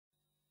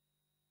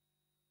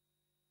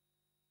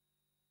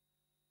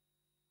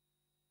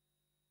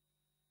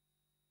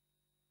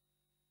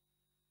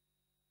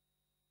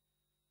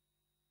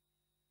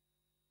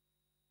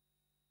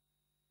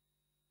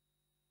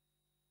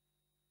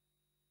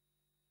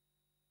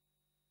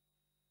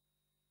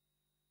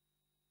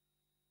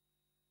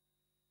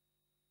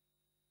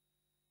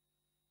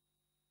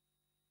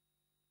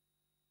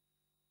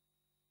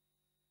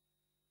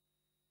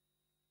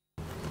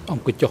អ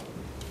ង្គុយចុះ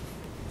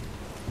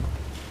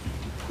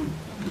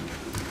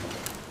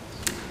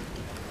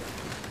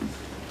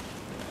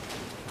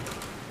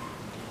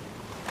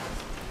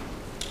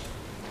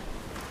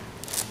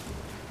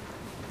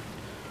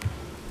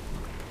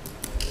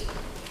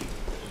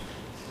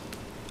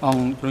អង្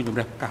គជំនុំជម្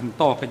រះកម្ម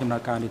តកិច្ចដំណើ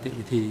រការនីតិ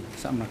វិធី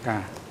សមនកា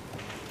រ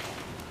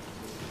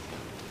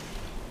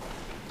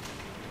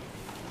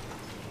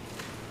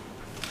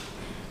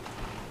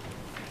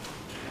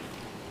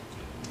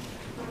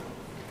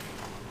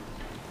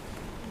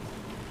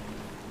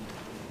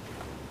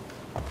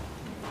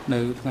នៅ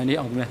ថ្ងៃនេះ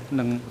អង្គ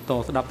នឹងបន្ត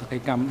ស្ដាប់ស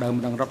កម្មដើម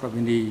ម្ដងរដ្ឋ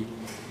វិនី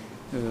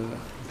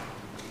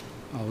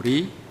អូរី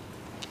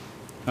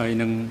ហើយ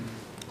នឹង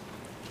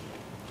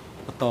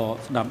បន្ត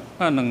ស្ដាប់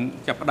នឹង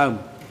ចាប់ផ្ដើម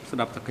ស្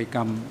ដាប់សក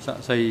ម្មសា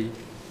ក់សី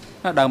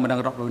ដើមម្ដង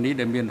រដ្ឋវិនី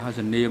ដែលមានហៅ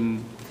សនាម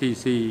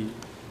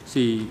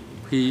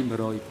TCCP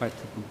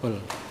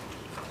 187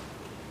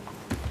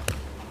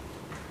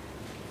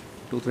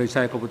លោកត្រីខ្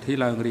សែកុពធី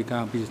ឡើងរាយកា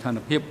រណ៍ពីស្ថាន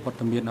ភាពវត្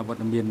តមានអវត្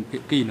តមានភា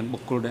គីនិងបុ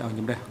គ្គលដែលអង្គ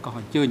ជំរះក៏អ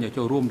ញ្ជើញឲ្យ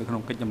ចូលរួមនៅក្នុ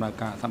ងកិច្ចដំណើរ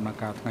ការសកម្ម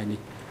ភាពថ្ងៃនេះ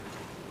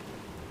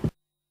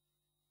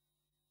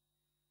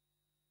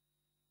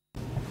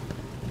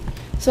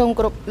សូម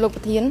គោរពលោកប្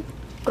រធាន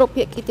គ្រប់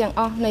ភាគីទាំង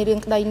អស់នៃរឿង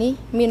ក្តីនេះ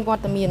មានវ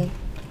ត្តមាន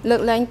លើ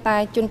កលែងតែ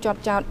ជនជាប់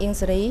ចោតអៀង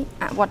សេរី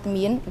អវត្ត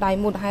មានដោយ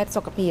មូលហេតុ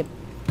សុខភាព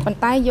ប៉ុន្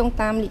តែយោង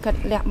តាមលិខិត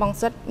លះបង់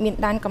សិទ្ធិមាន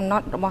ដែនកំណ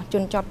ត់របស់ជ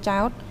នជាប់ចោ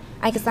ត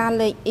ឯកសារ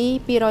លេខ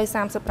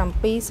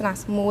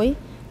E237/1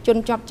 ជន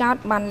ជាប់ចោត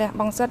បានលះ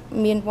បង់សិទ្ធិ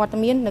មានវត្ត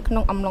មាននៅក្នុ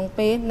ងអំឡុង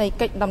ពេលនៃ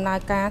កិច្ចដំណើរ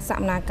ការសក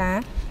ម្មភាព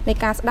នៃ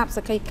ការស្ដាប់ស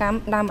ក្ខីកម្ម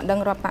ដើមម្ដង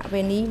រដ្ឋប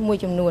វេនីមួយ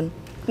ចំនួន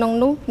ក្នុង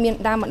នោះមាន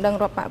ដើមម្ដង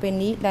រដ្ឋបវេ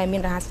នីដែលមា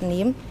នរហស្សនា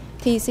ម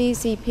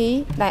TCCP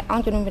ដែលអ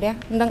ង្គជំនុំជម្រះ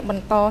នឹងប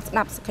ន្តស្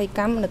ដាប់សក្ខីក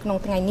ម្មនៅក្នុង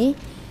ថ្ងៃនេះ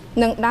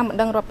និងដើមម្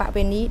ដងរដ្ឋប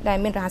វេនីដែល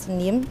មានរហស្ស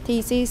នាម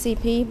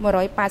TCCP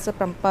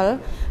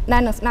 187ដែ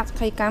លនឹងស្ដាប់សក្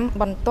ខីកម្ម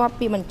បន្ទាប់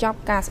ពីបញ្ចប់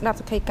ការស្ដាប់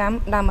សក្ខីកម្ម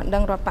ដើមម្ដ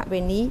ងរដ្ឋបវេ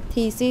នី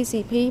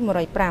TCCP 105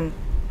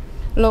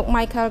លោក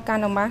Michael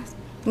Kanamas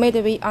មេ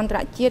ធាវីអន្តរ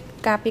ជាតិ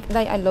ការពីក្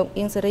តីឲ្យលោក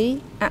អៀងសេរី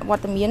អវ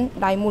ត្តមាន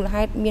ដោយមូល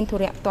ហេតុមានធុ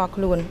រៈផ្ទាល់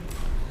ខ្លួន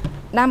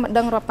ដើមម្ដ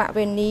ងរដ្ឋប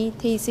វេនី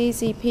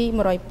TCCP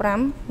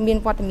 105មាន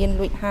វត្តមាន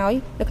លួចហើយ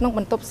នៅក្នុងប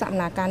ន្ទប់សកម្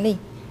មភាពនេះ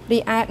រី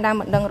ឯដើម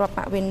ម្ដងរដ្ឋប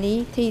វេនី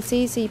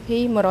TCCP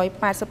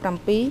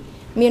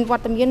 187មានវ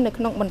ត្តមាននៅ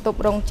ក្នុងបន្ទប់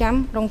រងចាំ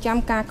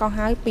ការកោះ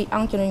ហៅពីអ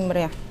ង្គជំនុំជម្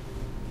រះ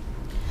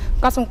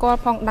ក៏សម្គាល់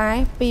ផងដែរ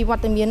ពីវ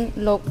ត្តមាន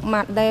លោក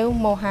ម៉ាដេវ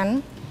ម៉ូហាន់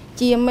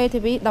ជាមេ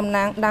ធាវីតំ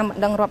ណាងដើមម្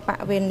ដងរដ្ឋប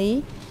វេនី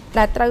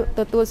ដែលត្រូវ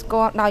ទទួលស្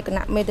គាល់ដោយគ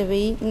ណៈមេធា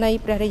វីនៃ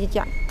ព្រះរាជា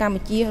ណាចក្រកម្ពុ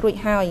ជារួច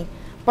ហើយ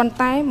ប៉ុន្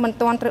តែមិន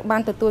ទាន់ត្រូវបា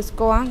នទទួលស្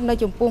គាល់នៅ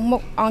ចំពោះមុ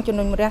ខអង្គជំ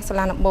នុំជម្រះសា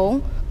លាដំបង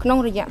ក្នុង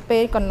រយៈពេ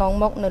លកន្លង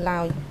មកនៅឡើ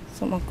យ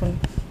សូមអរគុណ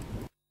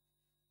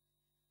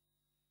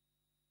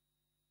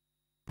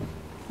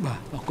បាទ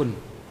អរគុណ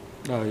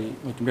ដោយ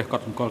ជំរះក៏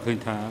សម្គាល់ឃើញ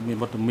ថាមាន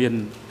វត្តមាន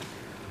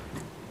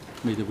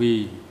មេធាវី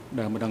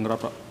ដើមម្ដងរ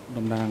ដ្ឋ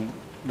តំណាង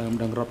ដើមម្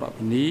ដងរដ្ឋ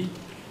វិនី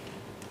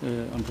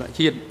អន្តរ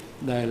ជាតិ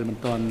ដែលមិន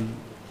ទាន់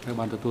ត្រូវ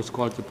បានទទួលស្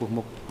គាល់ចំពោះ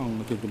មុខអង្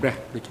គជំរះ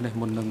ដូច្នេះ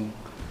មុននឹង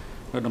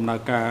ដំណើរ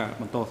ការ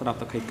បន្តស្ដាប់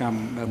សក្ខីកម្ម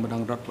ដើមម្ដ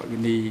ងរដ្ឋវិ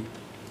នី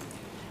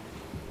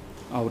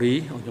អូរី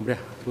អង្គជំរះ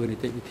ធ្វើនី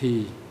តិវិធី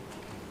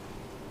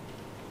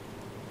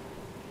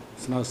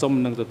ស្នើសុំ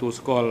នឹងទទួល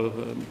ស្គាល់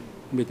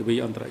មេធាវី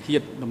អន្តរជា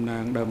តិតំណា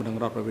ងដើមម្ដង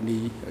រដ្ឋវិនី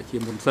ជា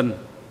មុនសិន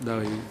ដោ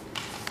យ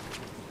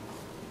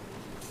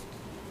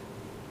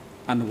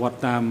អនុវត្ត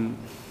តាម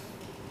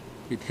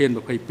វិធាន22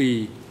 2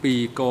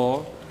 ក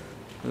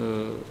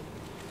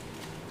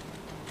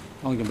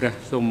អង្គជំរះ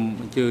សូម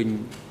អញ្ជើញ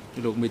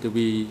លោកមេធា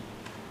វី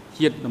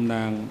ជាតិតំ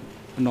ណាង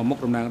នាំមុខ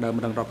តំណាងដើម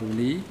ម្ដងរដ្ឋវិ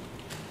នី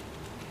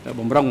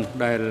បំរុង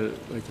ដែល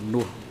ជំ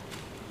នួស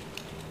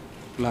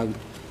ឡើង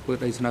ធ្វើ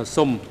ដីស្នើ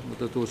សុំ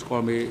ទទួលស្គា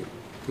ល់មេ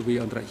ធាវី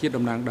អន្តរជាតិ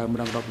តំណាងដើមម្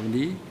ដងរដ្ឋវិ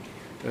នី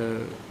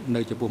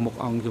នៅចំពោះមុខ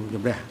អង្គជំ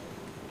រះ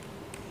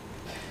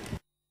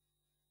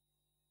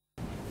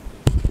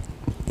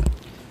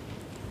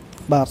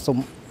បាទ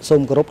សូ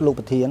មគោរពលោក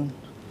ប្រធាន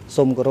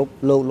សូមគោរព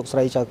លោកស្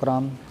រីចៅក្រ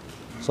ម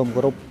សូម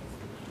គោរព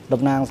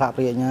តំណាងសហ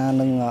ប្រញ្ញា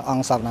និងអ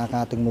ង្គសវនា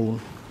ការទាំងមូល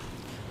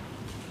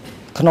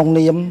ក្នុង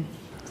នាម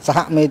សហ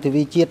មេធា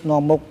វីជាតិ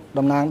នាំមុខ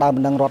តំណាងដើម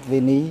ម្ដងរដ្ឋ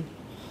វិនី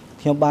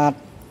ខ្ញុំបាទ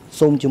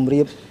សូមជម្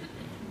រាប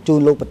ជូន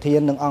លោកប្រធាន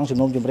និងអង្គជំ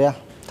នុំជម្រះ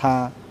ថា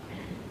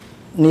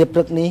នាព្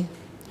រឹកនេះ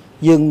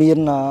យើងមាន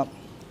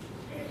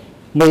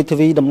មេធា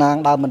វីតំណាង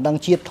ដើមម្ដង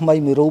ជាតិថ្មី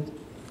មួយរូប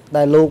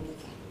ដែលលោក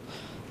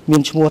មា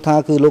នឈ្មោះថា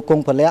គឺលោកកុង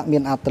ពលៈមា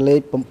នអត្តលេ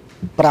ខ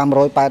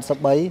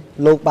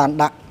583លោកបាន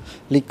ដាក់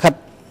លិខិត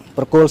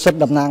ប្រគល់សិទ្ធិ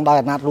តំណាងដោយ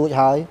អាណត្តិរួច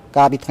ហើយ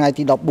កាលពីថ្ងៃ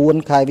ទី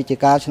14ខែវិច្ឆិ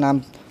កាឆ្នាំ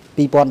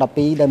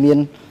2012ដែលមាន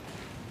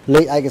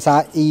លេខឯកសារ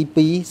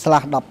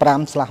E2/15/1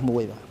 បា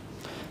ទ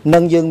និ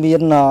ងយើងមា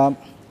ន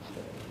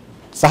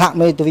សហ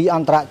មេធាវីអ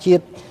ន្តរជា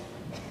តិ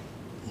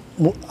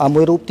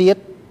មួយរូបទៀត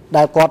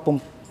ដែលគាត់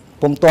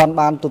ពុំទាន់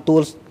បានទទួ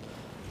ល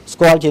ស្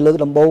គាល់ជាលើក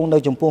ដំបូងនៅ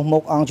ចំពោះមុ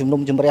ខអង្គជំ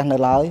នុំជម្រះនៅ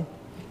ឡើយ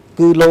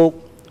គឺលោក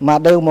ម៉ា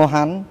ដេវម៉ូ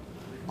ហាន់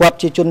គាត់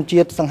ជាជន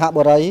ជាតិសង្ហ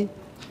បុរី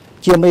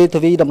ជាមេធា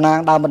វីតំណាង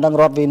ដើមម្ដង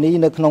រដ្ឋវិនី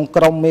នៅក្នុង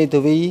ក្រុមមេ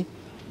ធាវី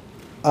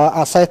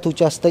Access to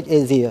Justice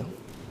Asia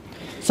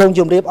សូមជ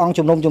ម្រាបអង្គ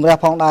ជំនុំជម្រះ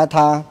ផងដែរ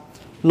ថា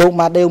លោក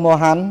ម៉ាដេវម៉ូ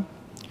ហាន់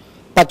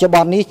បច្ចុប្ប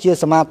ន្ននេះជា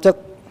សមាជិក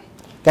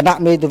គណៈ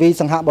មេធាវី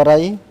សង្ហបុ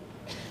រី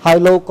ហើយ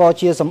លោកក៏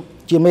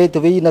ជាមេ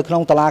ធាវីនៅក្នុ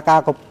ងតុលា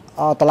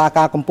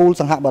ការកំពូល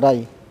សង្ហបុរី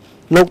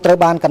លោកត្រូវ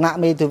បានគណៈ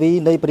មេធាវី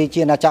នៃប្រជា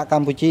ជាតិអាណាចក្រក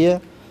ម្ពុជា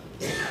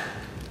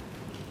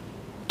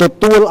ទ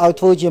ទួលឲ្យ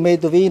ធ្វើជាមេ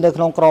ធាវីនៅ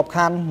ក្នុងក្រប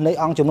ខ័ណ្ឌនៃ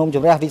អង្គជំនុំជ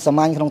ម្រះវិសាម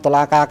ញ្ញក្នុងតុ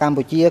លាការកម្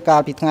ពុជាកា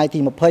លពីថ្ងៃទី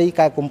20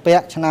ខែកុម្ភៈ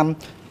ឆ្នាំ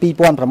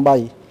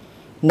2008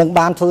និង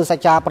បានធ្វើស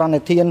ច្ចាប្រណិ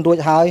ធានរួច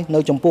ហើយនៅ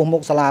ចំពោះមុ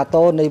ខសាលា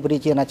តូនៃប្រជា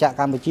ជាតិអាណាចក្រ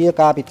កម្ពុជា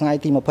កាលពីថ្ងៃ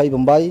ទី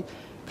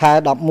28ខែ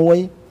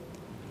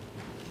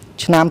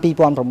11ឆ្នាំ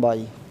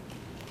2008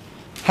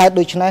ហេតុ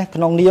ដូច្នេះ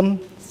ក្នុងនាម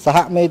សហ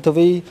មេធា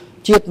វី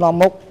ជាតិនាំ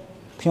មុខ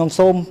ខ្ញុំ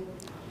សូម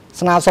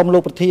ស្នើសុំលោ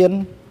កប្រធាន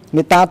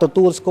មេត្តាទ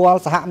ទួលស្គាល់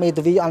សហមេ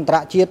ធាវីអន្តរ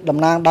ជាតិតំ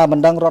ណាងដើមប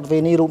ណ្ដឹងរដ្ឋវេ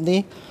នីរូបនេះ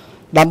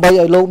ដើម្បី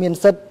ឲ្យលោកមាន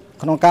សិទ្ធិ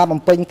ក្នុងការបំ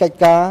ពេញកិច្ច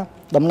ការ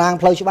តំណាង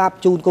ផ្លូវច្បាប់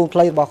ជូនកូនខ្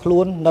លីរបស់ខ្លួ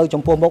ននៅ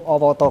ចំពោះមុខអ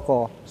វតក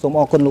សូម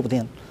អរគុណលោកប្រ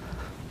ធាន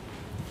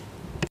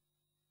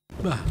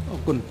បាទអរ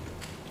គុណ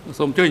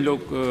សូមអញ្ជើញលោក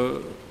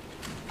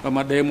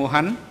ម៉ាដេម៉ូ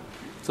ហាន់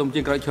សូម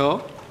ជាក្រោយឈរ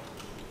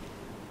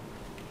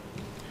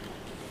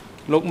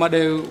លោកម៉ា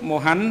ដេម៉ូ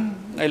ហាន់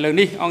ឥឡូវ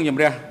នេះអង្គជំ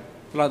រះ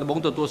ឆ្លើយដំបង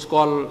ទទួលស្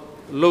គាល់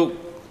លោក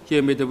ជា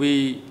មេធាវី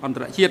អន្ត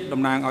រជាតិ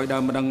តំណាងឲ្យដើ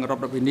មបណ្ដឹងរ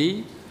ដ្ឋវេនី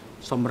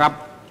សម្រាប់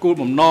គោល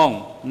បំណង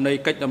នៃ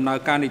កិច្ចដំណើរ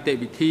ការនីតិ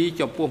វិធី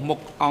ចំពោះមុខ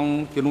អង្គ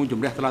ជំនុំជ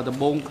ម្រះឆ្លើយដំ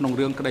បងក្នុង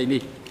រឿងក្តី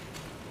នេះ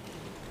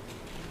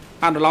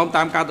អនុលោម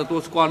តាមការទទួល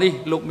ស្គាល់នេះ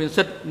លោកមាន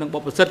សិទ្ធិនិងប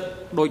ព្វសិទ្ធិ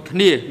ដូចគ្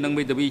នានឹង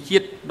មេធាវីជា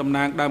តិតំ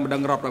ណាងដើមបណ្ដឹ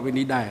ងរដ្ឋវេ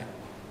នីដែរ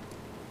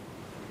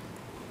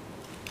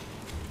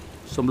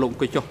សូមលោកអ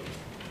ង្គុយចុះ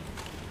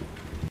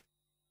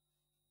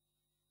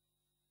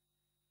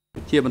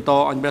ជាបន្ត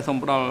អញ្ញព្រះសូម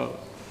ផ្ដល់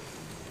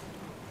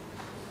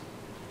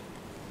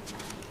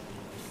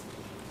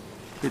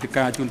វិធី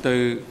ការជូនទៅ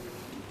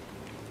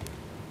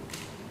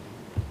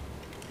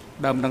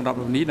ដើមបណ្ដឹងរដ្ឋ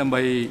វេនីដើម្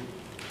បី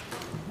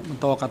ប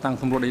ន្តការតាំង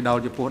សម្រួលដីដោល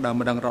ចំពោះដើម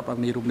បណ្ដឹងរដ្ឋ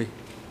វេនីរូបនេះ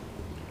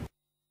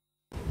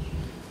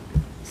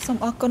សូម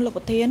អរគុណលោក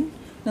ប្រធាន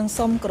និង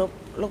សូមគោរព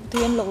លោកប្រ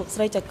ធានលោកស្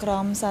រីចក្រ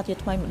មសាធារ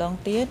ថ្មីម្ដង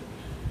ទៀត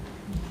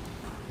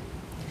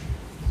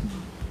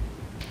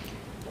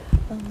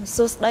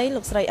សួស្តី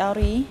លោកស្រីអ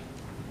រី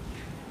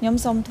ខ្ញុំ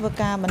សូមធ្វើ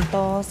ការបន្ត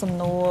សំ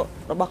ណួរ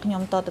របស់ខ្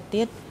ញុំតទៅ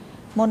ទៀត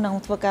មុននឹង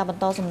ធ្វើការប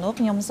ន្តសំណួរ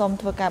ខ្ញុំសូម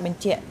ធ្វើការបញ្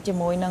ជាក់ជា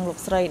មួយនឹងលោក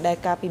ស្រីដែល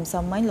ការពីម្សិ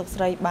លមិញលោក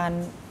ស្រីបាន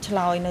ឆ្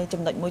លើយនៅ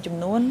ចំណុចមួយចំ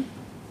នួន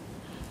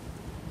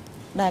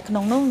ដែលក្នុ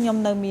ងនោះខ្ញុំ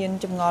នៅមាន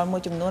ចម្ងល់មួ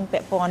យចំនួនពា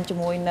ក់ព័ន្ធជា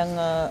មួយនឹង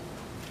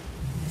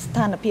ស្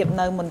ថានភាព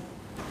នៅ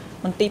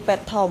មន្ទីរពេ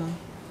ទ្យធំ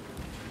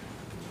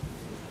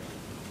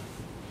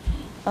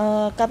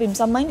កាលពីម្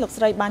សិលមិញលោក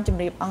ស្រីបានជ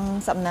ម្រាបអង្គ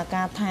សកម្ម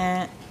ការថា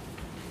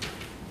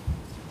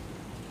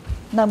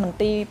នៅមន្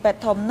ទីរពេទ្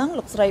យធំហ្នឹង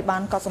លោកស្រីបា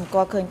នកត់សម្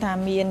គាល់ឃើញថា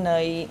មាន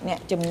អ្នក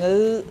ជំងឺ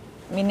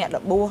មានអ្នករ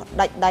បួស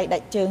ដាច់ដៃដា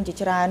ច់ជើងជា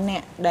ច្រើនអ្ន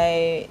កដែល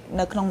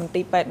នៅក្នុងមន្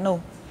ទីរពេទ្យនោះ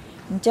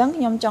អញ្ចឹង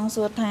ខ្ញុំចង់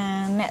សួរថា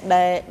អ្នក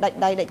ដែលដាច់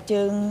ដៃដាច់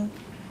ជើង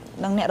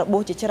និងអ្នករបួ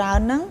សជាច្រើន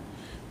ហ្នឹង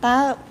តើ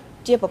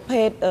ជាប្រ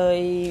ភេទ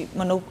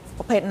មនុស្ស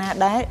ប្រភេទណា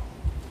ដែរ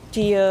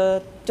ជា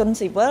ជន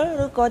ស៊ីវិល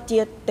ឬក៏ជា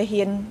ទា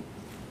ហាន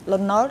ល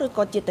ន់នល់ឬ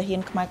ក៏ជាទាហា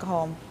នខ្មែរក្រហ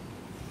ម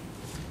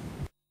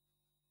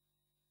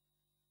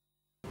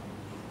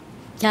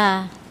ចា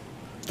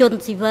ជន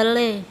ស៊ីវិល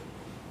ទេ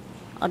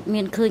អត់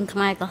មានឃើញខ្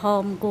មែរក្រហ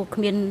មគូគ្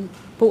មាន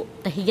ពួក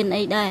ទាហាន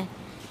អីដែរ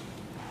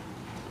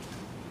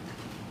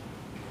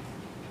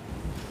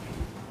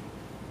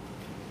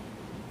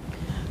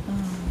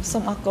សូ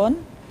មអរគុណ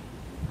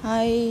ហើ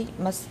យ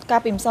កា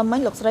លពីម្សិលមិញ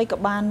លោកស្រីក៏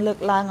បានលើក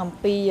ឡើងអំ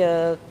ពី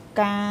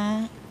ការ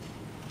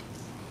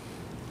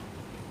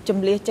ជំ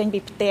លះចេញពី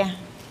ផ្ទះ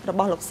រប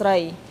ស់លោកស្រី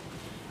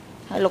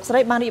ហើយលោកស្រី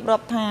បានរៀបរា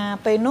ប់ថា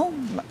ពេលនោះ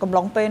កំ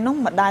ឡុងពេលនោះ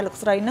ម្ដាយលោក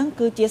ស្រីហ្នឹង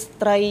គឺជាស្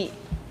ត្រី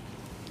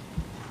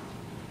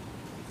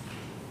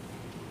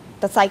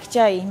តសៃខ្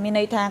ចីមាន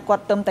ន័យថាគា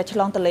ត់ទៅតែឆ្ល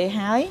ងទលេ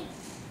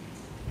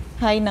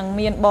ហើយនឹង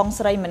មានបង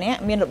ស្រីម្នាក់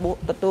មានរបួស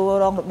ទទួល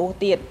រងរបួស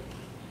ទៀត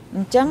អ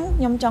ញ្ចឹង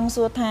ខ្ញុំចង់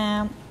សួរថា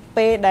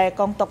ពេលដែល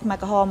កងទ័ពខ្មែរ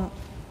ក្រហម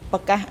ប្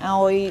រកាស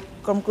ឲ្យ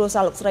ក្រុមគ្រួសា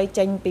រលោកស្រី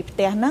ចេញពីផ្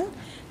ទះហ្នឹង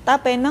តើ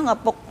ពេលហ្នឹងឪ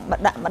ពុក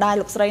ម្ដាយ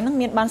លោកស្រីហ្នឹង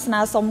មានបានស្នើ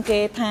សុំគេ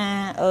ថា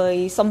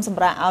សុំស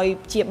ម្រាប់ឲ្យ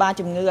ព្យាបាល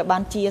ជំងឺឲ្យបា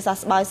នជាសះ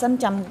ស្បើយសិន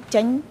ចាំ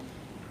ចេញ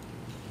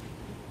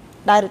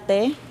ដែរឬ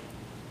ទេ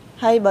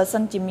ហើយបើសិ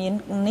នជាមាន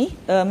នេះ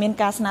មាន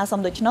ការស្នើសុំ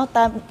ដូច្នោះ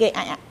តើ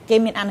គេ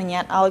មានអនុញ្ញា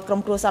តឲ្យក្រុម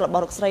គ្រួសាររប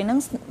ស់លោកស្រីហ្នឹង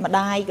ម្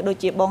ដាយក៏ដូច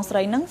ជាបងស្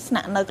រីហ្នឹងស្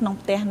នាក់នៅក្នុង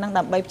ផ្ទះហ្នឹង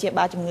ដើម្បីព្យា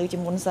បាលជំងឺជា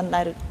មុនសិន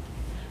ដែរ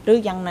ឬ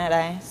យ៉ាងណា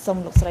ដែរសូម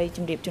លោកស្រីជ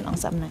ម្រាបជូនអង្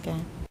គសកម្មការ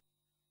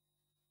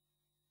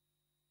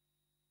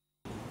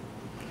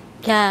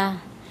ចា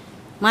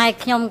ម៉ែ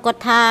ខ្ញុំគា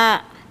ត់ថា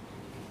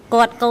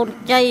គាត់កូន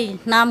ជ័យ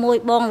ណាមួយ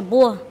បងរ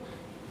បួស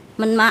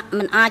មិ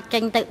នអាចចេ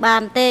ញទៅបា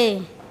នទេ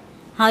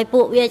ហើយ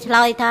ពួកវាឆ្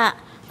លើយថា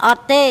អ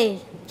ត់ទេ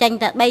ចេញ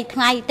តែ3ថ្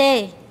ងៃទេ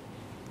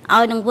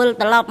ឲ្យនឹងវិល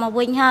ត្រឡប់មក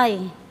វិញហើយ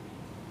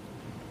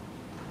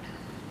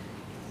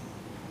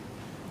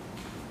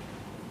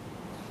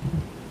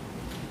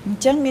អ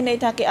ញ្ចឹងមានន័យ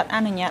ថាគេអត់អ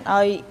នុញ្ញាត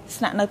ឲ្យ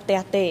ស្នាក់នៅផ្ទះ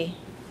ទេ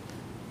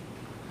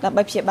ដើម្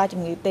បីព្យាបាល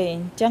ជំងឺទេអ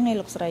ញ្ចឹងឯង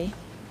លោកស្រី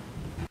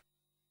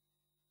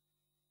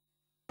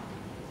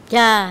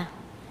ចា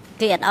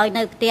គេអត់ឲ្យ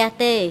នៅផ្ទះ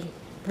ទេ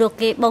ព្រោះ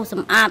គេបោសស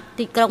ម្អាត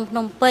ទីក្រុងភ្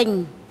នំពេញ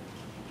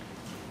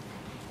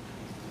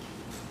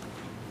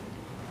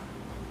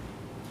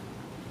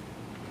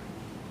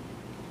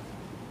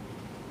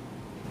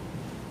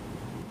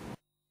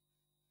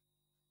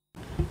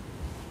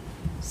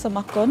សូម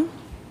អរគុណ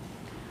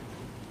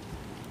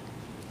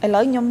ឥ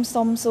ឡូវខ្ញុំ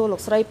សូមសួរលោ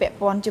កស្រីពាក់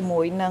ព័ន្ធជាមួ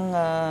យនឹង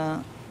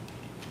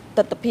ទ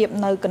ស្សនវិជ្ជា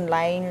នៅកន្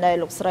លែងដែល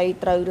លោកស្រី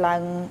ត្រូវឡើ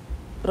ង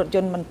រថយ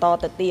ន្តបន្ត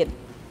ទៅទៀត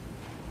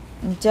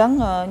អញ្ចឹង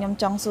ខ្ញុំ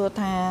ចង់សួរ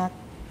ថា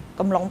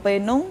កំឡុងពេល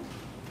នោះ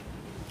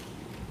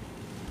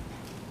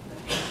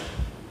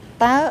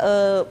តើ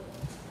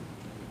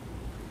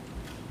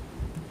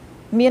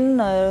មាន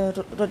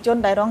រថយន្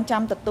តដែលរង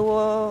ចាំទទួល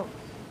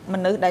ម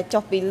នុស្សដែល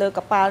ចុះពីលើក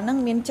ប៉ាល់ហ្នឹង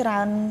មានច្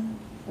រើន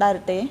ដែរ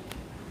ឬទេ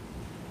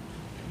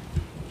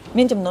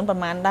មានចំនួនប្រ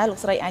មាណដែរលោក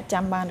ស្រីអាច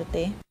ចាំបានឬ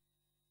ទេ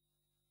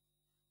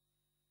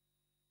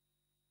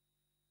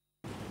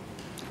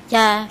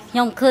ចាខ្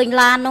ញុំឃើញ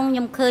ឡាននោះខ្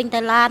ញុំឃើញតែ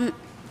ឡាន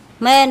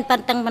មែនប៉ុ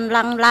ន្តែមិនឡ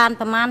ងឡាន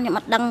ប្រហែលខ្ញុំអ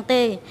ត់ដឹង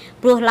ទេ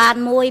ព្រោះឡាន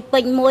មួយពេ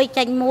ញមួយ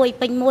ចាញ់មួយ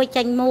ពេញមួយ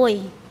ចាញ់មួយ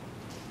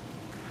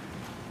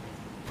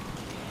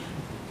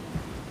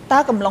តើ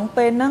កំឡុង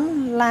ពេលហ្នឹង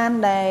ឡាន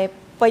ដែល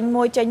ពេញ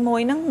មួយចាញ់មួយ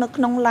ហ្នឹងនៅ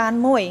ក្នុងឡាន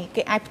មួយ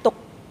គេអាចផ្ទុក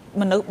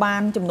មនុស្សបា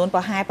នចំនួនប្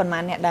រហែលប៉ុន្មា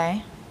នអ្នកដែរ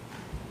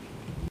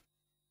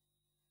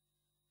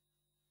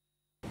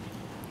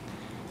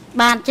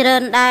បានច្រើ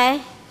នដែរ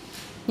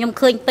ខ្ញុំ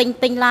ឃើញ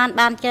ពេញឡាន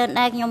បានច្រើន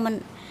ដែរខ្ញុំមិន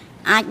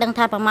អាចដឹង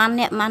ថាប្រហែល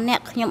អ្នក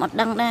ខ្ញុំអត់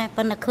ដឹងដែរ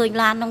ប៉ុន្តែឃើញ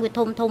ឡាននោះវា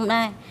ធំ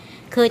ដែរ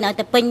ឃើញឲ្យ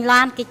តែពេញ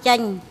ឡានគេចេញ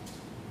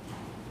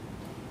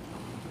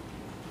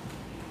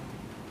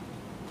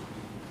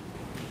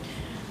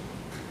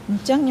អ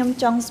ញ្ចឹងខ្ញុំ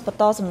ចង់បន្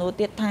តសំណួរ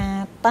ទៀតថា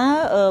តើ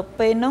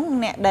ពេលនោះ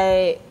អ្នកដែល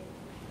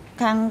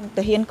ខាង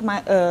ទាហានខ្មែរ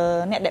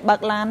អ្នកដែលបើ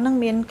កឡានហ្នឹង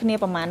មានគ្នា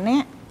ប្រហែល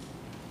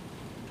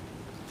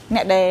អ្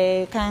នកដែល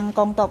ខាងក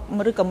ងទ័ព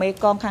ឬក៏មេ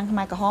កងខាងខ្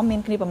មែរក្រហមមា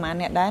នគ្នាប្រហែល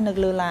អ្នកដែរនៅ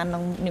លើឡានហ្នឹ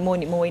ងនីមួយ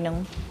ហ្នឹង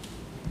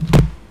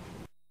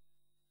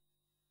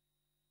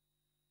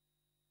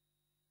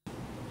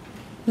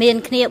មាន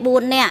គ្នា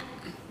4នាក់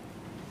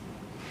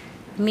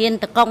មាន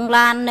តកង់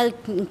ឡាននៅ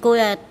អង្គុ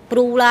យព្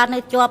រូឡាននៅ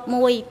ជាប់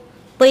មួយ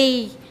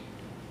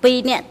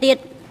2នាក់ទៀត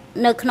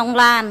នៅក្នុង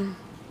ឡាន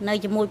នៅ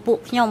ជាមួយពួក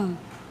ខ្ញុំ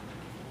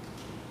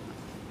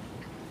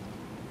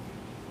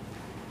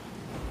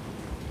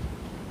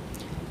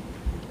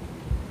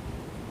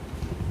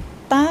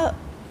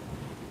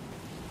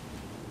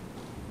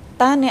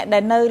តើអ្នកដែ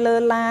លនៅលើ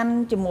ឡាន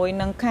ជាមួយ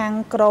នឹងខាង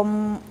ក្រម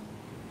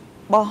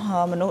រប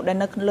ស់មនុស្សដែល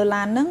នៅលើ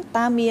ឡានហ្នឹង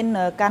តើមាន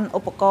កាន់ឧ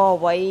បករណ៍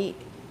អ្វី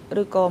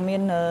ឬក៏មា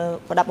ន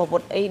ប្រដាប់អាវុ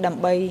ធអីដើ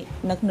ម្បី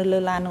នៅលើ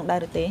ឡាននោះដែរ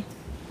ឬទេ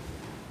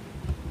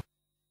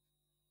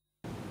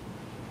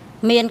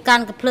មានកា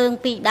ន់កាភ្លើង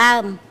2ដើ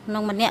មក្នុ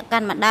ងម្នាក់កា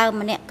ន់មួយដើម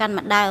ម្នាក់កាន់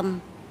មួយដើម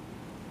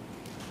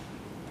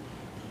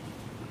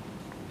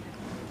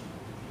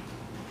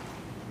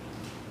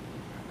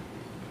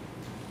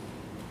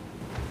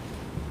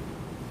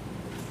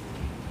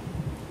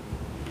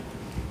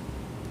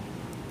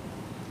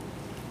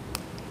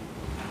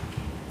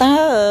តើ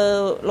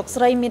លោក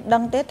ស្រីមានដឹ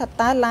ងទេថា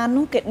តើឡាន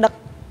នោះគេដឹក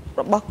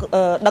របស់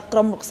ដឹកក្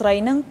រុមលោកស្រី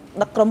ហ្នឹង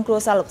ដឹកក្រុមគ្រួ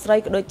សារលោកស្រី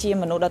ក៏ដូចជា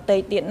មនុស្សដទៃ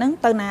ទៀតហ្នឹង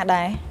ទៅណា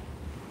ដែរ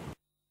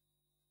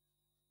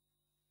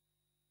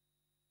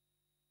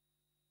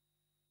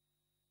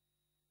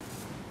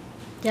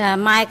ចា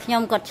ម៉ែខ្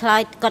ញុំគាត់ឆ្លើ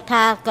យគាត់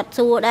ថាគាត់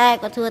សួរដែរ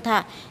គាត់សួរថា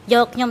យ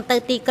កខ្ញុំទៅ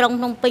ទីក្រុង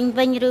ភ្នំពេញ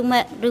វិញឬ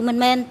មិន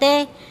មែនទេ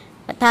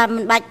គាត់ថាមិ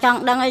នបាច់ចង់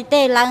ដឹងអី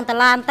ទេឡើងត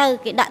ឡានទៅ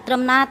គេដាក់ត្រឹ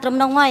មណាត្រឹម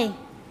នោះហើយ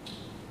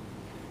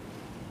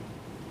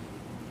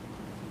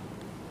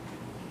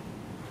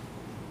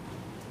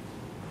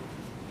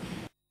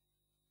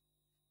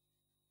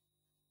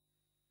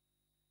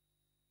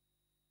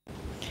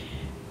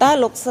តើ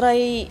លោកស្រី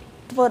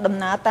ធ្វើដំ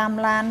ណើរតាម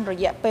ឡានរ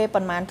យៈពេល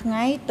ប្រហែលថ្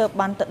ងៃទើប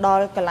បានទៅដ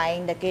ល់កន្លែង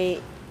ដែលគេ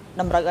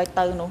តម្រូវឲ្យ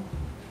ទៅនោះ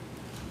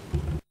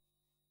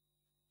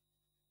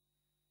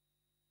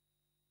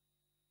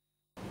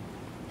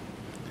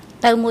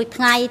ទៅមួយ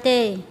ថ្ងៃទេ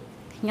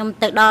ខ្ញុំ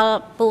ទៅដល់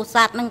ពោធិ៍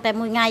សាត់ហ្នឹងតែ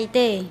មួយថ្ងៃ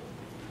ទេ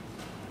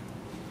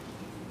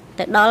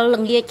ទៅដល់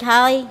ល្ងាច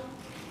ហើយ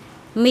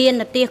មាន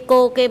នទាសគោ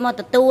គេមក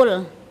ទទួល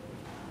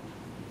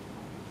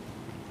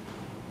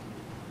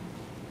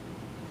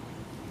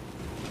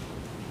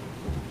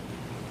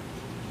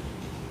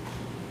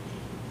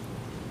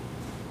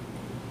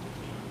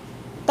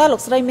តើលោ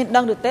កស្រីមាន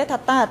ដឹងឬទេថា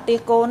តើអាទាស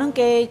គោហ្នឹង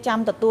គេចាំ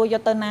ទទួលយ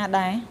កទៅណា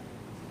ដែរ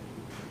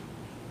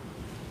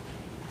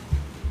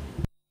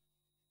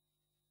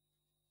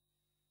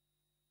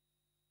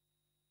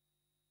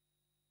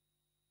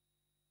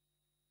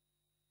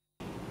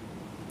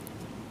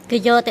គេ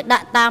យកទៅដា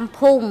ក់តាម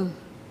ភូមិ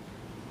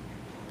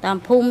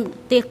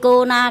ទាសគោ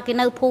ណាគេ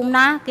នៅភូមិ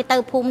ណាគេទៅ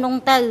ភូមិនោះ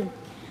ទៅ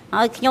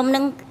ហើយខ្ញុំនឹ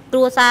ងគ្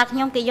រួសារខ្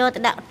ញុំគេយក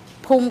ទៅដាក់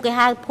ភូមិគេ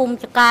ហៅភូមិ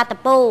ចកាត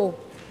ពោ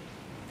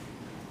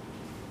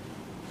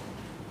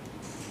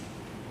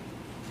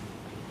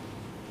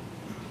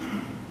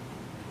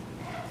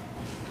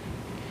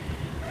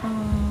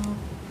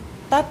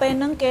តើពេល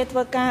ហ្នឹងគេធ្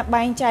វើការ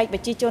បែងចែកប្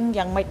រជាជន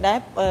យ៉ាងម៉េចដែរ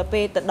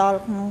ពេលទៅដល់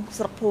ក្នុង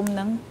ស្រុកភូមិហ្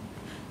នឹង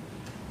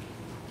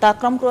តើ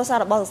ក្រុមគ្រួសារ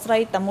របស់ស្រី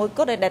តែមួយគ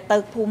ត់ដែលទៅ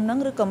ភូមិហ្នឹង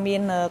ឬក៏មា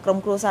នក្រុម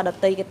គ្រួសារដ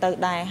ទៃគេទៅ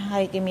ដែរហើ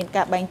យគេមាន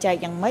ការបែងចែក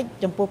យ៉ាងម៉េច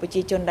ចំពោះប្រ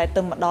ជាជនដែល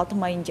ទៅមកដល់ថ្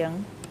មីអញ្ចឹង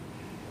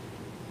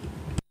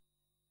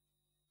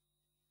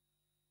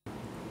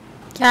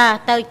ចា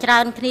ទៅច្រើ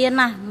នគ្នា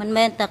ណាស់មិន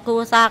មែនតែគ្រួ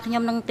សារខ្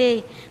ញុំនឹងទេ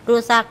គ្រួ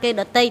សារគេ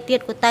ដទៃទៀត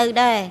ក៏ទៅ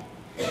ដែរ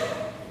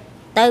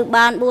ទៅ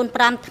បាន4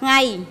 5ថ្ងៃ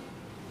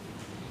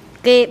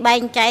គេបែ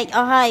ងចែកអ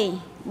ស់ហើយ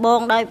ប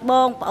ងដោយប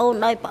ងប្អូន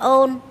ដោយប្អូ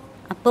ន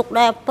ឪពុក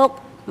ដោយឪពុក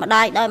ម្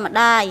ដាយដោយម្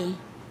ដាយ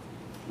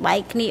បែ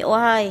កគ្នាអ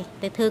ស់ហើយ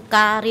ទៅធ្វើ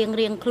ការ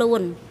រៀងខ្លួ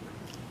ន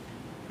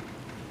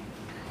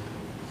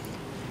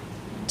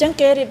ចឹង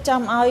គេរៀប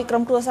ចំឲ្យក្រុ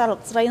មគ្រួសារលោ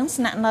កស្រីនឹង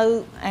ស្នាក់នៅ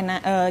ឯណា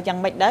យ៉ាង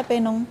ម៉េចដែរពេល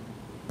នោះ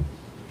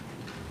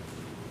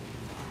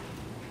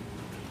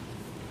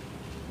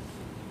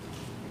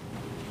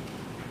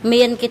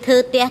មានគេធ្វើ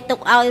ផ្ទះទុក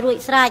ឲ្យរួច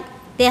ស្រេច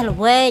ផ្ទះល្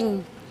វែង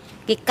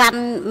គេកា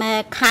ន់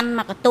ខណ្ឌម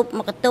កកតុប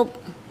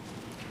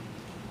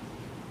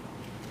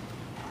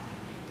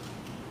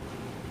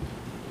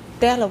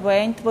ផ្ទះល្វែ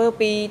ងធ្វើ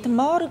ពីថ្ម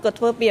ឬក៏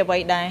ធ្វើពីអ្វី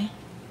ដែរ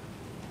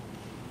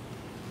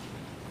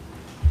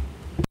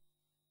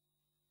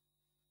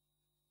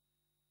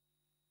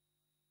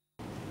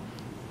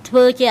ធ្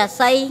វើជាអា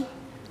ស័យ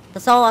ត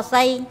សអា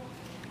ស័យ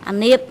អា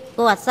នៀប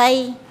ក៏អាស័យ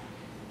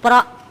ប្រ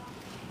ក់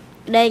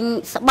ដេញ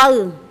ស្បូវ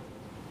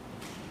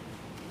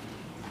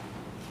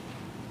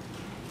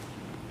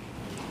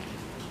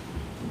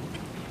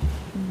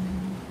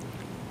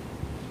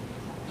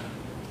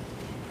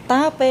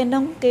តើពេល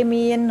នោះគេ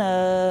មាន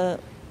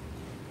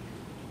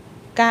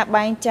ការ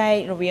បែងចែក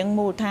រវាង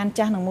មូលដ្ឋាន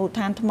ចាស់និងមូលដ្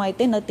ឋានថ្មី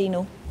ទេនៅទី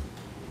នោះ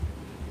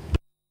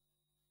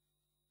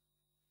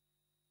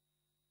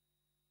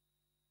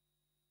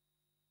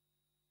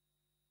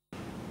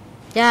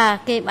ចា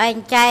គេបែង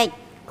ចែក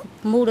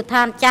មូលដ្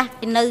ឋានចាស់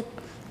គេនៅ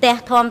ផ្ទះ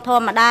ធ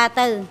ម្មតា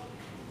ទៅ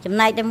ចំ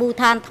ណែកតែមូល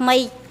ដ្ឋានថ្មី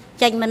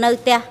ចេញមកនៅ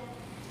ផ្ទះ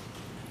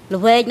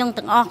ល្វែងនឹង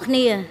ទាំងអស់គ្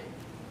នា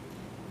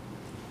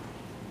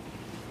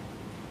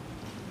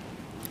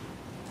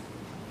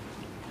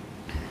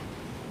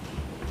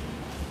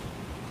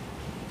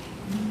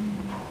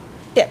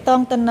តាក់ទ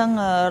ងទៅនឹង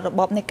រ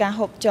បបនៃការ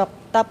ហូបចុក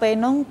តើពេល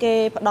នោះគេ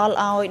ផ្ដល់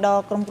ឲ្យដ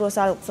ល់ក្រុមគ្រួ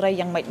សារលោកស្រី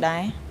យ៉ាងម៉េចដែ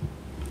រ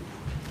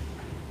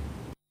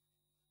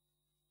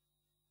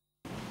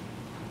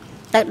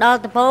ទៅដល់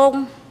ដំបង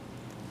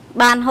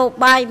បានហូប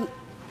បាយ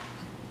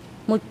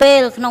មួយពេ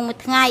លក្នុងមួយ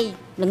ថ្ងៃ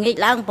ល្ងាច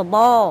ឡើងបប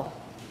រ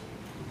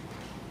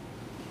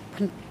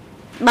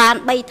បាន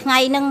3ថ្ងៃ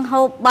នឹង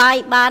ហូបបាយ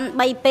បាន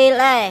3ពេល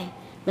ដែរ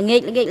ល្ងា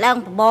ចឡើង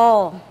បបរ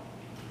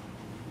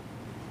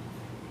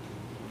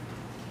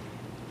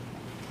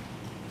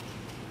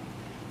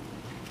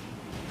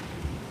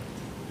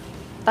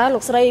តើលោ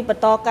កស្រីប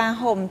ន្តការ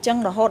ហូបអញ្ចឹង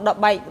រហូតដល់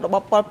បែករប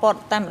បប៉ុលពត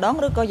តែម្ដង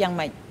ឬក៏យ៉ាង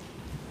ម៉េច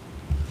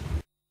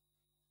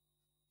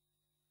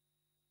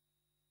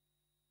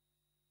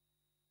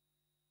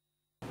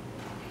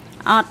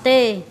អត់ទេ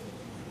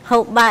ហូ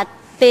បបាត់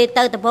ពេល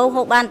ទៅដំបូង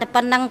ហូបបានតែ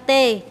ប៉ុណ្ណឹង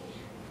ទេ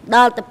ដ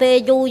ល់ទៅពេល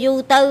យូរ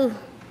ទៅ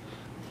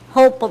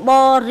ហូបបប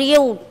ររា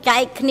វចែ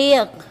កគ្នា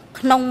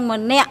ក្នុងម្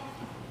នាក់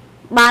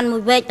បានមួ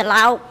យវែកត្រ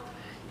ឡោក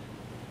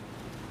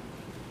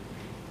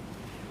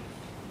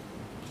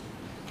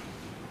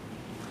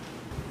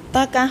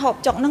តើការហូប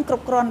ចុកនឹងគ្រ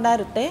ប់គ្រាន់ដែរ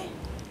ឬទេ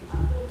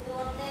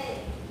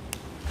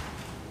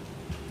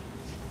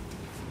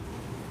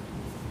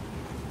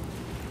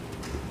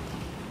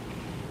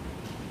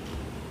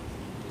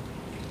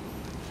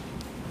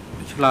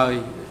ឆ្លើយ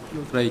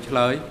លោកស្រីឆ្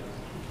លើយ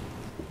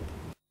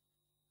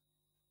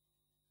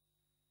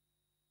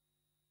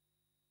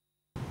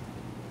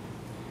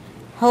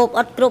ហូប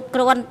អត់គ្រប់គ្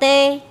រាន់ទេ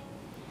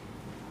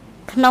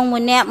ក្នុងមួ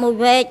យនាក់មួយ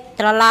វែក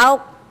ត្រឡោក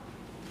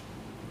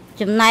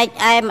ចំណែក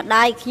ឯម្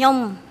ដាយខ្ញុំ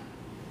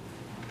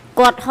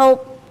គាត់ហូប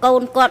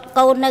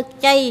កូននៅខ្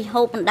ចី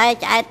ហូបមិនដែរ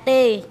ឆ្អែត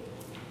ទេ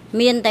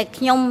មានតែ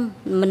ខ្ញុំ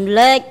មិន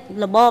លេខ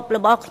របបរ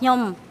បស់ខ្ញុំ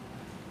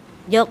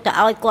យកទៅ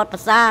ឲ្យគាត់ប្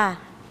រសា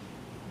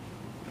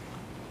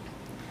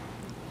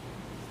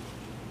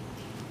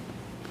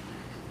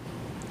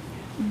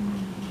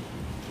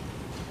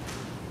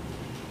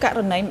ករ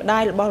ណីម្ដា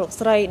យរបស់លោក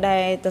ស្រីដែ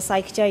លទៅសៃ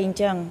ខ្ចីអញ្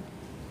ចឹង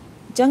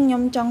ខ្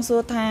ញុំចង់សួ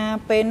រថា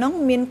ពេលនោះ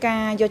មានកា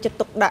រយកចិត្ត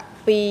ទុកដាក់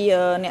ពី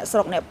អ្នកស្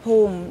រុកអ្នកភូ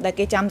មិដែល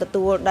គេចាំទ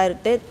ទួលដែរឬ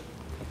ទេ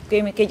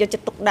គេយកចិ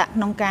ត្តទុកដាក់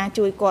ក្នុងការ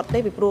ជួយគាត់ទេ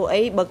ពីព្រោះ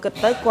អីបើគិត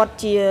ទៅគាត់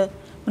ជា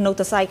មនុស្ស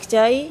ទៅសៃខ្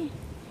ចី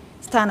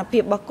ស្ថានភា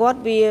ពរបស់គាត់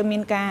វាមា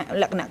នការ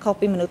លក្ខណៈខុស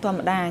ពីមនុស្សធម្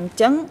មតាអញ្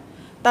ចឹង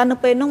តើនៅ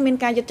ពេលនោះមាន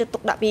ការយកចិត្តទុ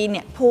កដាក់ពីអ្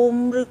នកភូ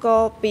មិឬក៏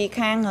ពី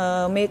ខាង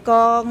មេក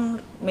ង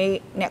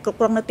អ្នកគ្រប់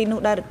គ្រងនៅទីនោះ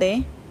ដែរឬទេ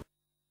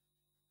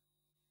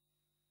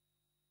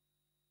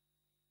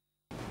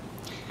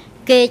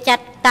គេចា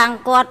ត់តាំង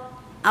គាត់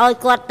ឲ្យ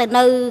គាត់ទៅ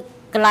នៅ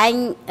កន្លែង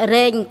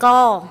រែងអង្គ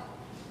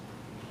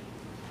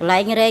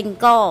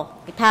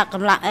គេថាក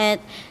ម្លាំង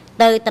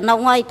ទៅតំណង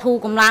ឲ្យធូរ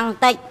កម្លាំងប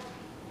ន្តិច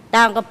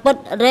តាំងក៏ពិត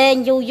រែង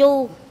យូរ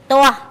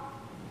ទាស់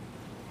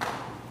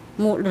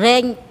មួយរែ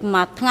ង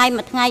មួយថ្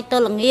ងៃទៅ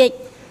ល្ងាច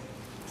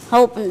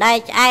ហូបមិនដែរ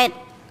ឆ្អែត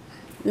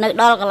នៅ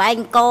ដល់កន្លែង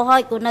អង្គហើ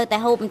យក៏នៅតែ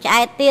ហូបមិនឆ្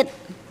អែតទៀត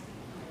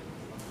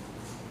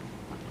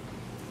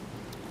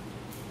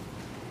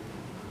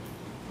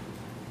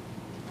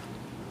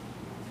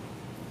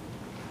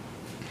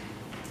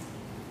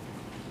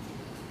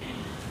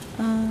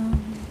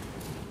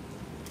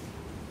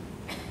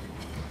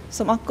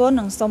សូមអរគុណ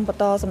និងសូមបន្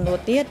តសំណួរ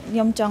ទៀតខ្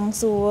ញុំចង់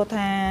សួរ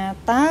ថា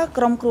តើ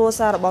ក្រុមគ្រួ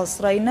សាររបស់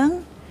ស្រីនឹង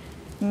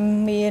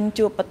មាន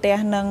ជួបប្រទះ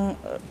នឹង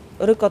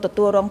ឬក៏ទ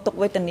ទួលរងទុក្ខ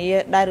វេទនា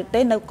ដែរឬទេ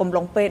នៅកំ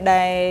ឡុងពេល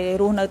ដែល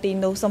រស់នៅទី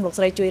នោះសូមលោក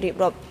ស្រីជួយរៀប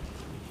រាប់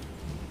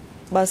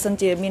បើសិន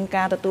ជាមាន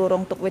ការទទួលរ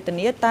ងទុក្ខវេទ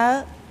នាតើ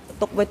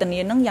ទុក្ខវេទនា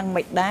នឹងយ៉ាង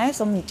ម៉េចដែរ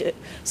សូ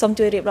ម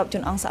ជួយរៀបរាប់ជូ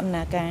នអង្គសកម្ម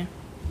ការ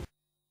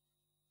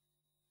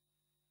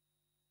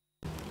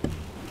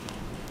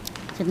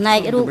ចំណែក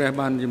រូបព្រះ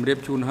បានជម្រាប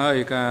ជូនហើយ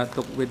ការ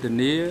ទុក្ខវេទ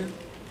នា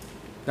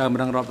ដើម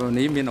រងរដ្ឋបាល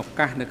នេះមានឱ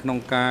កាសនៅក្នុង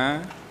ការ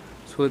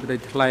ធ្វើទៅ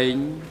ថ្លែង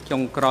ចុ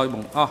ងក្រោយប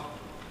ង្អស់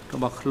រ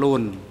បស់ខ្លួ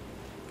ន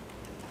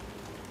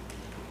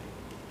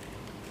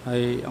ហើ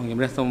យអង្គជំ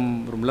រះសូម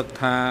រំលឹក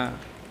ថា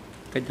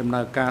កិច្ចដំ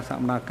ណើរការសក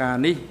ម្មភាព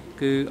នេះ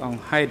គឺអង្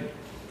គហេតុ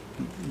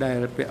ដែល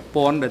ពាក់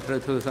ព័ន្ធដែលត្រូវ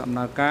ធ្វើសកម្ម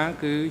ភាព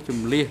គឺជំ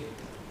លះ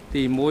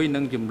ទី1និ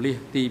ងជំលះ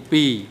ទី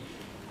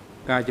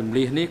2ការជំ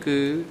លះនេះគឺ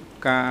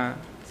ការ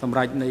សម្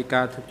រាប់នៃ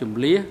ការធ្វើជំ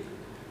លះ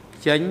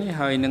ចេញ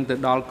ហើយនឹងទៅ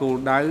ដល់គោល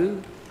ដៅ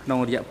ក្នុង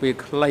រយៈពេល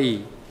ខ្លី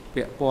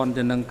ពាក់ព័ន្ធ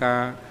ទៅនឹងកា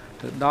រ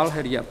ទៅដល់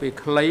ហើយរយៈពេល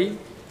ខ្លី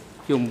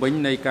ជុំវិញ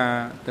នៃការ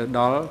ទៅដ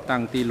ល់តាំ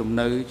ងទីលំ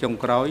នៅចុង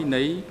ក្រោយ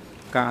នៃ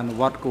ការអនុ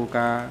វត្តគោល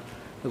ការណ៍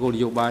គោលន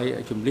យោបាយ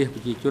ជំលះប្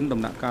រជាជនដំ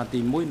ណាក់កាលទី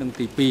1និង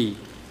ទី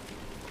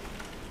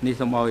2នេះ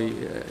សូមឲ្យ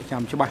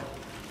ចាំច្បាស់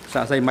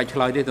សាកសីមិនឆ្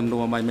លើយទេទំនួ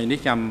លមិននេះ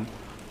ចាំ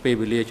ពេល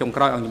វេលាចុង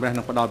ក្រោយអង្គជំរះ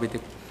នឹងផ្ដល់វិធី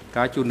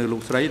ការជូននៅលោ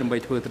កស្រីដើម្បី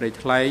ធ្វើត្រី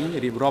ថ្លែង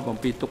រៀបរាប់អំ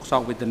ពីទុក្ខសោ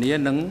កវេទនា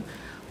និង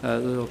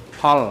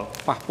ផល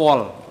ប៉ះពា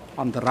ល់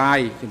អន្តរាយ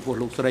ចំពោះ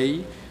លោកស្រី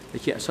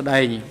ជាក់ស្ដែ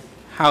ង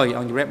ហើយ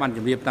អង្គជំរះបានជ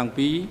ម្រាបតាំង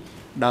ពី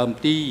ដើម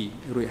ទី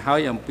រួចហើ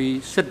យអំពី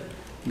សិទ្ធិ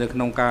នៅក្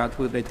នុងការធ្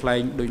វើត្រីថ្លែ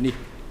ងដូចនេះ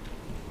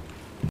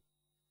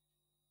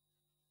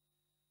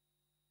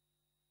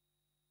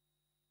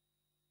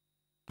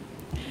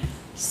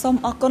សូម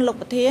អរគុណលោក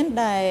ប្រធាន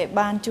ដែល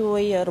បានជួ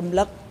យរំ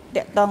លឹក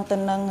តាក់ទងទៅ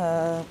នឹង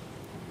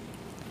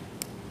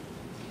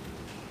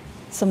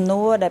សំ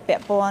ណួរដែលពា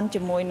ក់ព័ន្ធ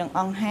ជាមួយនឹង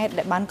អង្គហេតុ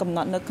ដែលបានកំណ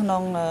ត់នៅក្នុ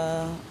ង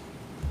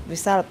វិ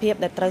សាលភាព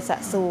ដែលត្រូវសា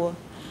កសួរ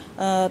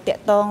តា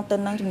ក់ទងទៅ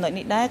នឹងចំណុច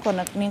នេះដែរគាត់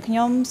នាងខ្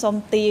ញុំសូម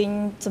ទាញ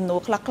សំណួរ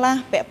ខ្លះ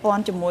ៗពាក់ព័ន្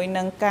ធជាមួយ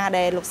នឹងការ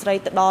ដែលលោកស្រី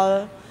ទៅដល់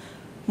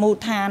មូល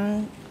ដ្ឋាន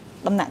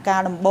ដំណាក់កា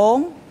លដំបូង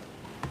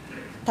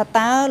ថា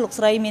តើលោក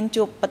ស្រីមាន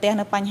ជួបប្រទះ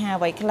នៅបញ្ហា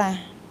អ្វីខ្លះ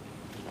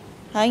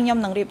ហើយខ្ញុំ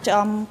នឹងរៀប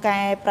ចំកែ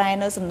ប្រែ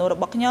នៅសំណួររ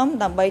បស់ខ្ញុំ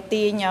ដើម្បី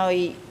ទាញឲ្យ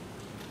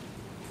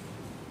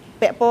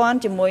ពាក់ព័ន្ធ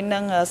ជាមួយនឹ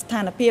ងស្ថា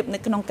នភាពនៅ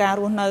ក្នុងការ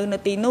រស់នៅ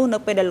ទីនោះនៅ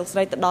ពេលដែលលោកស្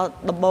រីទៅដល់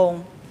ដំបូង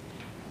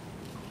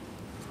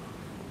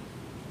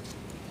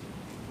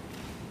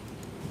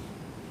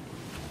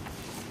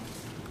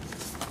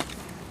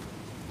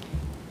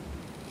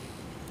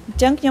អ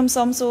ញ្ចឹងខ្ញុំ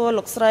សូមសួរ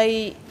លោកស្រី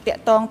តា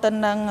ក់ទងទៅ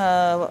នឹង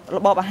រ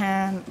បបអាហា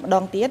រម្ដ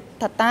ងទៀត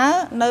ថាតើ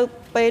នៅ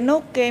ពេលនោះ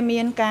គេមា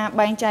នការ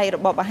បែងចែករ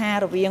បបអាហារ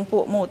រវាងពួ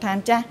កមូលដ្ឋាន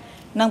ចាស់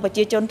និងប្រ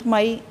ជាជនថ្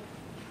មី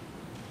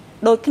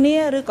ដូចគ្នា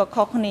ឬក៏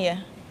ខុសគ្នា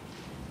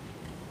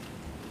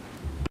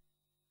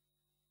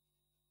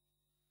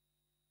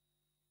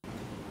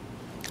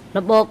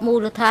របបមូល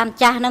ដ្ឋាន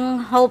ចាស់នឹង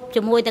ហូប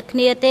ជាមួយតែគ្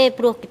នាទេ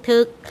ព្រោះគេធ្វើ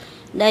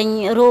ដេញ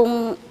រោង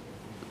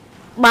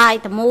បាយ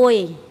តែមួយ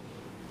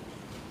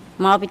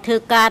មកពីធ្វើ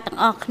ការទាំង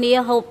អស់គ្នា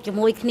ហូបជា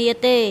មួយគ្នា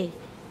ទេ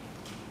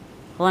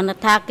គ្រាន់តែ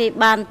ថាគេ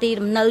បានទី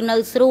លំនៅ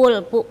ស្រួល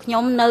ពួកខ្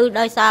ញុំនៅ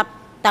ដោយសារ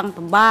តាំង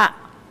ពិបាក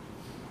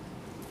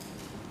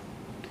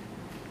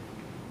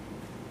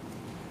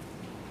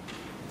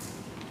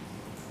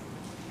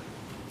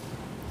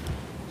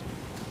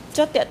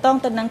ចុះតាក់ទង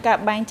ទៅនឹងការ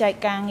បែងចែក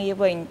ការងារ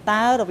វិញ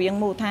តើរវាង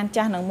មូលដ្ឋាន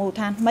ចាស់និងមូលដ្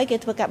ឋានថ្មីគេ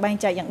ធ្វើការបែង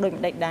ចែកយ៉ាងដូច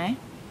ម្តេចដែរ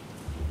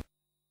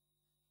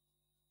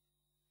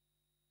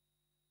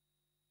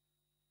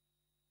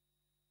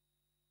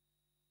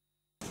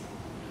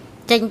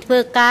ចេញធ្វើ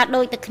ការ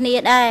ដូចតែគ្នា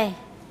ដែរ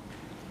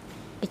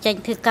គេចេញ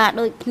ធ្វើការ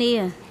ដូចគ្នា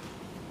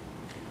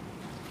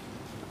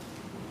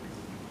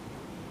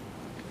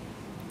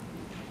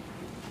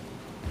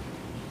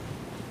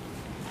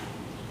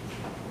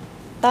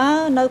តើ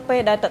នៅពេ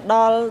លដែលទៅដ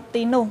ល់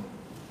ទីនោះ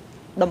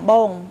ដំ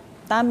បូង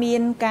តើមា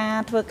នការ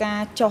ធ្វើការ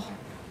ចុះ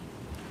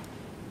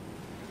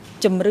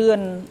ជំរឿន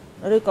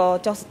ឬក៏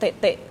ចុះស្ថិ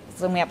តិ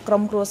សម្រាប់ក្រុ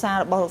មគ្រួសារ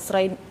របស់លោកស្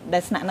រីដែ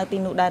លស្នាក់នៅទី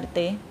នោះដែរ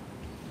ទេ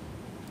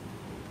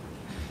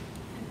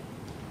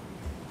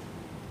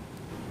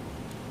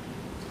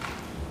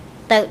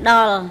ទៅដ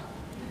ល់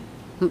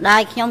ម្ដា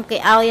យខ្ញុំគេ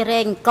ឲ្យ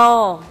រែងក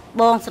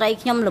បងស្រី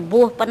ខ្ញុំរ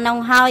បួសប៉ុណ្ណឹង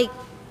ហើយ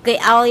គេ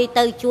ឲ្យ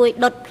ទៅជួយ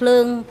ដុតភ្លើ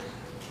ង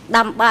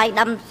ដាំបាយ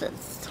ដាំ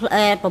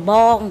បប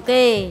ង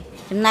គេ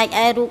ចំណែក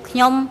ឯរូបខ្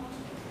ញុំ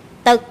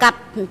ទៅកាត់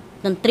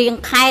ទន្ទ្រាង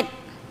ខេត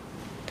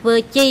ធ្វើ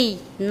ជី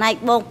ចំណែក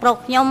បងប្រុស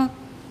ខ្ញុំ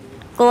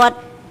គាត់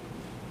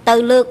ទៅ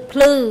លើកភ្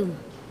លឺ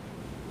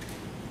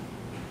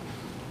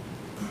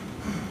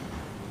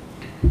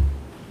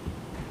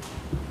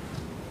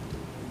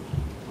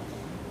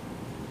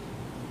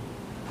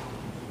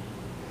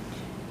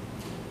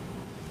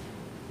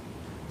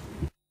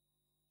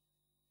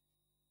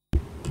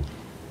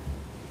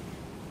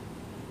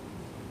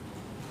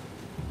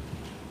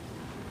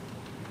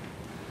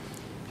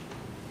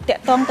តា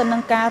ក់ទងទៅនឹ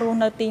ងការរស់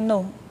នៅទី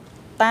នោះ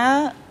តើ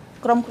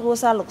ក្រុមគ្រួ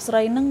សារលោកស្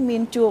រីនឹងមា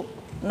នជួប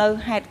នៅ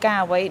ហេតុការ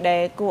អ្វីដែ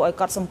លគួរឲ្យ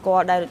កត់សម្គា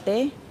ល់ដែរឬទេ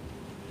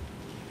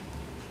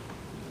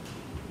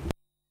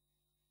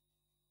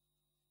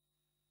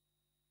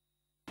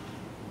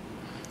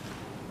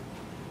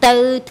ទៅ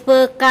ធ្វើ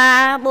កា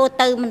របូ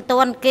ទៅមិន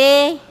ទាន់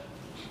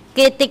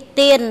គេតិច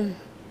ទៀន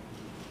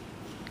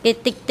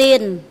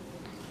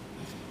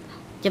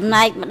ចំ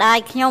ណែកម្ដាយ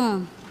ខ្ញុំ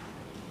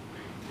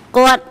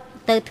គាត់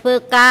ទៅធ្វើ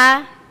ការ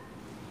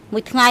មួ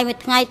យថ្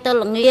ងៃទៅ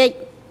ល្ងាច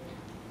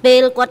ពេ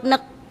លគាត់នឹ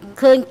ក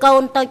ឃើញកូ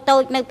នតូ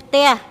ចនៅផ្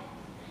ទះ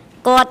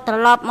គាត់ត្រ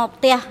ឡប់មក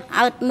ផ្ទះ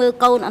អើតមើល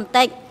កូនអន្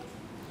តិច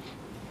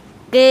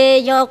គេ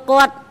យក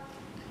គាត់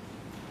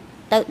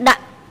ទៅដា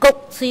ក់គុក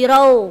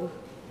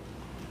0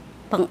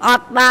បង្អ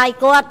ត់បាយ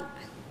គាត់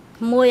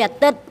មួយអា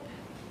ទិត្យ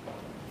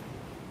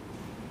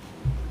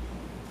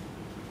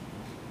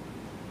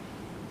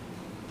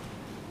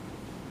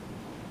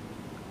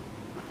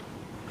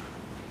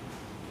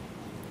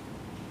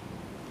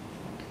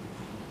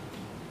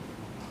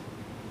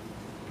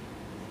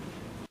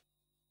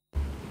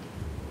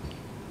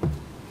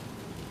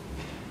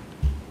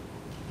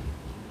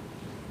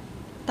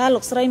តើលោ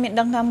កស្រីមាន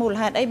ដឹងថាមូល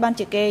ហេតុអីបាន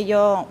ជាគេយ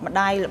កម្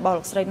ដាយរបស់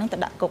លោកស្រីនឹងទៅ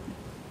ដាក់គុក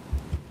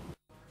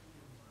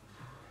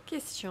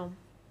Question.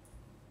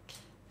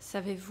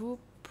 Savez-vous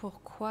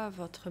pourquoi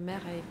votre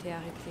mère a été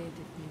arrêtée et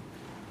détenue?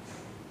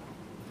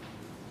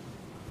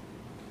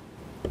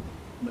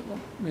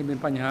 មាន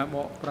បញ្ហាប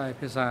កប្រែ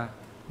ភាសា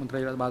មន្ត្រី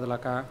រដ្ឋបាលតុលា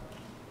ការ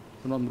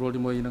ជំនុំរួល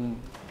ជាមួយនឹង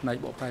ផ្នែក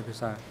បកប្រែភា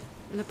សា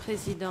Le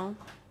président,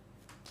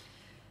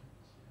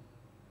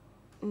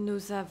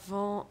 nous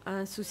avons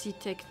un souci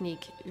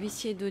technique.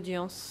 Huissier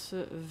d'audience,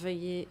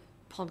 veuillez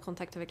prendre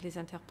contact avec les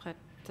interprètes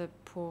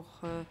pour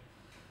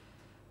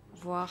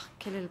voir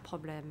quel est le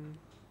problème.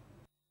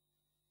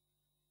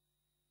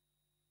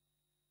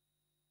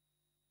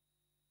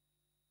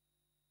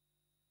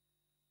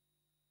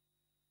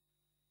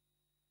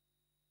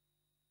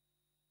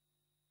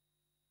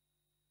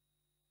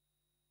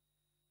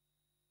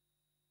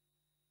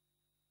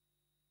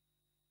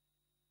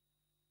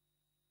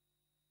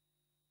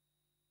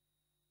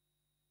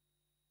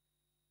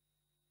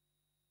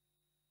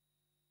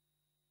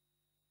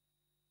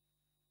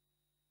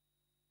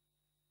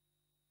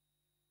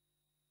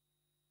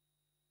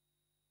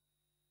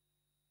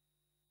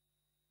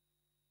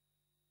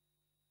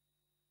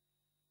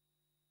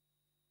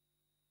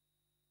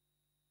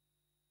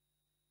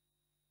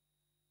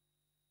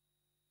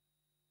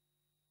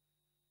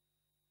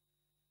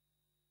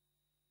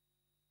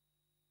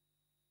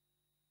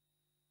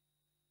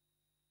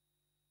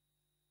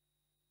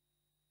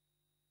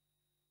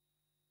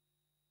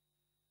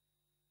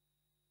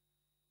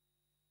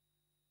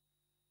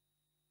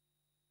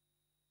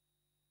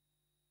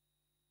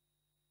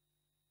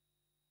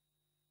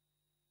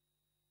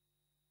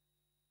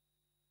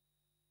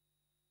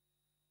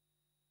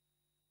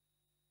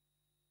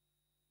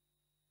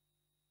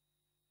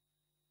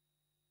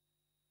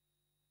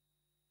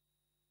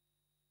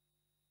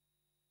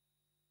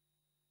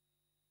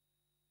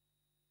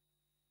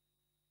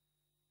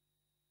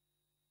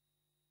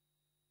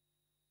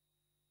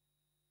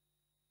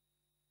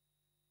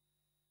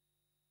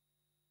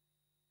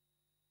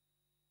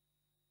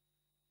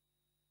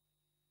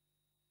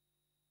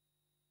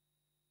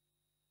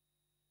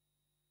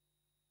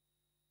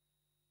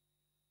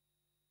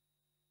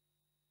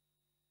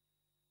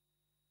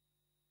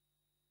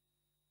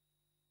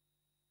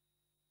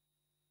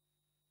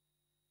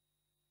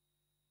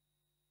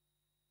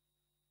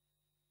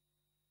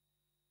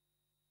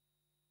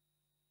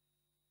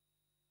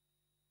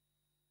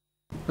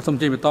 Xong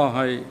chơi to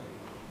hay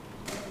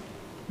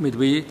mệt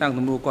ví tăng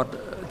tầm mua quạt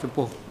chụp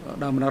bộ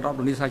đang mình đọc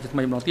đi sai cho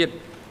mày nó tiết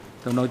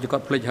từ nó chỉ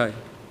quạt play hay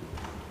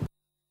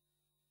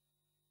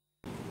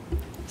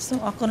សូម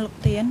អរគុណលោក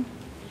ទៀន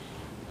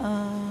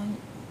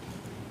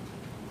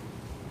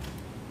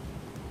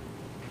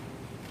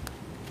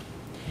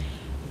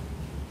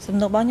សំ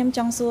ណួររបស់ខ្ញុំច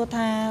ង់សួរ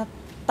ថា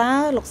តើ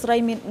លោកស្រី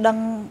មានដឹង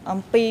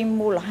អំពី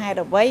មូលហេតុ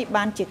អ្វី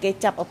បានជាគេ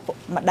ចាប់ឪពុក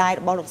ម្ដាយ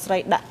របស់លោកស្រី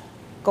ដាក់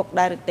គុក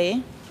ដែរឬទេ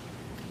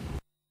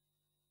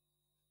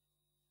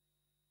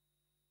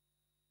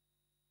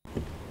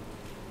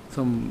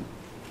សូម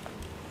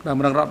ដើម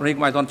រងរដ្ឋនេះ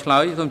មិនអត់ឆ្លើ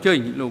យសូមជើញ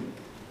លោក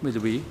មេ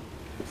ធាវី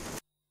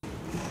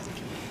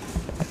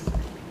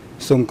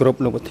សូមគោរព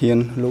លោកប្រធាន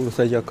លោកលោក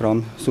ស្រីជាក្រុម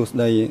សួស្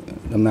តី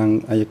តំណាង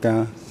អัยការ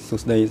សួ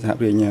ស្តីសហ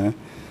ប្រញ្ញា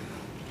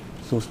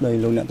សួស្តី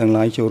លោកអ្នកទាំង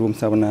ឡាយចូលរួម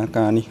សវនា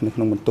ការនេះនៅក្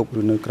នុងបន្ទប់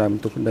ឬនៅក្រៅប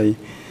ន្ទប់ក្តី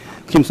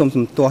ខ្ញុំសូម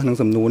សំទាស់នឹង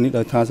សំណួរនេះ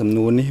ដោយថាសំ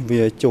ណួរនេះ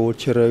វាចូល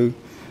ជ្រៅ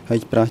ហើយ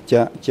ប្រ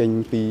ឆាចចេញ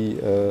ពី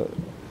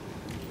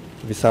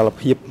វិសាល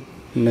ភាព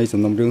នៃសំ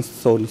ណុំរឿង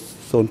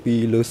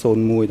02លើ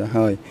01ទៅ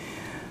ហើយ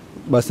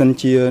បើសិន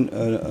ជា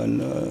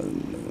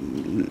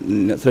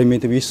អ្នកស្រីមេ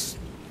ធាវី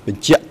ប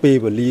ញ្ជាក់ពេល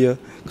វេលា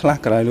ខ្លះ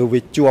ក្រោយលើ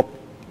វាជាប់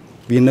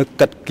វានៅ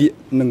កាត់គៀក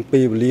នឹងពេ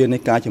លវេលានៃ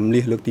ការចម្លៀ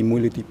សលើកទី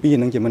1លើកទី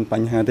2នឹងជាមិនប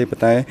ញ្ហាទេប៉ុ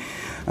ន្តែ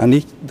អា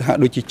នេះហាក់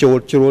ដូចជាចូល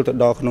ជ្រុលទៅ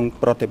ដល់ក្នុង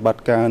ប្រតិបត្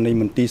តិការនៃ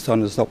មន្ទីរស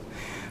ន្តិសុខ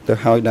ទៅ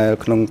ហើយដែល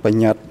ក្នុងប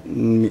ញ្ញត្តិ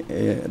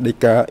ដី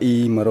កា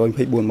E124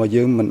 របស់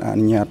យើងមិនអ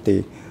នុញ្ញាតទេ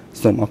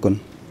សូមអរគុណ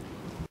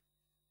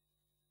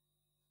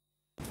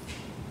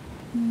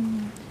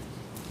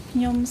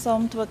ខ្ញុំសូ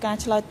មធ្វើការ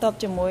ឆ្លើយតប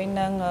ជាមួយ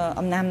នឹង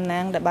អំណាចតំណា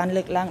ងដែលបាន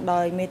លើកឡើងដោ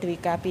យមេធាវី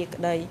ការពារ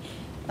ក្តី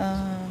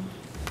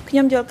ខ្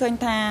ញុំយល់ឃើញ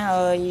ថា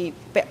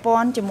ពាក់ព័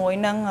ន្ធជាមួយ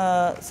នឹង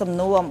សំ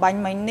ណួរអំបញ្ញ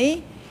មិញនេះ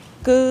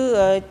គឺ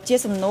ជា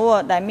សំណួរ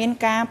ដែលមាន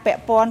ការពា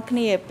ក់ព័ន្ធគ្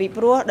នាពី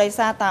ព្រោះដោយ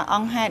សារតាអ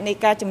ង្គហេតុនៃ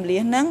ការជំលះ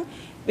ហ្នឹង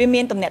វា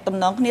មានតំណែងតំ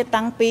ណងគ្នា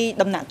តាំងពី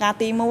ដំណាក់កាល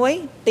ទី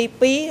1ទី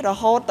2រ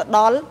ហូតទៅដ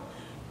ល់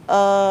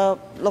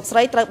លោកស្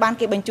រីត្រូវបាន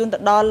គេបញ្ជូនទៅ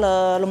ដល់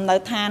លំនៅ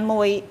ឋាន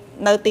មួយ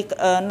នៅ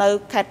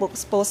ខេត្តពោ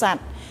ធិ៍សា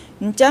ត់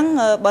អញ្ចឹង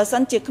បើសិ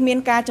នជាគ្មាន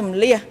ការជំ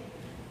លះ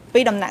ពី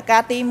ដំណាក់កា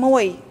លទី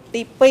1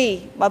ទី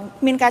2បើ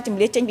មានការជំ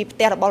លះចេញពីផ្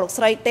ទះរបស់លោក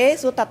ស្រីទេ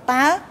សួរ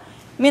តើ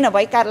មានអ្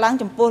វីកើតឡើង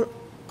ចំពោះ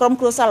ក្រុម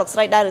គ្រួសារលោកស្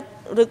រីដែរ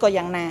ឬក៏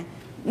យ៉ាងណា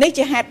នេះ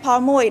ជាហេតុផល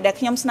មួយដែល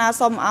ខ្ញុំស្នើ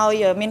សុំឲ្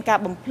យមានការ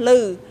បំភ្លឺ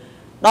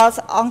ដល់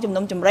អង្គជំ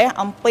នុំជម្រះ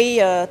អំពី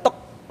ទុក្ខ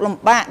លំ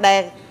បាកដែ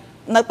ល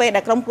នៅពេលដែ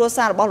លក្រុមគ្រួ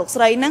សាររបស់លោក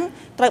ស្រីហ្នឹង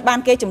ត្រូវបាន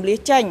គេជំលះ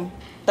ចេញ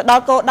ទៅដ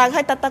ល់គោលដៅឲ្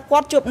យតើគា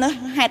ត់ជួបនៅ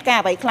ហេតុការ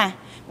ណ៍អ្វីខ្លះ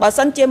បើ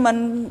សិនជា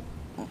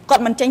គា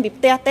ត់មិនចេញពី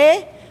ផ្ទះទេ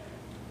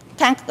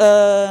ខាង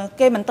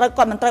គេមិនត្រូវ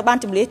បាន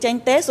ជំលះចេញ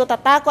ទេសួរតើ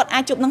គាត់អា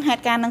ចជួបនឹងហេ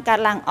តុការណ៍នឹងកើត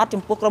ឡើងអត់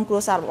ចំពោះក្រុមគ្រួ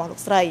សាររបស់លោក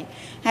ស្រី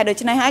ហើយដូ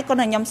ច្នេះហើយគាត់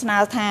ខ្ញុំស្នើ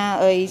ថា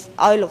ឲ្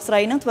យលោកស្រី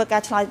នឹងធ្វើកា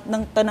រឆ្លើយ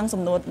ទៅនឹង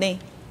សំណួរនេះ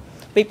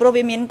ពីព្រោះ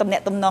វាមានតំណែ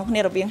ងតំណងគ្នា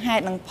រវាងហេ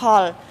តុនិងផ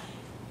ល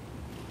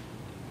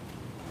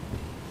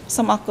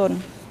សូមអរគុណ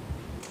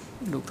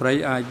លោកស្រី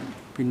អាច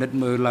ពិនិត្យ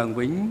មើលឡើង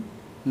វិញ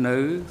នៅ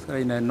ស្រី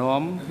ណែ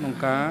នាំក្នុង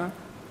ការ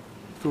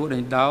សួរដេ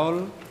ញដោល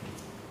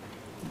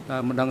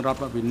មិនដឹងរដ្ឋ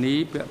វិនី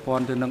ពាក់ព័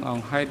ន្ធទៅនឹងអ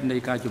ង្គហេតុនៃ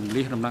ការជំ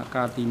លះដំណាក់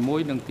កាលទី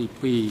1និងទី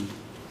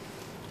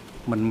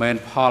2មិនមែន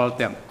ផល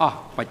ទាំងអស់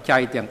បច្ច័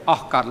យទាំងអ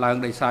ស់កើតឡើង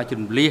ដោយសារ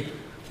ជំលះ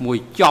មួយ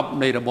ចប់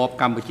នៃរបប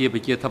កម្ពុជាប្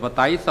រជាធិប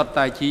តេយ្យសុទ្ធ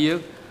តែជា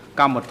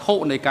កម្មវត្ថុ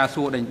នៃការ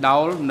សួរដេញដោ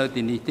លនៅ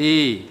ទីនេះទេ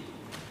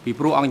ពី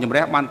ព្រោះអង្គជំ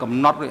រះបានកំ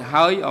ណត់រួច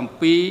ហើយអំ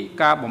ពី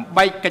ការបំ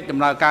បែកកិច្ចដំ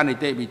ណើរការនី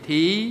តិវិ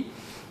ធី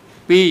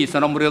ពីសំ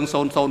ណុំរឿង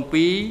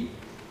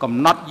002កំ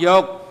ណត់យ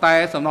កតែ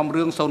សំណុំ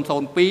រឿង002/01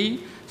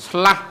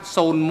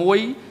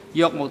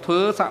យកមកធ្វើ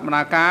សកម្ម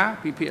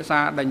ភាពពិភាក្សា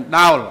ដេញ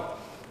ដោល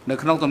នៅ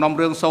ក្នុងសំណុំ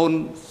រឿង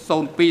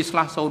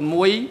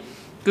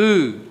002/01គឺ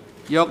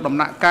យកដំ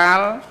ណាក់កា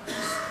ល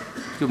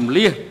ជំ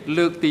លះ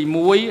លើកទី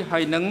1ហើ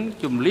យនិង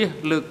ជំលះ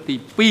លើកទី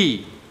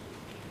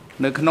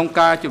2នៅក្នុង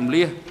ការជំ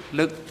លះ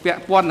លើកពា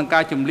ក់ព័ន្ធនឹងកា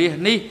រជំលះ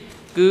នេះ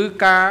គឺ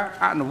ការ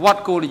អនុវត្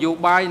តគោលនយោ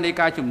បាយនៃ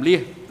ការជំលះ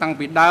តាំង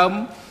ពីដើម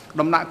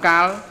ដំណាក់កា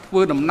លធ្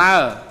វើដំណើរ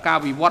ការ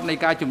វិវត្តនៃ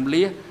ការជំ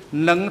លះ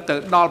នឹងទៅ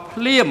ដល់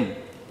ភ្លាម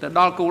ទៅ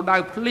ដល់គោលដៅ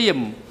ភ្លាម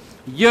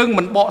យើង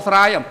មិនបកស្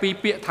រាយអំពី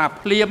ពាក្យថា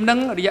ភ្លាមនឹង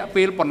រយៈ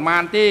ពេលប៉ុន្មា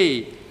នទេ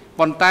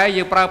ប៉ុន្តែ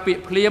យើងប្រើពាក្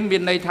យភ្លាមមា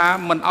នន័យថា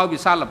មិនឲ្យវិ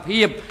សាល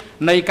ភាព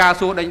នៃការ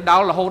សួរដេញដោ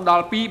លរហូតដ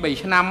ល់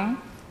2-3ឆ្នាំ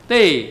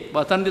ទេ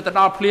បើសិនទៅ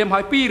ដល់ភ្លាមហើ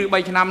យ2 ឬ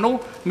 3 ឆ្នាំនោះ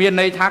មាន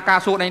ន័យថាការ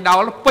សួរដេញដោ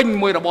លពេញ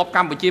មួយរបបក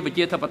ម្ពុជាប្រ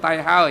ជាធិបតេយ្យ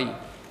ហើយ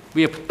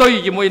វាផ្ទុយ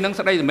ជាមួយនឹង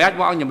សេចក្តីសម្រេចរ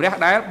បស់អង្គជំរះ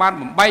ដែលបាន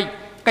បំបែក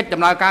កិច្ច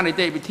ដំណើរការនី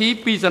តិវិធី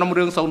ពីសំណុំ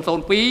រឿង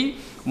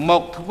002ម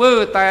កធ្វើ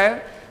តែ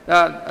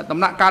ដំ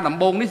ណាក់កាលដំ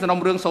បូងនេះសំណុំ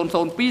រឿង002/01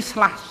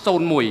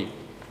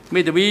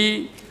មេធា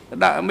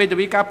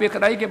វីការពារ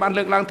ក្តីគេបាន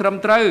លើកឡើងត្រឹម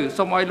ត្រូវ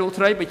សូមឲ្យលោក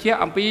ស្រីបញ្ជាក់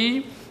អំពី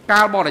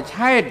ការបរិច្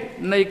ឆេទ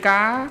នៃ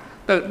ការ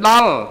ទៅដ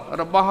ល់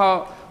របស់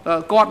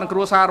គាត់និងគ្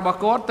រួសាររបស់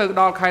គាត់ទៅ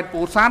ដល់ខេត្ត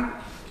ពោធិ៍សាត់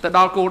ទៅដ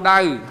ល់គោលដៅ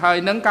ហើយ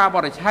នឹងការប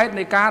រិច្ឆេទ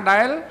នៃការ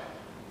ដែល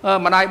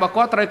ម្ដាយរបស់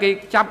គាត់ត្រូវគេ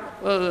ចាប់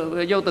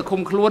យកទៅ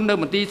ឃុំខ្លួននៅ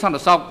មន្ទីរសន្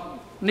តិសុខ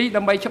នេះ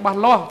ដើម្បីច្បាស់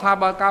លាស់ថា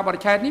បើការបរិ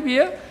ច្ឆេទនេះវា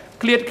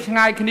ឃ្លាតឆ្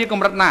ងាយគ្នាក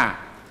ម្រិតណា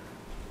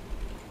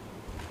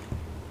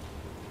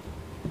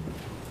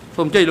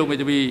សូមជ័យលោកមេ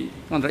ធាវី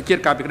អន្តរជា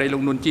តិការពីក្តីលោ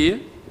កនួនជា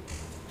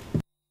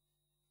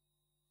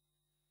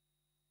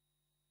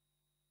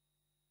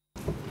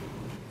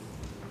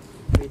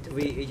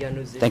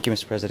Thank you,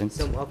 Mr. President.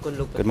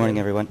 Good morning,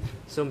 everyone.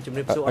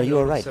 Are you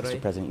all right,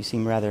 Mr. President? You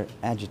seem rather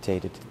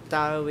agitated.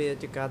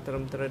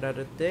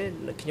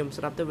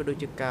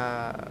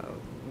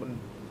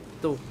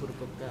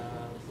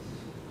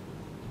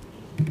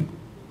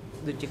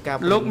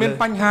 Lúc miền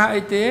Panh Hà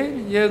ấy thế,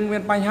 dương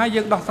miền Panh Hà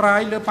dương đọc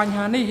sài lừa Panh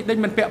Hà ní, đây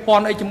mình bẹ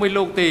pon ấy chừng 10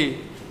 lục tì,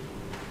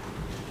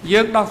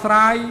 dương đọc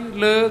sài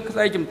lừa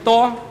cái chừng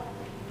to,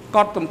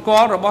 cọt tầm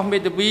co rồi bao mệt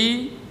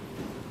vì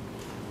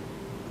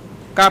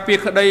cà phê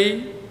ở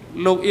đây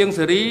lục yên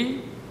xử lý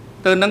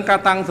từ nâng ca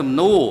tăng sầm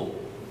nô,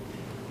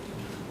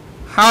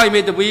 hai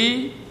mệt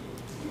vì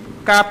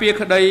cà phê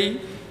ở đây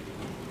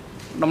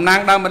đồng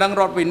năng đang mà đang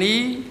rọt về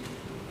ní,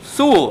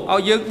 xua ao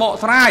dương bọ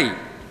sài,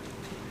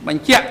 bánh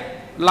chẹt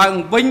ឡើង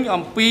វិញ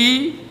អំពី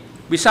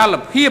វិសាល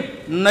ភាព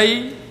នៃ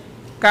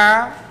ការ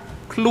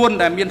ខ្លួន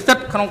ដែលមានសិទ្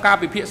ធិក្នុងការ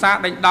ពិភាក្សា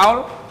ដេញដោល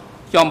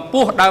ចំ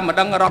ពោះដើមម្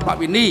ដងរដ្ឋប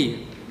វេនី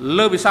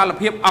លើវិសាល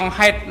ភាពអង្គ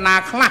ហេតុណា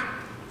ខ្លះ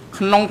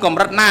ក្នុងកម្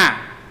រិតណា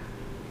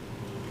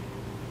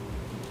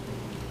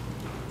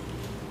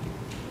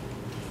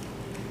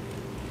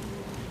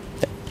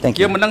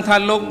យើងមិនដឹងថា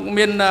លោក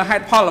មានហេ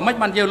តុផលអ្វី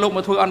បានយើងលោកម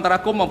កធ្វើអន្តរា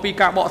គមន៍អំពី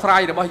ការបកស្រា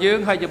យរបស់យើង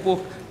ហើយចំពោះ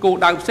គោល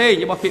ដៅផ្សេង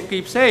របស់ភាគី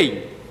ផ្សេង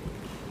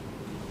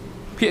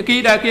ភាគី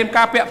ដែលគេ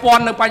ការពាក់ព័ន្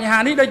ធនៅបញ្ហា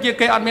នេះដូចជា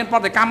គេអត់មានប្រ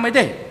តិកម្មអី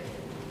ទេ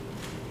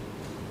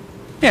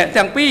នេះ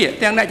ទាំងពីរ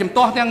ទាំងអ្នកជំ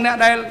ទាស់ទាំងអ្នក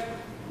ដែល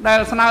ដែល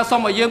ស្នើសុំ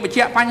ឲ្យយើងបញ្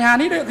ជាក់បញ្ហា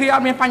នេះដូចគឺអ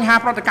ត់មានបញ្ហា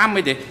ប្រតិកម្ម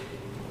អីទេ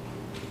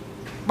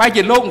បែរ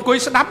ជាលោកអង្គុយ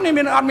ស្ដាប់នេះ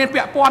មានអត់មាន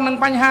ពាក់ព័ន្ធនឹង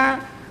បញ្ហា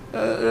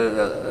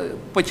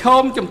ប្រឈ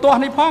មជំទាស់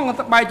នេះផង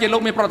បែរជាលោ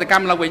កមានប្រតិក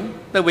ម្មឡើងវិញ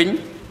ទៅវិញ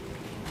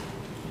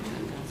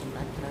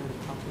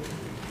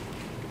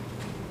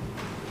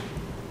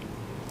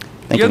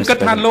យើងគិត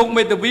ថាលោក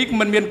មេធាវី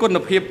មិនមានគុណ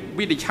ភាព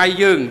វិនិច្ឆ័យ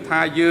យើងថា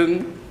យើង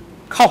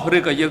ខុសឬ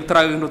ក៏យើងត្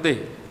រូវនោះទេ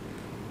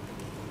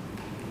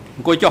អ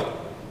ង្គុយចុះ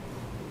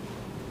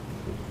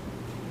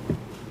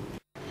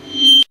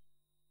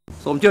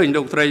សូមអញ្ជើញ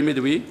លោកស្រីមេ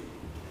ធាវី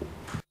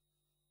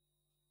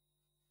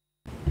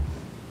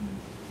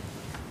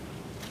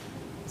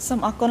សូម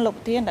អរគុណលោក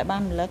ប្រធានដែលបា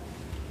នរំលឹក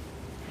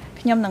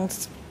ខ្ញុំនឹង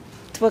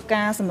ធ្វើ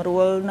ការសម្រួ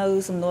លនៅ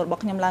សំណួររប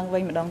ស់ខ្ញុំឡើងវិ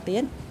ញម្ដងទៀ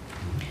ត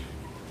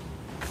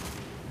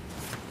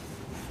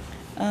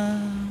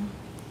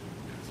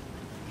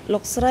លោ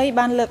កស្រី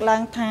បានលើកឡើ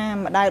ងថា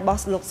ម្ដាយរប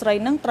ស់លោកស្រី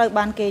នឹងត្រូវ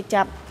បានគេ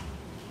ចាប់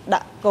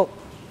ដាក់គុក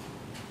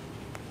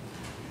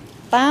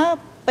តើ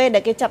ពេលដែ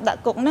លគេចាប់ដា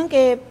ក់គុកហ្នឹង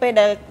គេពេល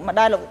ដែលម្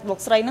ដាយលោក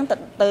ស្រីហ្នឹង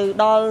ទៅ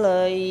ដល់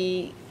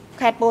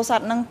ខេត្តពោធិ៍សា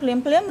ត់ហ្នឹងភ្លា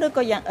មឬ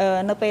ក៏យ៉ាង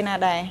នៅពេលណា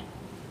ដែរ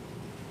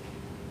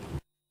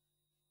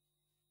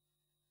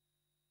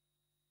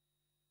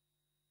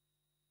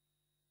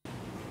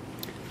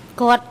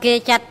គាត់គេ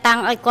ចាត់តាំង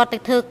ឲ្យគាត់ទៅ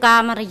ធ្វើការ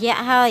មួយរយៈ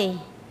ហើយ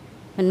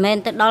មិនមែន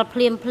ទៅដល់ភ្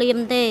លាម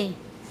ទេ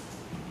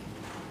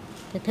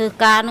ទៅធ្វើ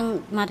ការនឹង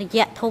មួយរ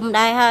យៈធំ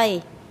ដែរហើយ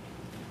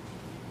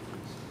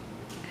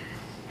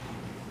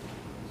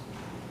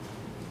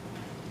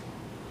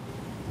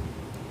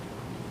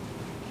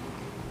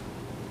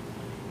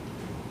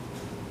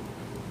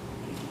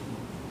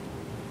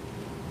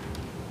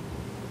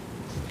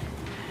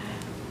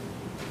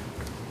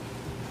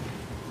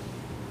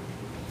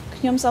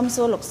ខ្ញុំសូម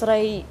សួរលោកស្រី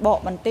បក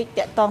បន្តិច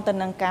តាក់ទងទៅ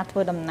នឹងការធ្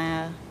វើដំណើរ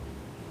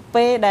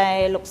ពេលដែល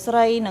លោកស្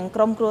រីនិង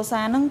ក្រុមគ្រួ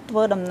សារនឹងធ្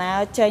វើដំណើរ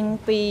ចេញ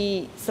ពី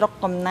ស្រុក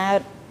កំណើត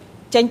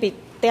ចេញពី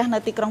ផ្ទះនៅ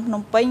ទីក្រុងភ្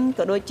នំពេញ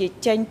ក៏ដូចជា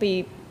ចេញពី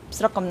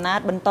ស្រុកកំណើត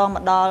បន្តម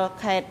កដល់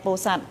ខេត្តពោ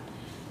ធិ៍សាត់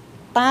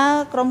តើ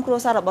ក្រុមគ្រួ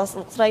សាររបស់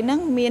លោកស្រីនឹង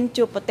មាន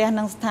ជួបប្រទះ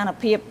នឹងស្ថាន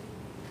ភាព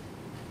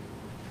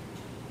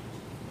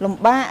លំ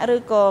បាកឬ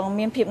ក៏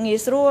មានភាពងាយ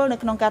ស្រួលនៅ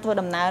ក្នុងការធ្វើ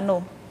ដំណើរ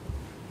នោះ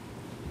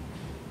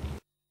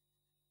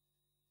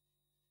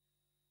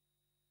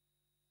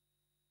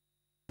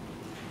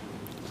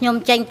ខ្ញុំ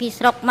ចេញពី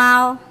ស្រុកម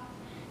ក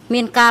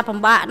មានការពិ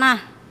បាកណាស់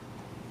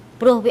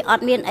ព្រោះវាអ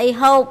ត់មានអី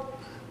ហូប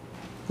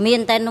មាន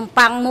តែនំ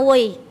ប៉័ងមួយ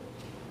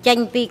ចេញ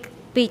ពី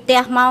ផ្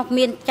ទះមក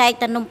មានចែក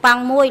តែនំប៉័ង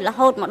មួយរ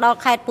ហូតមកដល់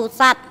ខេត្តពោធិ៍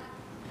សាត់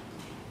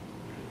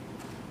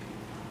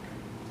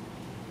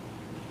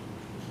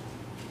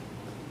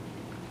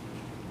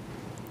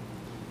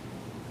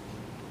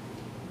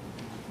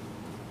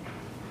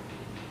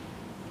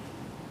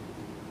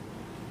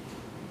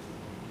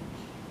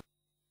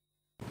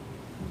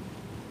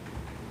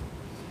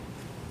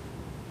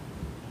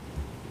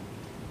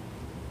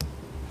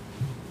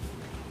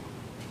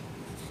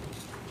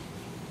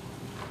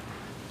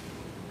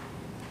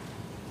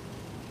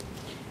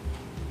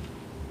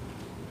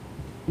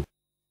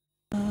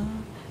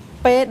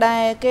ពេលដែ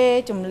លគេ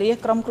ជំលះ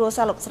ក្រុមគ្រួ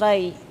សារលោកស្រី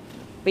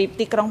ពី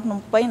ទីក្រុងភ្នំ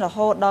ពេញរ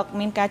ហូតដល់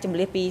មានការជំ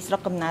លះពីស្រុក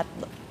កំណើត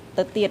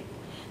ទៅទៀត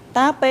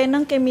តើពេលហ្នឹ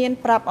ងគេមាន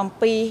ប្រាប់អំ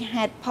ពី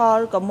ហេតុផល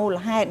ក៏មូល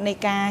ហេតុនៃ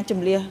ការជំ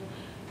លះ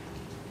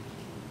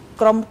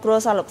ក្រុមគ្រួ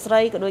សារលោកស្រី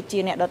ក៏ដូចជា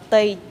អ្នកដ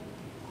ទៃ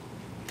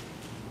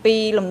ពី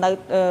លំនៅ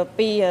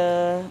ពី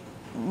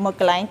មួយ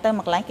កន្លែងទៅ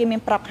មួយកន្លែងគេមា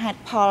នប្រាប់ហេតុ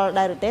ផល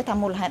ដែរឬទេថា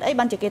មូលហេតុអី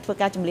បានជាគេធ្វើ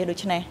ការជំលះដូ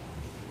ចនេះ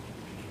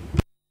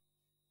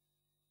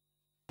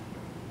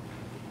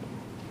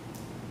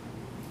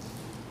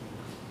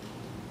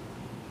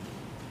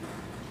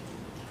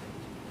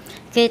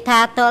គេថា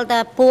តលតែ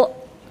ពួក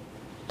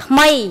ថ្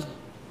មី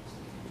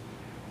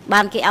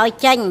បានគេឲ្យ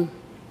ចេញ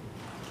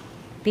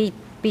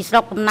ពីស្រុ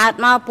កកំណើត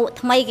មកពួក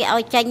ថ្មីគេឲ្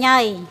យចេញហើ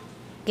យ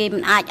គេមិ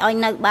នអាចឲ្យ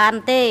នៅបាន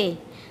ទេ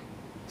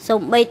សូ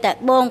ម្បីតែ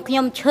បងខ្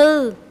ញុំឈឺ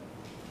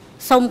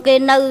សុំគេ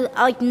នៅ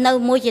ឲ្យនៅ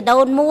មួយចដូ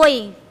នមួយ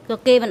ក៏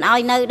គេមិនឲ្យ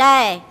នៅដែ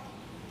រ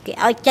គេ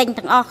ឲ្យចេញ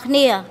ទាំងអស់គ្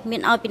នាមា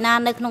នឲ្យពីណា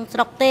នៅក្នុងស្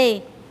រុកទេ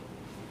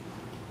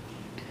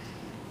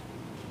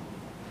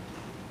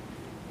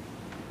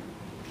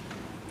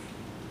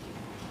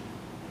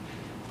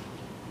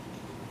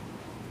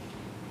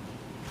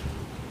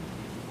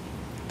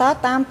តើ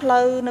តាមផ្លូ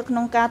វនៅក្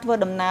នុងការធ្វើ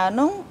ដំណើរ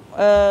នោះ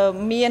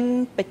មាន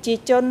ប្រជា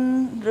ជន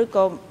ឬ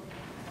ក៏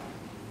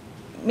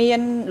មាន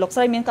លោកស្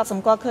រីមានកត់ស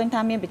ម្គាល់ឃើញថា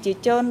មានប្រជា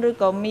ជនឬ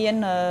ក៏មាន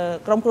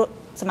ក្រុម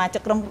សមាជិ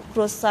កក្រុមគ្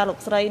រួសារលោក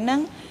ស្រីហ្នឹង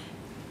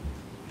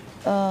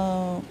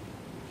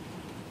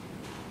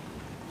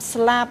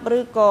ស្លាប់ឬ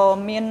ក៏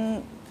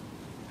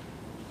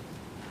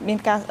មាន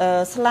ការ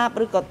ស្លាប់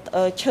ឬក៏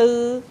ឈឺ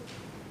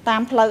តា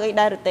មផ្លូវអី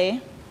ដែរឬទេ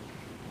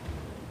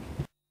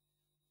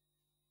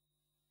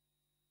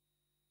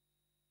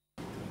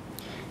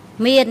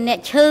មានអ្នក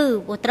ឈឺ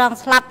ព្រោះត្រង់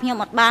ស្លាប់ខ្ញុំ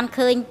អត់បាន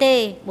ឃើញទេ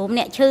ព្រោះ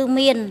អ្នកឈឺ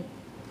មាន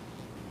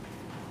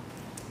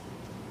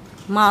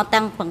មក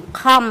តាំងបង្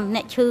ខំអ្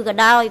នកឈឺក៏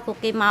ដោយពួក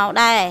គេមក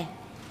ដែរ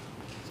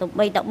សូម្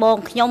បីតែបង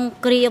ខ្ញុំ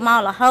គ្រាមក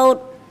រហូត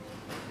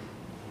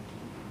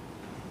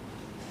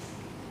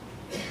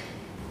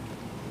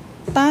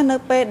តានៅ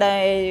ពេលដែ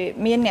ល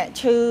មានអ្នក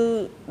ឈឺ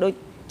ដូច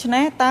ឆ្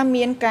នេះតា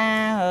មានការ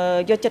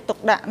យកចិត្តទុក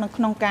ដាក់នៅ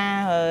ក្នុងការ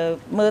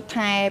មើល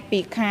ថែពី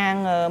ខាង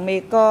មេ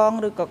កង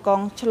ឬក៏ក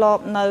ងឆ្ល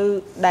ប់នៅ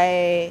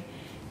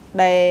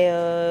ដែល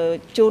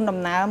ជូនដំ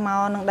ណើរម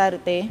កនឹងដែរឬ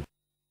ទេ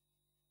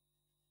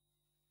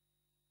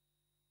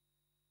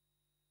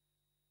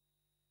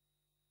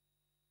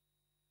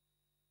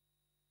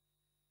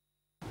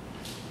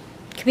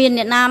គ្មាន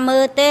អ្នកណាមើ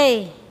លទេ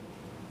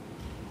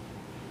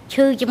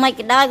ឈឺចំណុច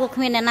ក៏ដោយក៏គ្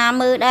មានអ្នកណា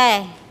មើលដែរ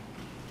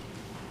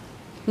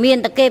មាន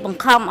តែគេបង្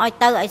ខំឲ្យ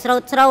ទៅឲ្យស្រោ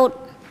ត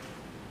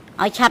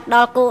ឲ្យឆាប់ដ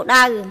ល់គោល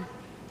ដៅ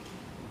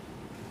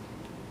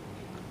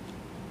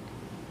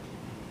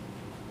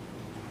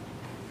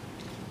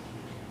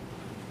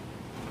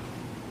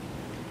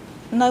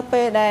នៅ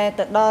ពេលដែល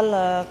ទៅដល់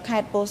ខេ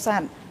ត្តពោធិ៍សា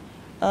ត់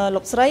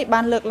លោកស្រី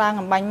បានលើកឡើង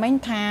អំបញ្ញមិញ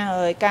ថា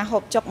ការហូ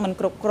បចុកមិន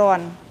គ្រប់គ្រា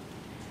ន់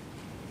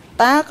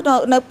តើ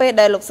នៅពេល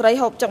ដែលលោកស្រី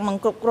ហូបចុកមិន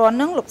គ្រប់គ្រាន់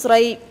ហ្នឹងលោកស្រី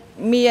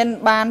មាន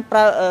បានប្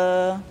រើ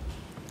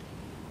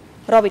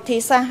រកវិធី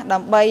សាស្ត្រដើ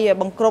ម្បី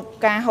បង្គ្រប់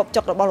ការហូប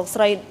ចុករបស់លោក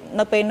ស្រី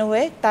នៅពេលនោះ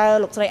ទេតើ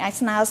លោកស្រីអាច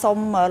ស្នើសុំ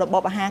រប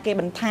បអាហារគេ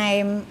បន្ថែ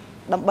ម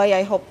ដើម្បី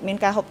ឲ្យមាន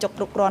ការហូបចុក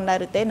គ្រប់គ្រាន់ដែរ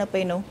ឬទេនៅ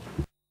ពេលនោះ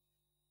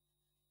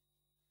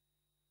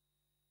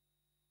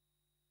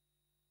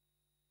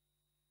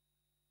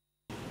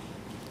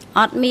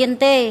អត់មាន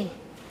ទេ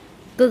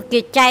គឺគេ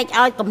ចែក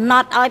ឲ្យកំណ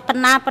ត់ឲ្យប៉ុ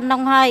ណ្ណាប៉ុណ្ណឹ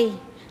ងហើយ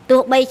ទោះ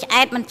បីឆ្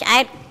អែតមិនឆ្អែ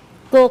ត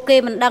គោគេ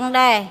មិនដឹង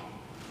ដែរ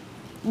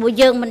បើ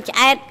យើងមិនឆ្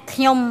អែតខ្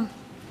ញុំ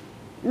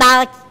ដើ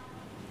រ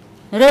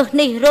រើស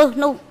នេះរើស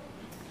នោះ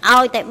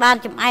ឲ្យតែបាន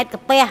ចំអែតកា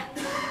ពះ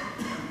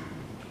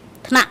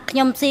ថ្នាក់ខ្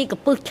ញុំស៊ីក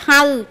ពឹសឆៅ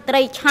ត្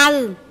រីឆៅ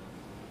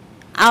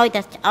ឲ្យ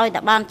តែ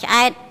បានឆ្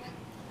អែត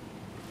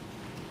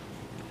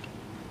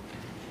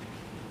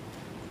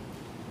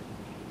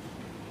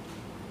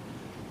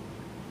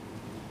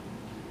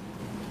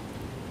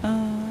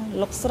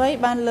លោកស្រី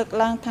បានលើក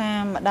ឡើងថា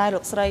ម្ដាយ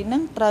លោកស្រីនឹ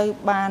ងត្រូវ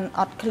បាន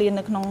អត់ឃ្លាន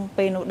នៅក្នុង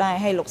ពេលនោះដែរ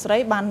ហើយលោកស្រី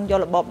បានយក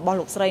របបរបស់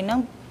លោកស្រីនឹង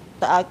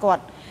ទៅឲ្យគា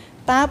ត់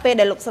តើពេល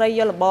ដែលលោកស្រី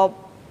យករបប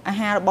អា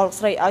ហាររបស់លោក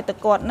ស្រីឲ្យទៅ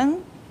គាត់នឹង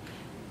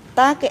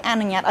តើគេអ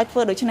នុញ្ញាតឲ្យធ្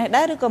វើដូច្នេះ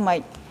ដែរឬក៏មិន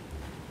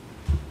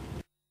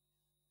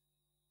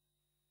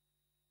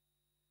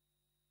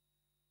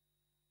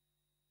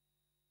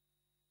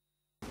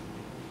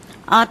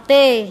អត់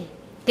ទេ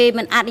គេ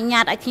មិនអនុញ្ញា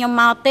តឲ្យខ្ញុំ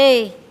មកទេ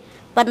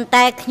ប៉ុន្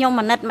តែខ្ញុំ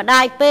អាណិតម្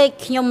ដាយពេក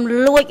ខ្ញុំ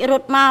លួចរ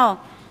ត់មក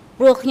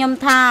ព្រោះខ្ញុំ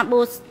ថា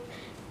បើ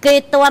គេ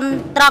តន់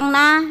ត្រង់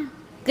ណា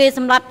គេស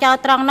ម្លាប់ចោល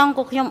ត្រង់នោះ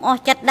ក៏ខ្ញុំអ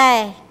ស់ចិត្តដែរ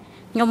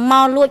ខ្ញុំម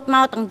កលួចម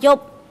កទាំងយ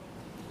ប់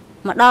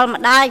មកដល់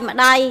ម្ដា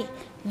យ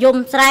យំ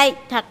ស្រែក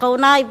ថាកូ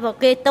នអើយព្រោះ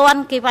គេតន់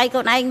គេវាយ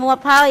កូនឯងងា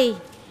ប់ហើយ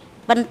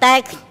ប៉ុន្តែ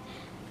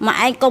មក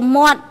ឯងកុំ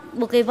មាត់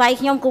បើគេវាយ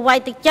ខ្ញុំក៏វាយ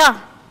ទៅចោះ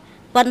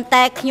ប៉ុន្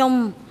តែខ្ញុំ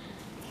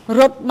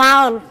រត់ម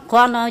កគ្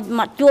រាន់តែ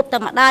មកជួបតែ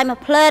ម្ដាយមក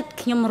ផ្លេត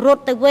ខ្ញុំរ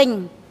ត់ទៅវិញ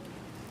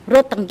រ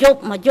ត់ទាំងយប់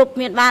មកយប់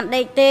មានបាន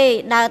ដេកទេ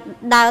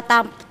ដើរតា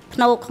មភ្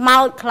នូខ្មោ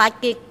ចខ្លាច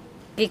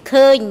គេ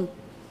ឃើញ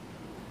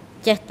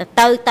ចេះ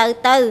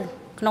ទៅ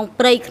ក្នុង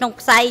ព្រៃក្នុង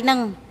ខ្សែហ្នឹង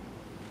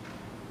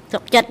សុ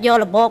កចិត្តយក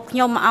របបខ្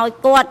ញុំមកឲ្យ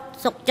គាត់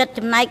សុកចិត្ត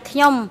ចំណែកខ្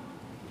ញុំ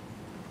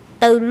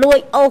ទៅលួច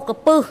អូសក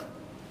ពឹស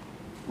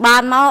បា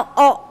នមក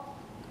អ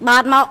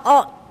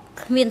ក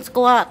គ្មានស្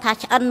គាល់ថា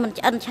ឆ្អិនមិន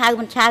ឆ្អិនឆៅ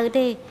មិនឆៅ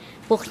ទេ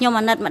ពួកខ្ញុំ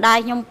អាណិតម្ដាយ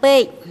ខ្ញុំពេ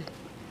ក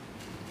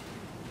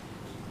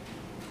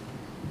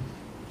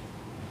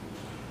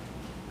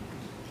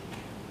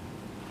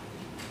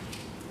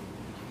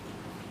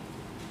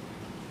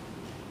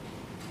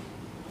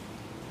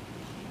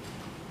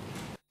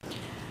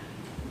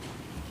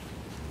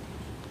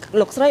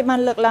លោកស្រីបាន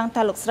លើកឡើង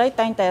ថាលោកស្រី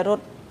តែងតែរ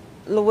ត់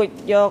លួច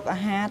យកអា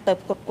ហារទៅ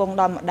ផ្គត់ផ្គង់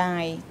ដល់ម្ដា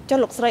យចុះ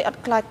លោកស្រីអ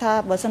ត់ខ្លាចថា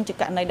បើសិនជា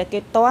ករណីដែលគេ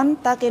តន់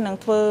តើគេនឹង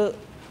ធ្វើ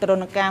ទរ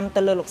ណកម្មទៅ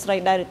លើលោកស្រី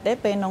ដែរឬទេ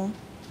ពេលនោះ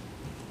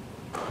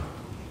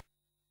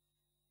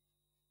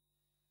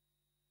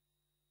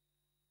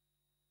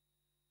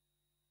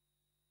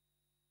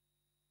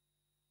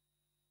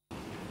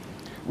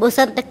បើ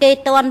សិនតែគេ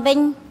តន់វិញ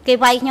គេ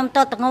វាយខ្ញុំត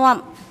តងា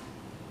ប់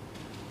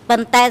ប៉ុ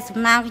ន្តែសំ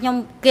ណាងខ្ញុំ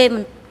គេមិ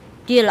ន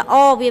ជាល្អ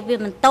វា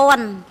មិនត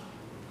ន់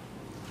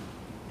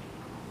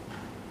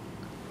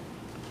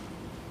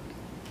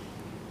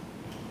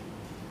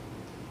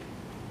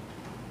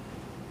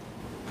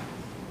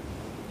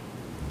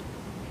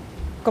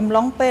កំ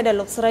ឡុងពេលដែល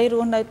លោកស្រីរ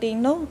ស់នៅទី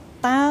នោះ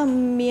តើ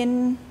មាន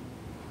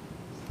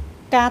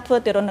ការធ្វើ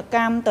ទរណក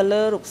ម្មទៅ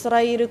លើលោកស្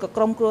រីឬក៏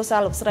ក្រុមគ្រួសា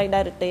រលោកស្រី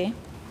ដែរឬទេ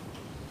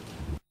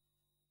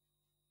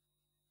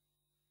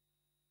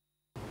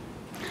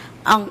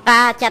អង្គ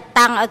ការចាត់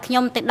តាំងឲ្យខ្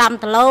ញុំទៅដាំ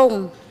ដលង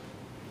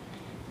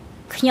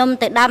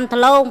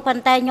ប៉ុ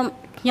ន្តែ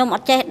ខ្ញុំអ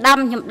ត់ចេះដាំ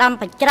ខ្ញុំដាំ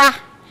បច្ច្រាស់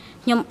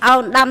ខ្ញុំអោ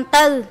នដាំ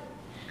ទៅ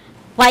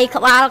វាយ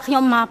ក្បាលខ្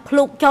ញុំមកភ្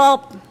លុកជា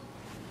ប់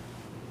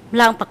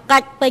ឡើងប្រកា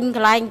ច់ពេញក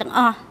ន្លែងទាំង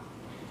អស់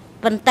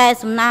ប៉ុន្តែ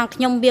សំណាងខ្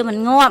ញុំវាមិន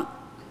ងាប់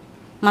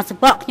មកស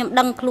ពកខ្ញុំ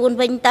ដឹងខ្លួន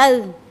វិញទៅ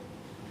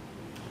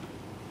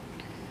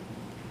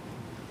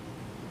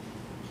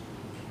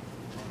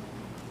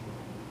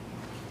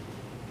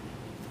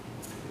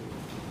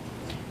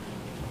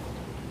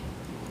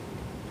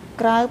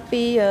ក្រៅ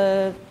ពី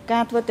កា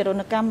រធ្វើទរ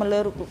ណកម្មមកលើ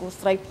លោក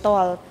ស្រីផ្ទា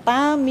ល់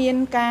តើមាន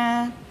ការ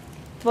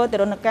ធ្វើទ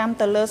រណកម្ម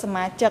ទៅលើស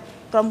មាជិក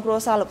ក្រុមគ្រួ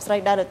សារលោកស្រី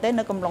ដែរឬទេ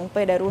នៅកំឡុង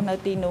ពេលដែលរស់នៅ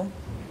ទីនោះ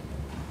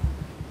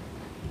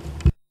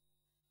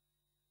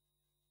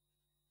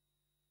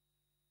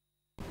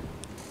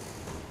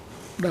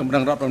ដើមដឹ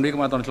ងរាប់រំនេះក៏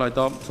មកតន់ឆ្លើយ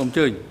តបសូមអញ្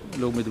ជើញ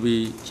លោកមេធាវី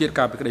ជាតិ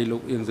ការពីក្តីលោ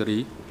កអៀងសេរី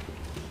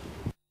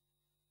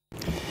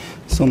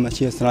សូមអ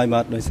ធិស្ឋាន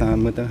បាទដោយសារ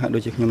មើលទៅហាក់ដូ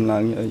ចជាខ្ញុំឡើ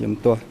ងខ្ញុំ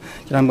ទាស់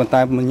ច្រើនប៉ុន្តែ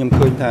ខ្ញុំ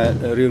ឃើញថា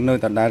រឿងនៅ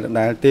ដ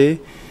ដែលទេ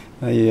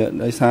ហើយ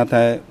ដោយសារ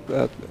តែ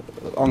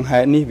អង្គហេ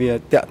តុនេះវា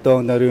តាក់ទង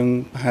ទៅរឿង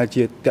ប្រហែល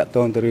ជាតាក់ទ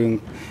ងទៅរឿង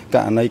ក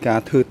រណីការ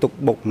ធ្វើទុក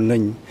បុកម្នេ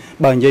ញ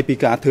បើនិយាយពី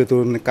ការធ្វើទ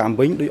រណកម្ម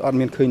វិញដូចអត់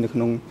មានឃើញនៅក្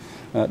នុង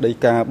ដី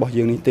ការបស់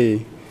យើងនេះទេ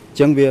អញ្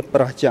ចឹងវា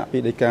ប្រឆាំងពី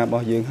ដីការប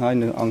ស់យើងហើយ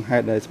នៅអង្គហេ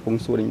តុដែលកំពុង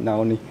សួរដេញដោ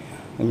លនេះ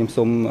ខ្ញុំ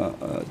សូម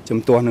ជំ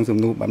ទាស់នឹងសំ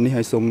ណួរបែបនេះ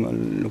ហើយសូម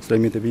លោកស្រី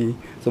មេធាវី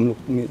សូមលោ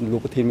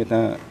កប្រធានមេត្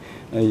តា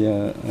ហើយ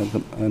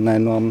ណែ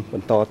នាំប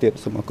ន្តទៀត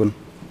សូមអរគុណ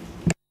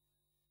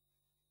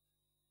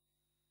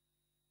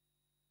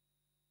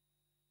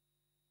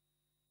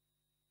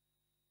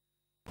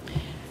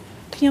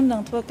ខ្ញុំនឹ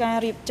ងធ្វើការ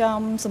រៀបចំ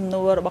សំ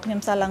ណួររបស់ខ្ញុំ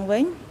សាឡើងវិ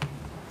ញ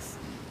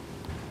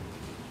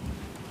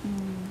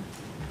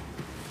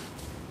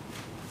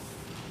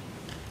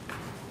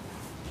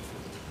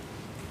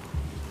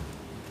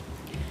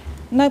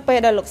នៅពេល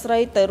ដែលលោកស្រី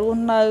ទៅរ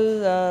ស់នៅ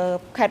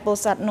ខេត្តពោ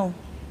ធិ៍សាត់នោះ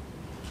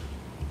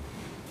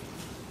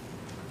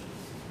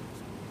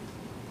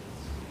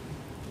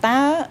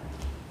តើ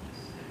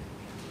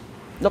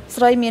លោក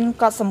ស្រីមាន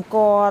កត់សម្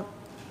គាល់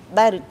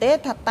ដែរឬទេ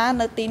ថាតើ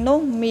នៅទីនោះ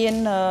មាន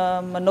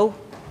មនុស្ស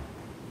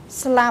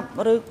ស្លាប់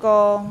ឬ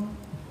ក៏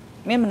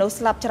មានមនុស្ស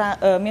ស្លាប់ច្រើន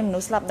មានមនុ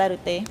ស្សស្លាប់ដែរឬ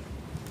ទេ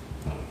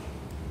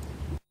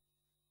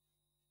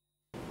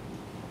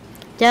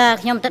ចា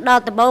ខ្ញុំទៅដ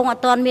ល់ដំបងអ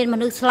ត់ទាន់មានម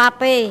នុស្សស្លាប់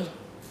ទេ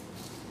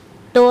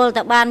ទួល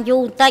តែបានយូ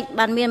របន្តិច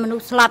បានមានមនុ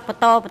ស្សស្លាប់បន្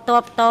ត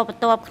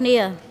គ្នា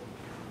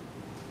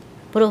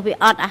ព្រោះវា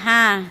អត់អា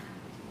ហារ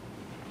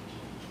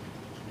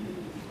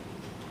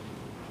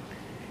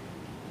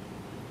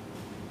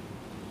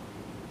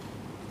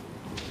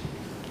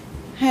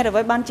ហេតុអ្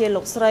វីបានជា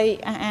លោកស្រី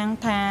អះអាង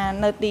ថា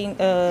នៅទី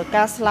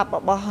ការស្លាប់រ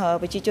បស់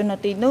ប្រជាជននៅ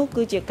ទីនោះ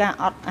គឺជាការ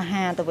អត់អា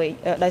ហារទៅវិញ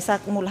ដោយសារ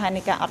មូលហេតុ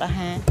នៃការអត់អា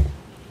ហារ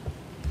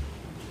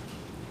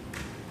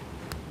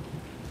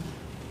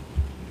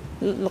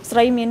លោកស្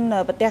រីមាន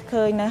ប្រទះ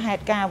ឃើញនៅហេ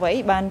តុការណ៍អ្វី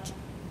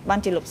បាន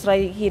ជាលោកស្រី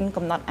ហ៊ាន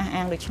កំណត់អះ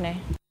អាងដូចនេះ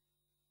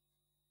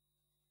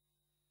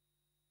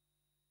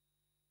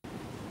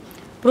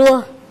ព្រោះ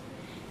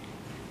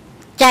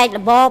ចែករ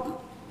បប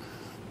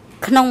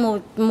ក្នុង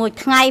មួយ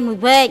ថ្ងៃមួយ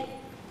វេក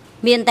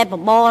មានតែប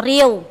បរ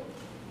រាវ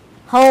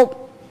ហូប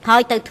ហើ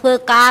យទៅធ្វើ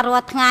ការរា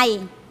ល់ថ្ងៃ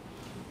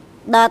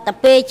ដល់តែ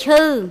ពេល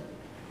ឈឺ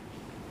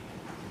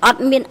អ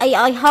ត់មានអី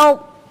ឲ្យហូប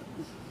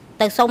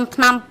ទៅសុំ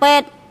ថ្នាំពេ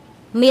ទ្យ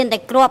មានតែ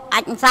គ្រាប់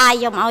អាចសាយ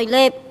យកឲ្យ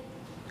លេប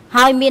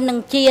ហើយមាននឹង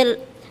ជា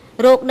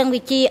រោគនឹង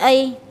វិជាអី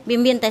វា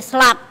មានតែស្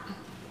លាប់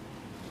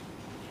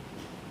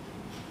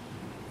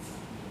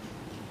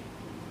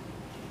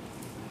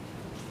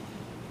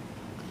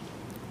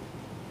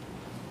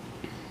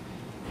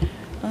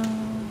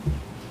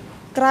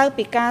ក្រៅ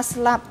ពីការ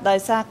ស្លាប់ដោយ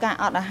សារការ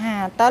អត់អាហា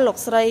រតើលោក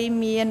ស្រី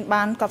មាន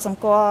បានកត់ស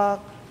ម្គាល់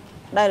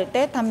ដែរឬ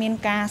ទេថាមាន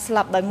ការស្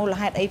លាប់ដោយមូល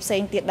ហេតុអីផ្សេ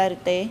ងទៀតដែរឬ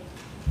ទេ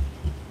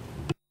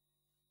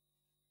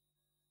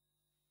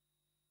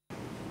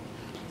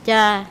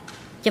ចា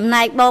ចំ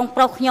ណែកបង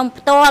ប្រុសខ្ញុំ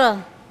ផ្ទាល់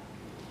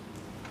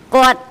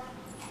គាត់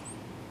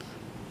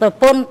ប្រ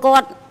ពន្ធគា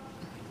ត់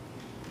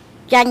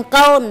ចាញ់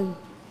កូន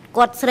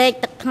គាត់ស្រែក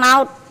ទឹកថ្នោ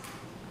ត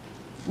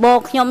បង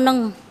ខ្ញុំនឹង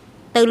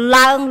ទៅ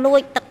ឡើងលួ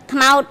ចទឹកថ្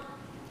នោត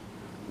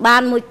បា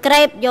នមួយក្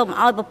រេបយកម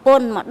កឲ្យប្រព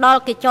ន្ធមកដ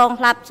ល់គេចង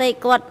ផ្លាប់ផ្សេង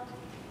គាត់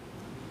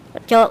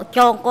ច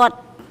ងគាត់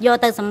យក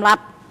ទៅសម្លា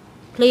ប់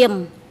ភ្លាម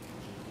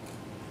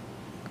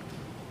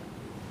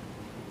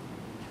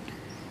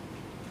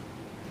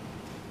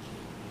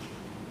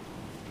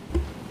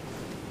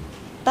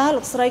តើ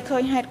លោកស្រីឃើ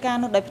ញហេតុការ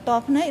ណ៍នោះដោយផ្ទា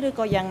ល់ភ្នែកឬ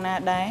ក៏យ៉ាងណា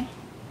ដែរ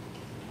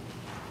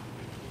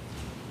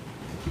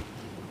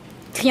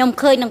ខ្ញុំ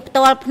ឃើញនឹងផ្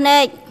ទាល់ភ្នែ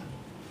ក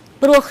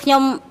ព្រោះខ្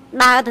ញុំ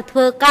ដើរទៅធ្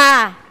វើការ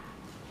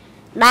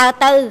ដើរ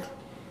ទៅ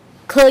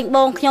ឃើញប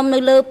ងខ្ញុំនៅ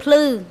លើភ្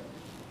លឺ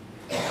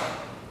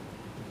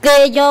គេ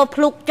យក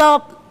ភ្លុកច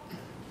ប់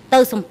ទៅ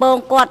សំពង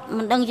គាត់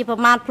មិនដឹងជាប្រ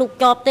មាណភ្លុក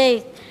ចប់ទេ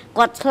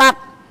គាត់ស្លាប់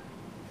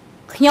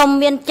ខ្ញុំ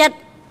មានចិត្ត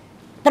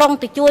ប្រុង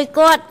ទៅជួយ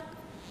គាត់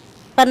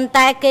ប៉ុន្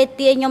តែគេ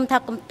ទាញខ្ញុំថា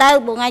កុំទៅ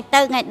បងថ្ងៃទៅ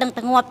ថ្ងៃដឹង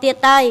តែងាប់ទៀត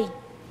ទៅ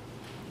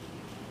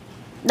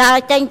ដើរ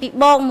ចេញពី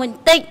បងមួយប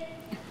ន្តិច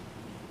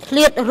ឆ្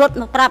លៀតរត់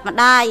មកប្រាប់ម្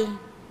ដាយ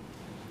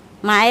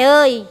ម៉ែ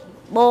អើយ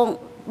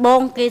ប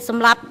ងគេស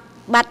ម្លាប់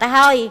បាត់ទៅ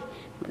ហើយ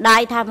ម្ដា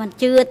យថាមិន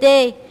ជឿទេ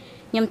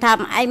ខ្ញុំថា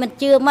ម៉ែឯងមិន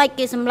ជឿមិន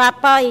គេសម្លាប់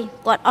ហើយ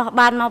គាត់អស់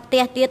បានមកផ្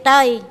ទះទៀតទៅ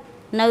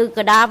នៅក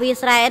ដាវា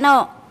ស្រែនោះ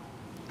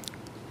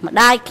ម្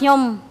ដាយខ្ញុំ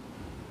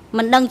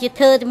មិនដឹងជា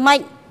ធ្វើទៅម៉េច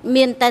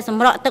មានតែស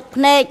ម្រក់ទឹក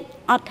ភ្នែក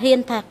អត់ហ៊ាន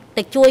ថា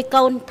ទៅជួយ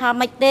កូនថា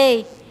ម៉េចទេ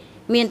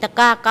មានតែ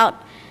ការកោត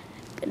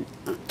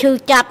ឈឺ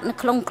ចាប់នៅ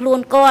ក្នុងខ្លួន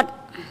គាត់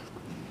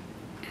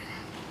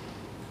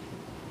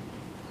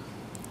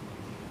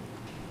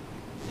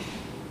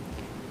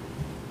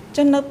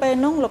ចឹងនៅពេល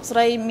នោះលោកស្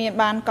រីមាន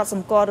បានកត់ស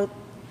ម្គាល់ឬ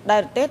ដែ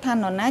រទេថាន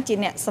រណាជា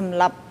អ្នកសម្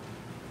លាប់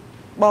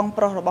បង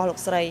ប្រុសរបស់លោក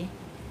ស្រី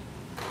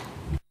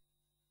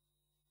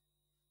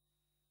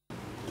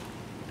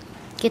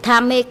គេថា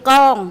មេក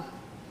ង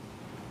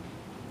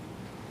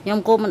ខ្ញុំ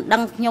ក៏មិនដឹ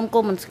ងខ្ញុំក៏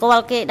មិនស្គា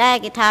ល់គេដែរ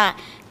គេថា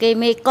គេ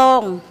មេក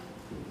ង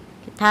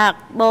គេថា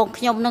បង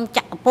ខ្ញុំនឹងច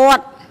ក្រព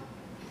ត្តិ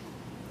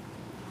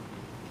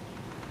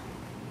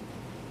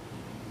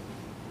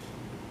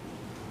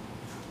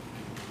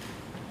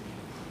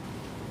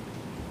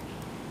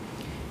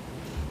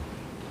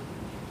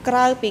ក្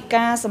រៅពី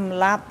ការសម្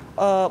លាប់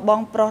ប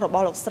ងប្រុសរប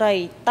ស់លោកស្រី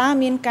តើ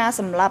មានការ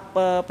សម្លាប់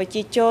ប្រ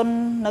ជាជន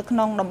នៅក្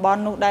នុងតំប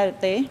ន់នោះដែរ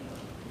ទេ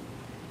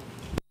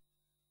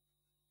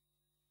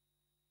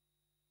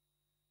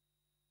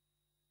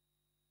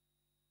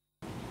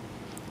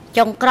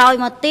ចុងក្រោយ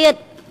មកទៀត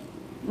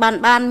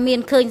បានមាន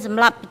ឃើញសម្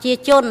លាប់ប្រជា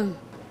ជន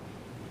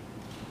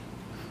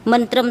មិ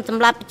នត្រឹមស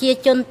ម្លាប់ប្រជា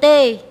ជនទេ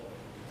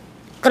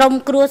ក្រុម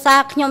គ្រួសារ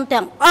ខ្ញុំ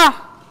ទាំងអស់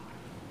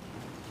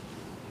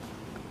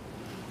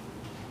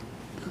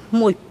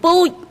មួយពូ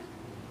ជ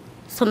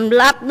សម្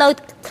លាប់នៅ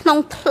ក្នុង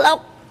ថ្លុក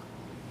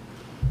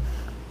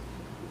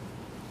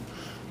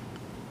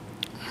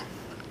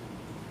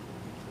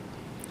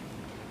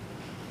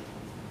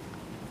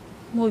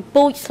មួយ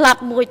ពូជស្លា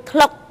ប់មួយថ្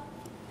លុក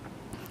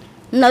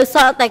នៅស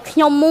ល់តែខ្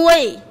ញុំមួយ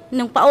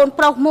និងប្អូន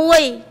ប្រុសមួ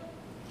យ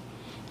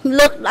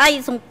លើកដៃ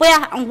សំពះ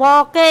អង្វរ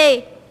គេ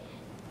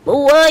ពូ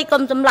អើយ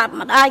កុំសម្លាប់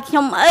ម្ដាយខ្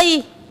ញុំអី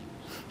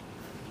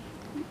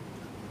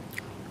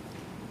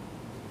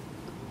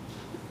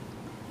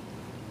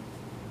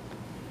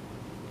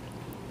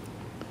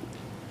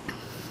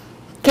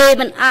គេ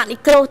មិនអនុ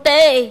គ្រោះ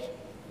ទេ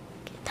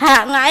ថា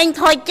ថ្ងៃឯង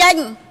ថយចេញ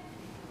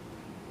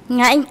ថ្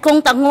ងៃឯងគ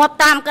ង់តែងាប់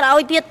តាមក្រោយ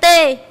ទៀតទេ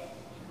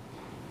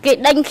គេ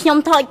ដេញខ្ញុំ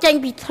ថយចេញ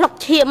ពីថ្លុក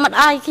ឈាមម្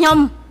ដាយខ្ញុំ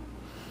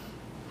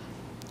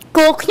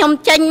គោខ្ញុំ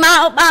ចេញម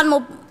កបាន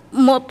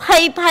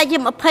20ប្រហែលជា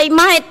20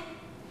ម៉ែត្រ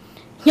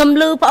ខ្ញុំ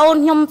លឺប្អូន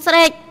ខ្ញុំស្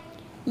រែក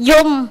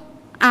យំ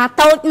អា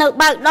តូចនៅ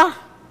បើកដោះ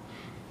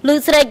លឺ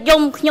ស្រែក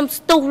យំខ្ញុំ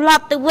ស្ទុះឡា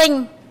ប់ទៅវិញ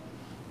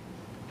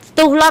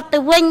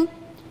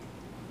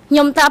ខ្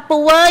ញុំថាពូ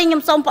អើយខ្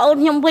ញុំសូមប្អូន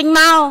ខ្ញុំវិញ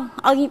មក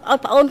ឲ្យ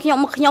ប្អូនខ្ញុំ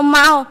មកខ្ញុំម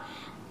ក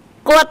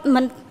គាត់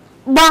មិន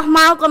បោះម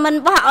កក៏មិន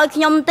បោះឲ្យ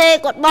ខ្ញុំទេ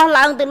គាត់បោះ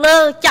ឡើងទៅលើ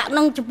ចាក់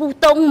នឹងចំពោះ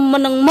តុងមិ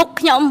ននឹងមុខ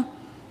ខ្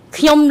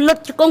ញុំលុត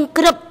ជង្គង់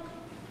ក្រឹប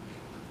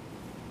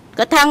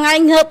គាត់ថាថ្ងៃ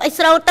ងើបអី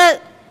ស្រូវទៅ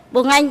បើ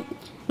ថ្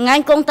ងៃ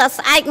គង់តែ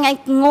ស្អែកថ្ងៃ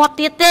ងាប់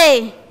ទៀតទេ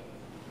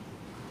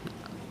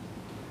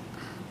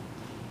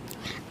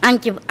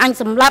អញ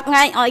សម្លាប់ថ្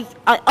ងៃឲ្យ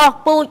អស់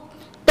ពូជ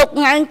ទុក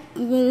ថ្ងៃ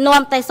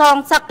នាំតែសង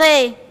សឹកទេ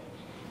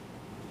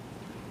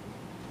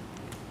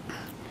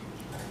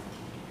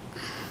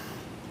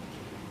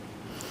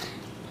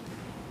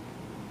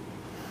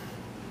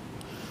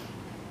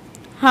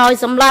ហើយ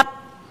សម្រាប់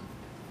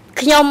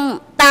ខ្ញុំ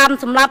តាម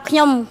សម្រាប់ខ្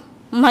ញុំ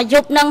មកយ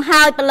ប់នឹង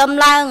ហើយព្រលឹម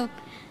ឡើង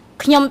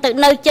ខ្ញុំទៅ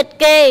នៅចិត្ត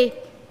គេ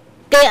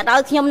អត់ឲ្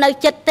យខ្ញុំនៅ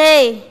ចិត្តទេ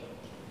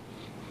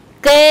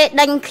គេ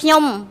ដេញខ្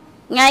ញុំ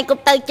ថ្ងៃគ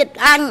ប់ទៅចិត្ត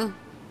អញ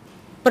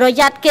ប្រ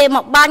យ័ត្នគេម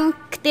កបាញ់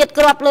ខ្ទាត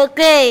គ្រាប់លើ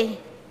គេ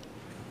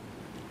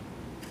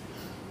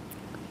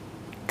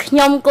ខ្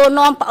ញុំក៏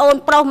នាំប្អូន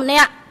ប្រុសម្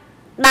នាក់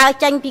ដើរ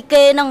ចេញពី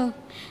គេនឹង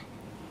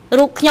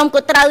រូបខ្ញុំ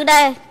ក៏ត្រូវ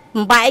ដែរ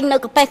បំបែងនៅ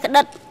កប៉េះក្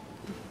តិត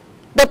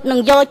ដុតនឹង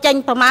យកចេញ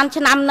ប្រហែល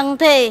ឆ្នាំនឹង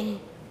ទេ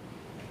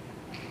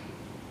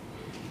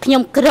ខ្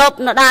ញុំគ្រប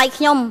នៅដៃ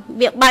ខ្ញុំ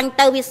វាបាញ់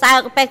ទៅវាសើក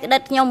ប៉េះក្តិ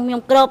តខ្ញុំ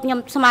គ្របខ្ញុំ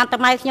ស្មានតែ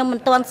ម៉ែខ្ញុំមិន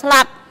ទាន់ស្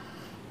លាប់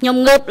ខ្ញុំ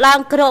ងើបឡើង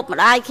គ្របម្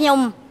ដាយខ្ញុំ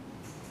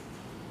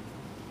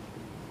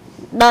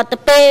ដល់ទៅ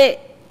ពេល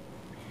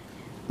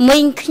មី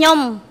ងខ្ញុំ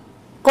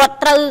គាត់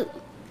ត្រូវ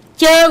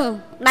ជើង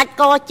ដាច់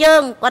កជើ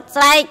ងគាត់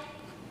ស្រែក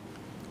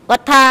គា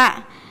ត់ថា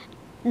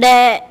ដែ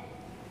ល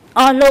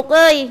អស់លោក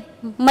អើយ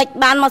មិន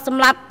បានមកស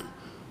ម្លាប់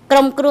ក្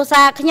រុមគ្រួ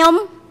សារខ្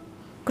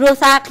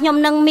ញុំ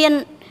នឹងមាន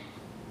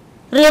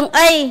រឿង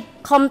អី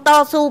ខំត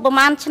ស៊ូប្រ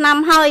ហែលឆ្នាំ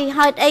ហើយ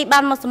អីបា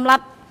នមកសម្លា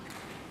ប់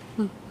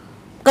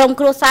ក្រុម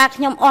គ្រួសារ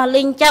ខ្ញុំអស់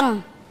លីងចឹង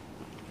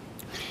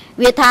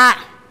វាថា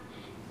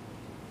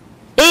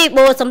អី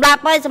បូសម្លាប់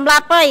ហើយកុំ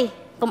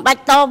បា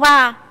ច់តវ៉ា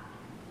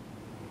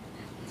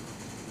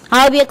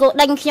ហើយវាក៏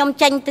ដេញខ្ញុំ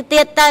ចេញទៅ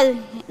ទៀតទៅ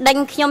ដេញ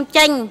ខ្ញុំ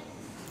ចេញ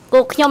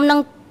ក៏ខ្ញុំនឹង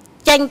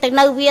ចេញទៅ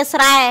នៅវាស្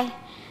រែ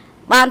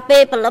បានពេ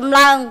លព្រលឹម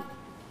ឡើង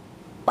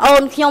ប្អូ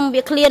នខ្ញុំ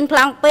វាឃ្លានខ្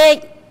លាំងពេក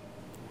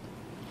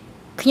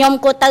ខ្ញុំ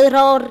ក៏ទៅ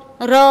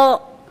រ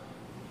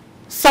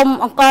សុំ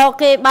អង្គ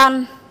គេបាន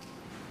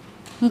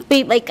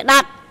2-3ក្តា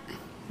ប់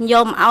យ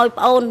កមកឲ្យ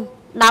ប្អូន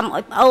ដាំ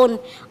ឲ្យប្អូន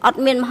អត់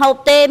មានម្ហូប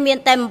ទេមាន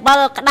តែអំបិ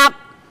លក្តាប់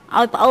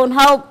ឲ្យប្អូន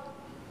ហូប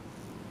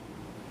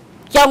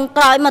ចុង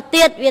ក្រោយមក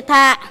ទៀតវា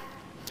ថា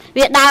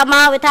វាដើរម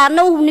កវាថា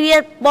នោះវា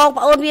បង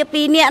ប្អូនវា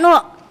2នាក់នោះ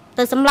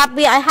ទៅសម្លាប់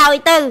វាឲ្យហើយ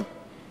ទៅ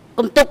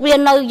កុំទុកវា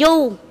នៅយូរ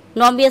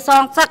នាំវាស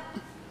ងសឹក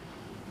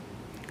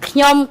ខ្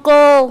ញុំ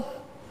ក៏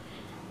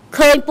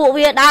ឃើញពួក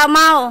វាដើរម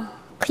ក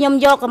ខ្ញុំ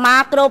យកកម្មា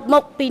គ្របមុ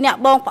ខ2នាក់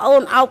បងប្អូ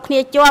នអោបគ្នា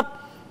ជាប់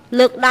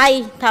លើកដៃ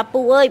ថាពូ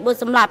អើយបើ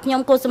សម្លាប់ខ្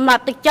ញុំក៏សម្លា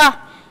ប់ទៅចោះ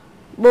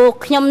បើ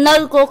ខ្ញុំនៅ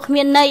ក៏គ្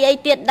មានន័យអី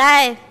ទៀតដែ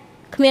រ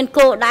គ្មាន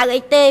គោលដៅ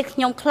អីទេខ្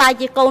ញុំខ្លាច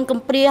ជាកូនកំ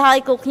ព្រាហើយ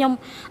ក៏ខ្ញុំ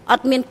អ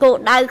ត់មានគោល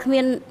ដៅគ្មា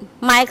ន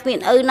ម៉ែគ្មាន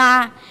ឪណា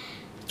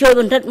ជួយ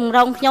បណ្ឌិតបង្រ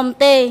ងខ្ញុំ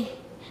ទេ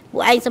ពួ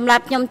កឯងសម្រា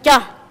ប់ខ្ញុំ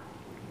ចោះ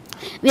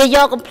វាយ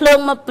កកំភ្លើង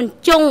មកបញ្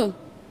ជុង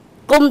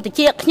គុំតិ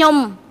ចខ្ញុំ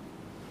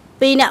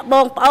ពីរអ្នកប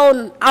ងប្អូន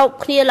អោប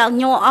គ្នាឡើង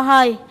ញ័រអស់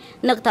ហើយ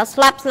នឹកថាស្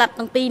លាប់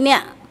ទាំងពីរអ្ន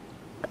ក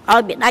ឲ្យ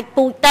វាដាច់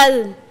ពូជទៅ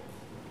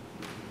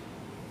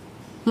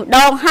ម្ដ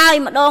ងហើយ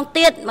ម្ដង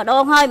ទៀតម្ដ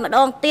ងហើយម្ដ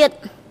ងទៀត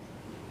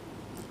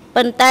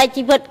ប៉ុន្តែ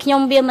ជីវិតខ្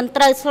ញុំវាមិន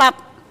ត្រូវស្លាប់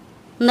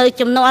នៅ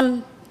ចំនួន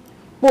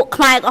ពួក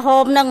ខ្មែរក្រហ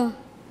មនឹង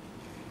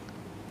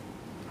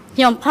ខ្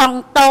ញុំផង់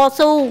ត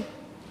ស៊ូ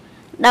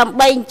ដើម្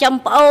បីចិញ្ចឹម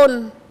ប្អូន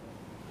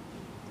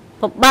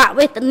ពិបាក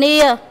វេទនា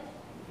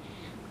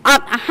អ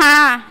ត់អាហា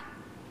រ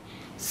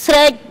ស្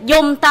រែក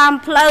យំតាម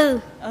ផ្លូវ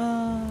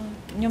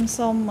ខ្ញុំ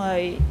សូម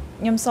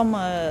ខ្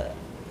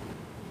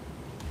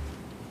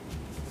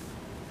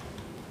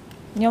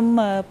ញុំ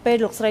ពេល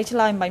លោកស្រីឆ្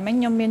លើយអំបញ្ញមិញ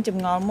ខ្ញុំមានច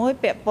ម្ងល់មួយ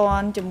ពាក់ព័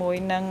ន្ធជាមួយ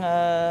នឹង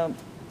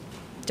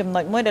ចំណុ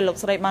ចមួយដែលលោក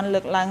ស្រីបានលើ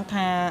កឡើង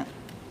ថា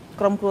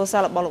ក្រុមគ្រួសា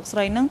ររបស់លោកស្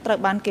រីនឹងត្រូវ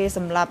បានគេស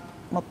ម្លាប់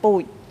មកពូ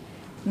ជ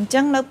អញ្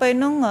ចឹងនៅពេល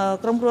នោះ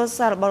ក្រុមគ្រួ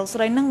សាររបស់លោកស្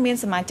រីនឹងមាន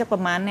សមាជិកប្រ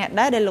មាណអ្នក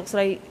ដែរដែលលោកស្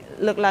រី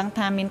លើកឡើង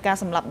ថាមានការ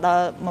សម្លាប់ដ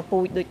ល់មកពូ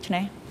ជដូច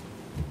នេះ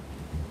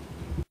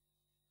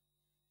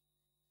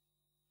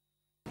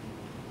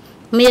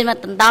មានមក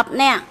ដណ្ដប់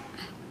អ្នក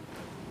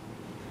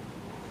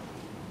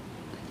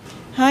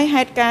ហើយ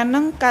ហេតុការណ៍ហ្នឹ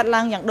ងកើត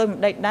ឡើងយ៉ាងដូច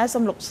ម្ដេចដែរសូ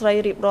មលោកស្រី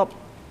រៀបរាប់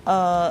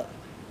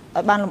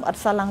ឲ្យបានលម្អិត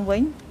សិនឡើងវិ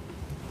ញ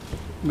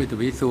មេធា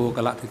វីសួរក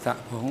លៈទេសៈ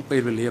ផងពេល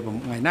វេលា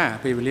ថ្ងៃណា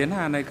ពេលវេលា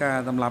ណានៃការ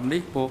សម្លាប់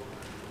នេះពួក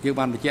យើង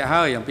បានបញ្ជាក់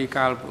ហើយអំពី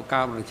ការ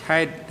ប្រឆេ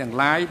ទទាំង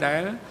ឡាយដែ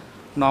ល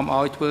នាំ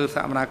ឲ្យធ្វើស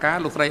កម្មភាព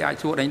លោកស្រីអាច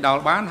សួរដេញដោល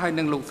បានហើយ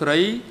នឹងលោកស្រី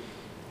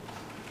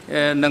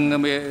នឹង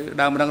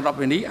ដើមរងរដ្ឋ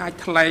វិនីអាច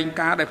ថ្លែង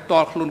ការដែលផ្ទា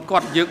ល់ខ្លួនគា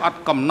ត់យើងអត់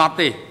កំណត់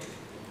ទេ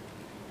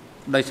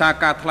ដោយសារ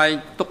ការថ្លែង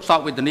ទុកសោក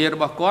វេទនារ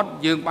បស់គាត់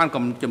យើងបាន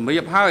ជំរា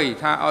បហើយ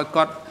ថាឲ្យ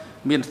គាត់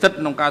មានសិទ្ធិ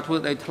ក្នុងការធ្វើ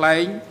ឲ្យថ្លែ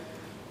ង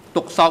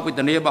ទុកសោកវេ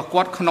ទនារបស់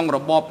គាត់ក្នុងរ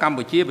បបកម្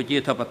ពុជាប្រជា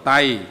ធិបតេ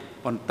យ្យ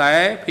ប៉ុន្តែ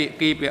ភា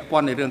គីពាក់ព័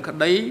ន្ធនៃរឿងក្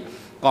តី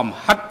កំ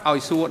ហិតឲ្យ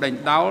សួរដេញ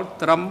ដោល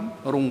ត្រឹម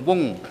រង្វ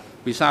ង់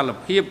វិសាល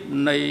ភាព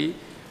នៃ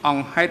អ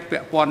ង្គហេតុពា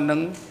ក់ព័ន្ធនឹង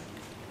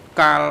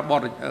កាល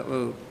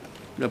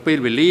ពេល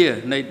វេលា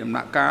នៃដំ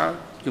ណាក់កាល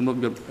ជំនុំ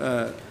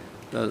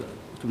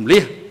ជំ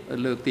លះ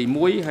លើកទី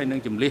1ហើយនឹង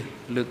ជំលះ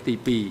លើកទី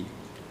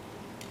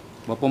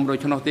2បើពុំដូ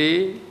ច្នោះទេ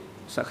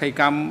សក្ខី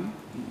កម្ម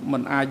មិ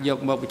នអាចយក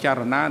មកពិចា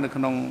រណានៅ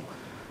ក្នុង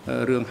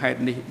រឿងហេតុ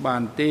នេះបា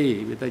នទេ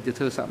វាទៅជា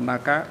ធ្វើសកម្ម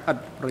ភាពឥត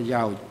ប្រ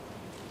យោជន៍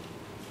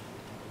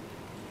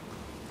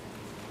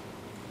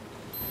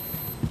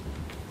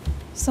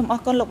សូមអរ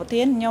គុណលោកប្រ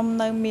ធានខ្ញុំ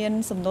នៅមាន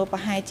សំណួរប្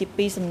រហែលជា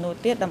2សំណួរ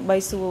ទៀតដើម្បី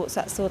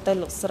សាកសួរទៅ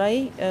លោកស្រី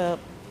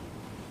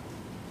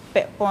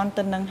ពាក់ព័ន្ធ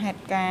ទៅនឹងហេតុ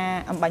ការ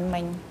ណ៍អំបញ្ញ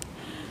មិញ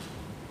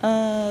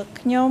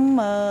ខ្ញុំ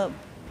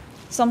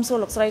សូមសួរ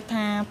លោកស្រី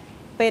ថា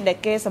ពេលដែល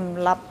គេស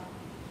ម្លាប់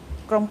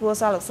ក្រុមគ្រួ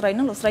សារលោកស្រី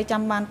នោះលោកស្រី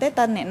ចាំបានទេ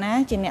តើអ្នកណា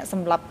ជាអ្នកស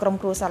ម្លាប់ក្រុម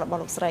គ្រួសាររប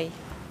ស់លោកស្រី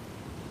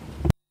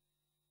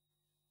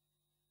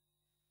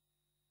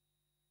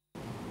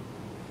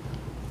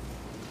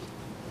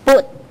ពួ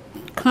ក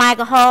ខ្មែរ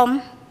ក្រហម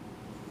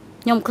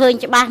ខ្ញុំឃើញ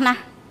ច្បាស់ណាស់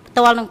ផ្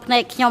ទាល់នឹងភ្នែ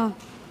កខ្ញុំ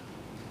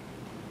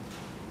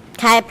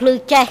ខែភ្លឺ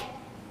ចេះ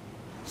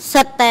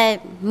សិតតែ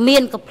មា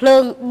នកំភ្លើ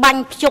ងបា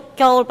ញ់ភ្ជុក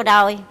ចូលប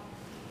ដ ாய்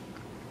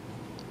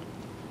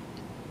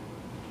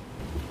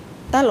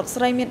តើលោក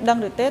ស្រីមានដឹង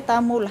ឬទេតើ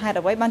មូលហេតុ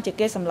អ្វីបានជា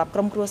គេសម្លាប់ក្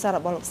រុមគ្រួសាររ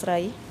បស់លោកស្រី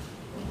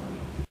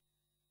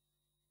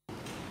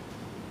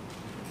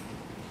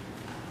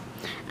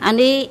អា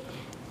នេះ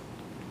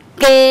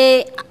គេ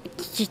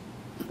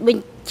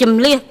ជំ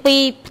លះពី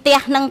ផ្ទះ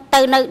នឹងទៅ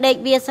នៅដេក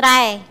វាស្រែ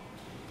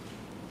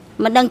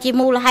មិនដឹងជា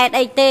មូលហេតុ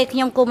អីទេខ្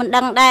ញុំក៏មិន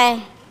ដឹងដែរ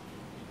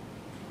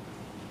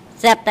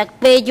ស្រាប់តែ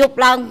ពេលយប់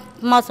ឡើង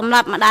មកសម្រា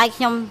ប់ម្ដាយ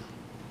ខ្ញុំ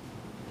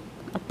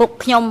ឪពុក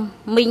ខ្ញុំ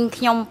មីង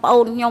ខ្ញុំប្អូ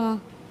នខ្ញុំ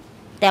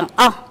ទាំង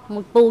អស់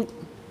មួយពូជ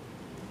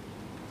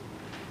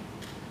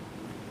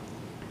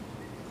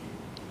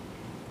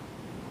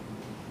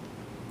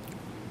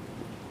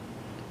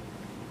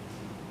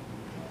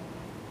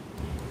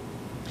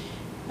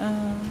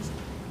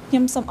ខ្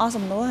ញុំសូមអរ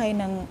សំណួរហើយ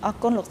នឹងអរ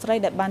គុណលោកស្រី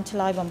ដែលបានឆ្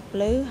លើយបំភ្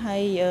លឺហើ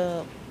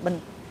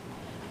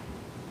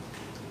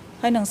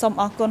យនឹងសូម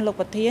អរគុណលោក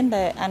ប្រធាន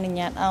ដែលអនុញ្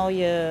ញាតឲ្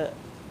យ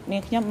នា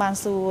ងខ្ញុំបាន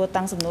សួរ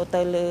តាំងសំណួរ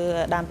ទៅលើ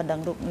ដើមបណ្ដឹង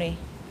រូបនេះ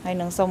ហើយ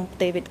នឹងសូមផ្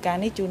ទេរវេទិកា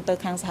នេះជូនទៅ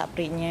ខាងសហ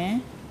ប្រញ្ញា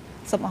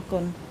សូមអរគុ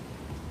ណ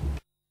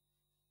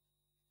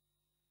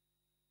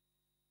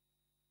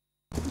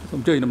សូ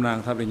មជួយតំណាង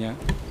សហប្រញ្ញា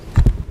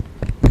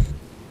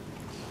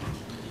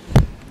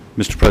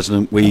Mr.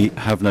 President, we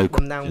have no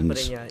questions.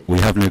 We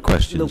have no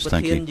questions.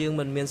 Thank you. យើង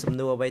មិនមានសំ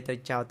ណួរអ្វីទៅ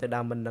ចោទទៅ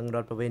ដើមបណ្ដឹងរ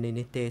ដ្ឋប្រវេណី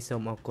នេះទេសូ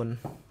មអរគុណ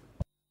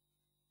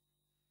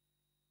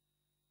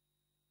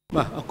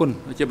បាទអរគុណ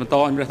ជាបន្ត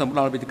អញ្ជើញសូមផ្ដ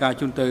ល់វេទិកា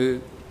ជូនទៅ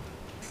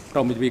ក្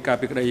រុមវិទ្យាការ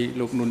ពីក្តី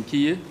លោកនុន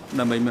ជា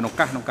ដើម្បីមានឱ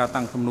កាសក្នុងការ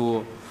តាំងសំណួរ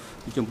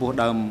ចំពោះ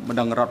ដើមបណ្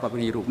ដឹងរដ្ឋប្រវេ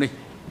ណីរូបនេះ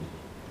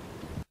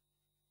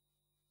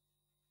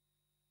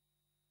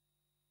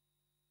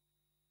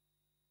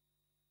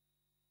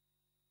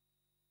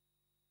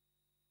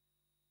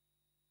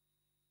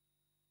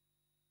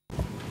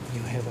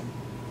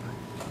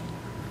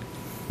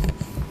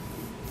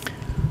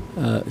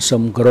សូ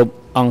មគោរព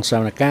អង្គសវ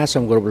នការសូ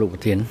មគោរពលោកប្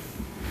រធាន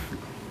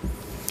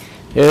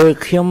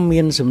ខ្ញុំ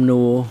មានសំ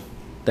ណួរ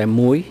តែ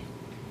មួយ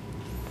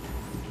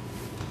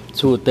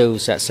សួរទៅ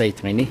សាក់សី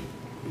ថ្ងៃនេះ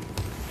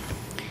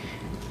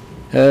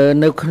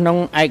នៅក្នុង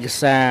ឯក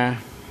សារ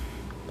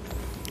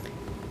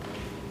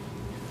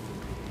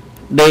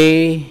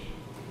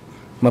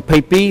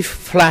D22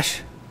 flash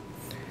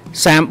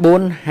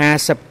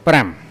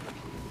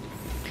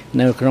 3455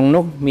 នៅក្នុង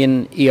នោះមាន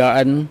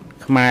ERN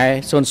ខ្មែរ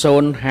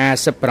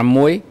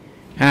0056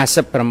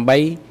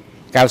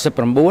 58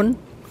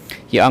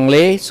 99 ជាអង់គ្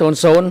លេស 0066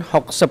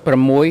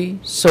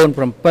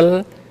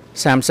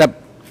 07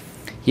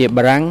 30 ជា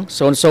បារាំង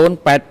 0086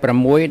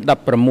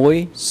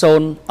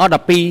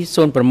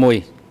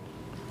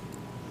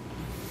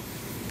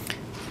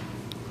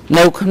 1206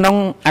 នៅក្នុង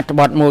អត្ថ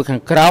បទមួយខា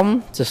ងក្រោម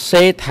សរ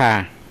សេរថា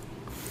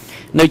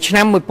នៅឆ្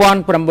នាំ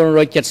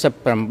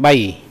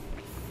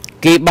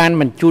 1978 គេបាន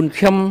បញ្ជូន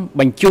ខ្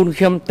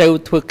ញុំទៅ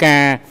ធ្វើកា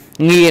រ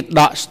ងារ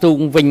ដកស្ទូង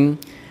វិញ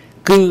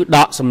គឺដ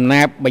កសំ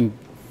ណាបប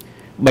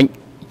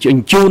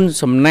ញ្ជូន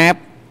សំណាប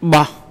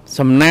បោះ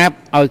សំណាប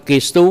ឲ្យគេ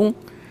ស្ទូង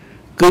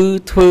គឺ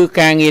ធ្វើ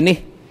ការងារនេះ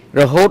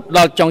រហូតដ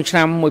ល់ចុងឆ្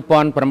នាំ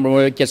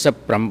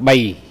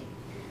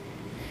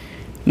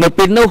 1978 នៅ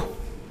ពេលនោះ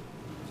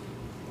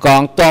ក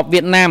ងទ័ពវៀ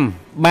តណាម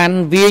បាន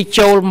វាយ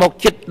ចូលមក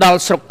ជិតដល់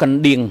ស្រុកកណ្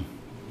ដៀង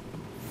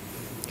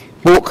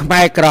ពួកខ្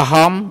មែរក្រហ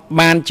ម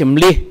បានជំ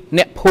លះ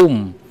អ្នកភូមិ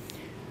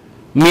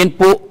មាន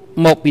ពួក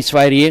មកពីស្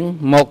វាយរៀង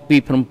មកពី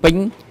ភ្នំពេញ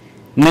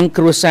និង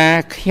គ្រួសារ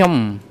ខ្ញុំ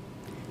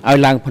ឲ្យ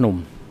ឡើងភ្នំ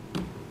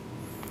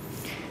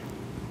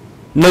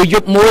នៅយ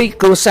ប់មួយ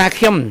គ្រួសារ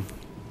ខ្ញុំ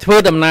ធ្វើ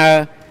ដំណើរ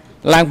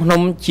ឡើងភ្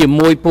នំជា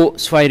មួយពួក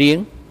ស្វាយរៀង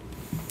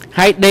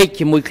ហើយដេក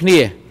ជាមួយគ្នា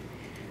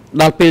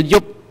ដល់ពេលយ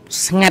ប់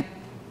ស្ងាត់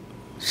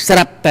ស្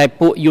រាប់តែ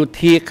ពួកយោ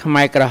ធាខ្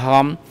មែរក្រហ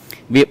ម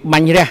វាបា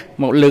ញ់រះ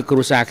មកលើគ្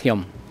រួសារខ្ញុំ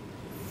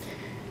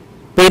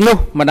ពេលនោះ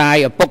ម្ដាយ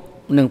ឪពុក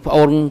និងប្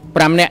អូន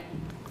5នាក់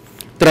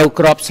ត្រូវ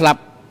ក្របស្លា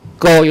ប់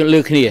ក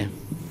លើគ្នា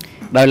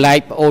ដោយឡែក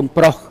ប្អូន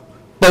ប្រុស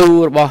ពៅ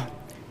របស់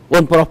ប្អូ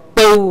នប្រុស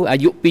ពៅអា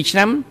យុ2ឆ្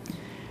នាំ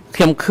ខ្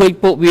ញុំឃើញ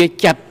ពួកវា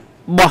ចាប់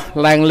បោះ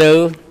ឡើងលើ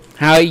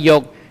ហើយយ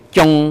ក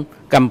ចុង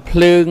កំភ្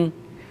លើង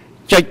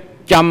ចុច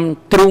ចំ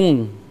ទ្រូង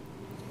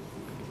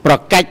ប្រ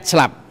កាច់ស្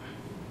លាប់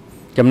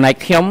ចំណែក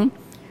ខ្ញុំ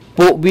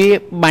ពួកវា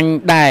បាញ់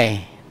ដែរ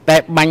តែ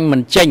បាញ់មិ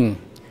នចេញ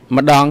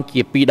ម្ដង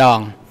ជា2ដង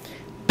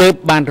ទើប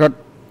បានរត់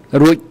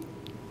រួ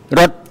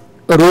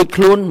ច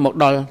ខ្លួនមក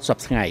ដល់ស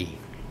ប្តាហ៍ថ្ងៃ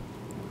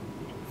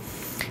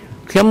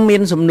ខ្ញុំមា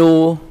នសំណួរ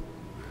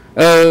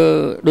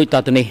ដូចត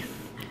ទៅនេះ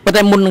ប៉ុន្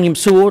តែមុននឹងខ្ញុំ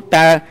សួរ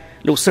តើ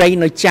លោកស្រី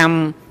នៅចាំ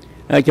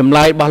ចម្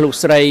លើយរបស់លោក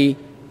ស្រី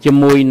ជា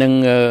មួយនឹង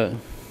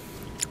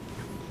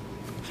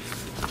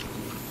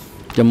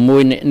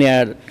អ្ន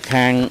ក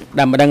ខាង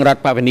ដើមម្ដងរដ្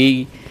ឋបវេនី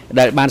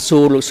ដែលបានសួ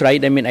រលោកស្រី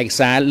ដែលមានឯក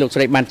សារលោកស្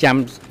រីបានចាំ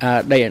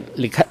ដែល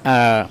លិខិត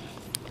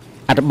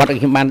អត្ថបទដែល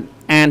ខ្ញុំបាន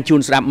អានជូ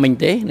នស្ដាប់មិញ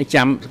ទេនៅ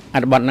ចាំអ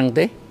ត្ថបទហ្នឹង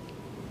ទេ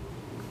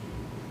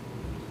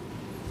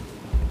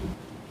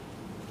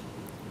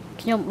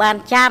ខ្ញុំបាន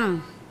ចាំ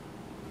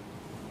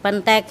ប៉ុ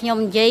ន្តែខ្ញុំ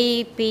និយាយ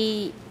ពី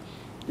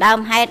ដើម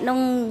ហេតុនោះ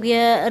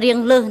វារៀង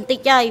លឹះបន្តិច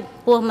ហើយ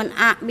ពោះมัน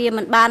វា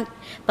មិនបាន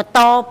បន្ត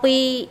ពី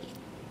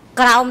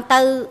ក្រោម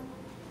ទៅ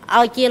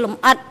ឲ្យជាលំ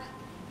អិត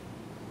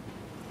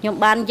ខ្ញុំ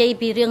បាននិយាយ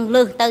ពីរឿង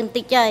លឹះទៅបន្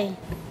តិចហើយ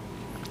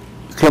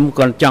ខ្ញុំ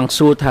ក៏ចង់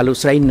សួរថាលោក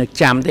ស្រីនៅ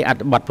ចាំទេអត្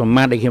ថបទប្រ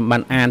មាណដែលខ្ញុំបា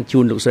នអានជូ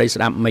នលោកស្រី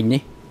ស្ដាប់មិញ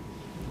នេះ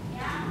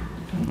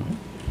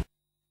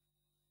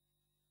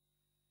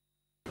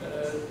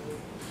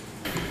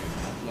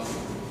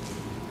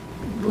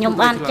ខ្ញុំ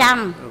បានចាំ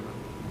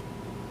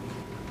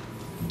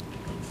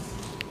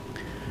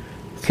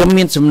ខ្ញុំ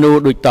មានសំណួរ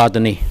ដូចតទៅ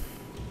នេះ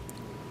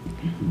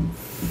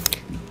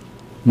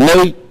នៅ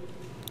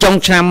ចុង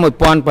ឆ្នាំ 1978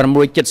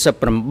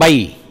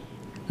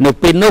 នៅ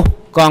ពេលនោះ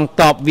កង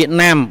ទ័ពវៀត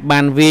ណាមបា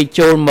នវាយ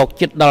ចូលមក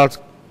ជិតដល់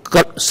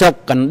ស្រុក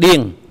កណ្ដៀង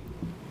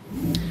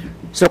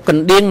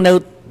នៅ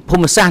ភូ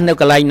មិសាស្ត្រនៅ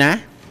កន្លែងណា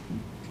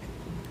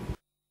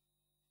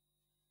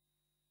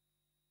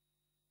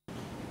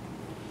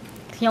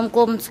ខ្ញុំ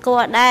គុំស្គា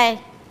ល់ដែរ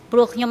ព្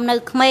រោះខ្ញុំនៅ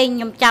ក្មេងខ្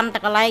ញុំចាំតែ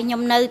កន្លែងខ្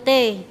ញុំនៅ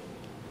ទេ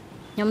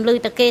ខ្ញុំឮ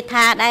តែគេ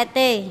ថាដែរ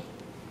ទេ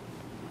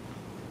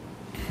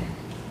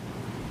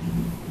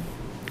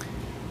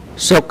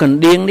ស្រុកកណ្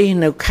ដៀងនេះ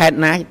នៅខេត្ត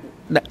ណា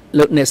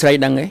លោកអ្នកស្រី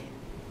ដឹងទេ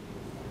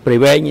ព្រៃ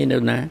វែងនៅ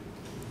ណា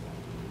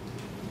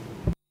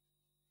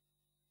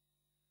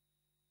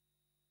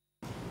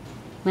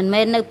មិន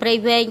មែននៅព្រៃ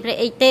វែងព្រៃ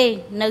អីទេ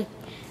នៅ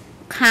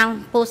ខាង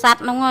ពោធិ៍សាត់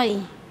ហ្នឹងហើយ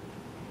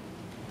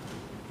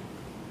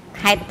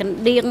ខេត្តកណ្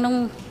ដៀងហ្នឹង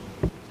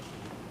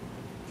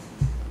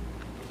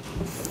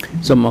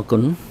សូមអរគុ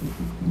ណ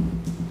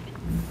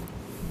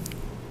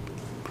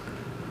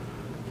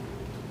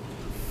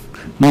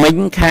មិញ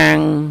ខាង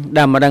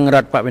ដើមម្ដងរ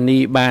ដ្ឋបវេនី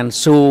បាន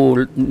សួរ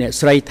អ្នក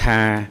ស្រីថា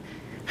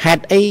ហេ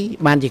តុអី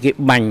បានជាគេ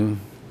បាញ់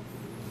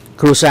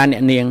គ្រួសារអ្ន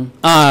កនាង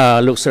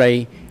លោកស្រី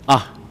អ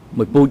ស់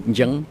មួយពូជអញ្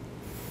ចឹង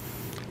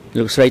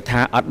លោកស្រីថា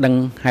អត់ដឹង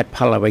ហេតុផ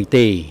លអ្វី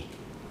ទេ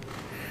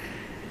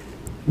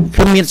ខ្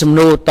ញុំមានសំ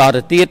ណួរត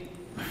ទៅទៀត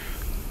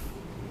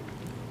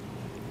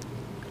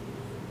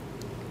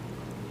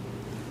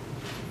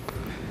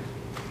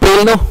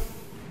នោះ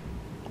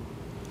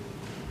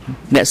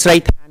អ្នកស្រី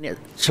ថាអ្នក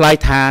ឆ្លើយ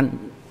ថា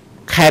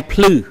ខែភ្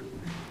លឺ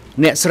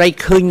អ្នកស្រី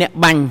ឃើញអ្នក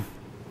បាញ់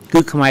គឺ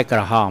ខ្មែរក្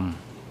រហម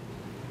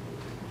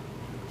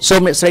សូ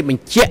មអ្នកស្រីប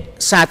ញ្ជាក់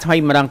សារថ្មី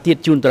ម្ដងទៀត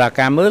ជូនតុលា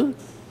ការមើល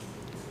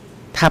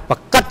ថាប្រ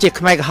កាសជា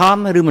ខ្មែរក្រហម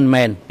ឬមិន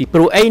មែនពីព្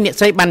រោះអីអ្នក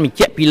ស្រីបានបញ្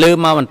ជាក់ពីលើ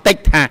មកបន្តិច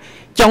ថា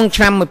ចុង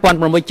ឆ្នាំ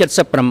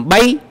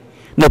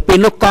1978នៅពេល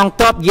នោះកង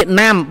ទ័ពវៀត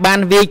ណាមបាន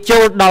វាយចូ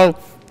លដល់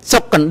ស្រុ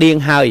កកណ្ដៀង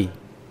ហើយ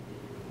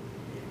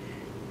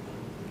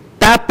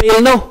តើពេល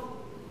នោះ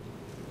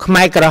ខ្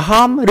មែរក្រហ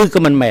មឬក៏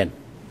មិនមែន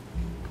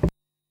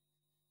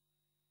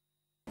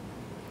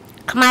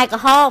ខ្មែរក្រ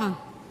ហម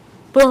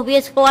ព្រោះវា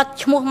ស្គាល់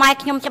ឈ្មោះម៉ែ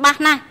ខ្ញុំច្បាស់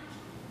ណាស់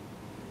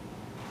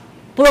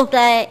ព្រោះ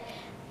តែ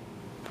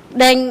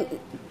ដេញ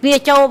វា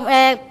ចូល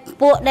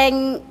ពួកដេញ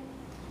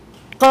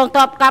កង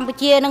ទ័ពកម្ពុ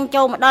ជានឹង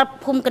ចូលមកដល់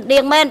ភូមិកណ្ដៀ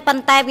ងមែនប៉ុ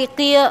ន្តែវា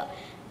គៀ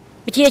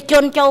ប្រជាជ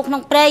នចូលក្នុ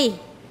ងព្រៃ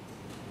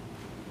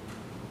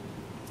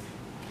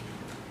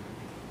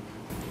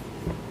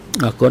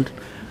អរគុណ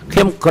ខ្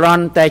ញុំគ្រា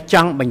ន់តែច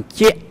ង់បញ្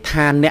ជាក់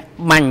ថាអ្នក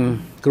បាញ់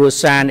គ្រួ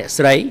សារអ្នក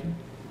ស្រី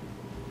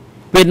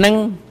ពេលហ្នឹង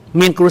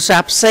មានគ្រួសា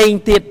រផ្សេង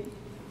ទៀត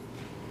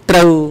ត្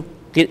រូវ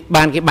គេ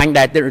បានគេបាញ់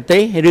ដែរទេ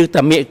ឬ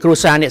តែមានគ្រួ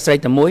សារអ្នកស្រី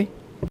តែមួយ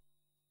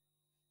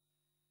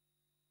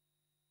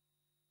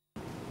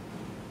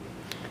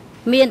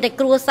មានតែ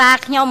គ្រួសារ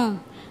ខ្ញុំ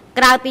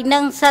ក្រៅពីនឹ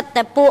ងសិត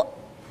តែពួក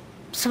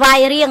ស្វាយ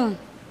រៀង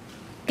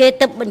គេ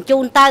ទៅបញ្ជូ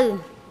នទៅ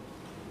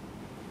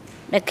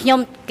ដែលខ្ញុំ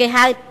គេ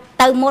ហៅ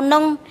ទៅមុន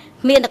នោះ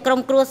មានតែក្រុម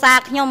គ្រួសារ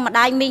ខ្ញុំម្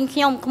ដាយមីងខ្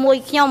ញុំក្មួយ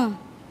ខ្ញុំ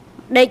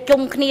ដេក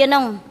ជុំគ្នា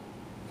នោះ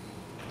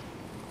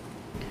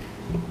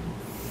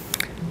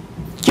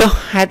ចុះ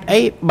ហេតុអី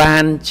បា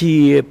នជា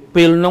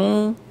ពេលនោះ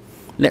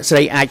អ្នកស្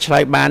រីអាចឆ្លើ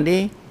យបានទេ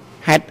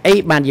ហេតុអី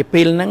បានជា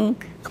ពេលហ្នឹង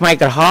ខ្មែរ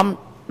ក្រហម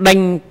ដេញ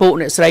ពួក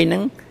អ្នកស្រីហ្នឹ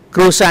ង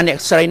គ្រួសារអ្នក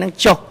ស្រីហ្នឹង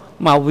ចុះ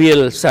មកវាល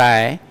ស្រែ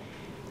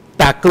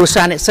តាគ្រួ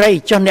សារអ្នកស្រី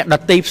ចុះអ្នកដ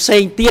តីផ្សេ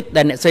ងទៀត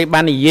ដែលអ្នកស្រី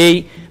បាននិយាយ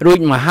រួច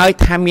មកហើយ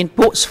ថាមាន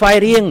ពួកស្វាយ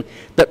រៀង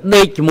ទៅ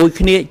ដេកជាមួយ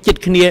គ្នាចិត្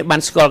តគ្នាបា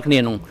នស្គាល់គ្នា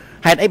នោះ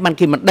ហេតុអីបាន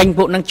គេមិនដេញ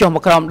ពួកហ្នឹងចុះម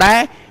កក្រោមដែរ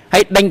ហើ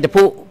យដេញតែ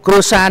ពួកគ្រួ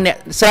សារអ្នក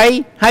ស្រី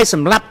ហើយស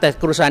ម្លាប់តែ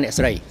គ្រួសារអ្នក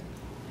ស្រី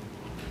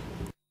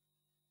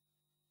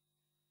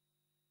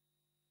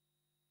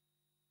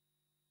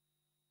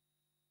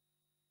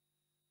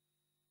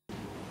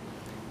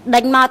ដេ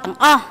ញមកទាំង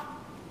អស់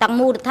ទាំង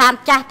មូលដ្ឋាន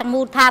ចាស់ទាំង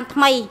មូលដ្ឋាន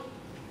ថ្មី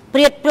ព្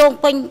រៀតព្រង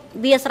ពេញ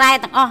វាស្រែ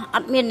ទាំងអស់អ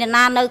ត់មានអ្នក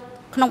ណានៅ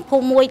ក្នុងភូ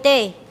មិមួយទេ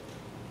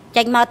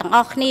ចេញមកទាំងអ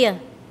ស់គ្នា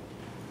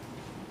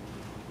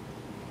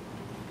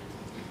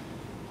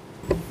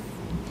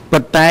ប៉ុ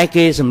ន្តែ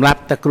គេសម្រាប់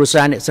តែគ្រួ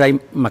សារអ្នកស្រី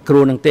មួយគ្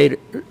រួនឹងទេ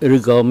ឬ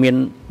ក៏មាន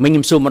មិញខ្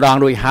ញុំសួរម្ដង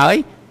រួចហើយ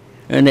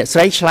អ្នកស្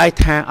រីឆ្លើយ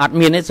ថាអត់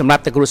មានទេសម្រា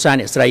ប់តែគ្រួសារ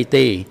អ្នកស្រី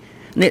ទេ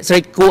អ្នកស្រី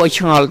គួរឲ្យ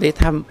ឆ្ងល់ទេ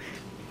ថា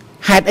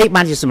ហេតុអី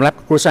បានជាសម្រាប់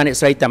គ្រួសារអ្នក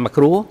ស្រីតែមួយ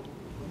គ្រួ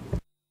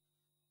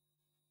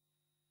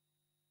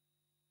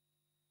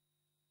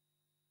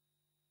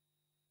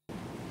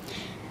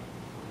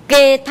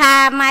គេថា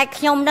ម៉ែ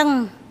ខ្ញុំនឹង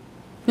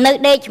នៅ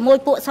ដេកជាមួយ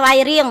ពួកស្វាយ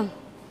រៀង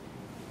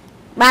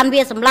បាន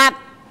វាសម្លាប់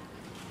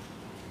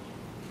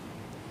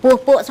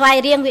ពួកស្វាយ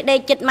រៀងវាដេក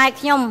ចិត្តម៉ែ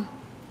ខ្ញុំ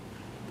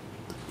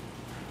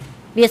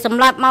វាស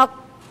ម្លាប់មក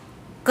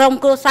ក្រុម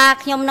គ្រួសារ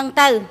ខ្ញុំនឹង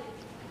ទៅ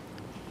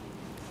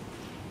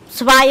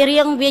ស្វាយ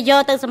រៀងវាយ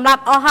កទៅសម្លា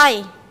ប់អស់ហើយ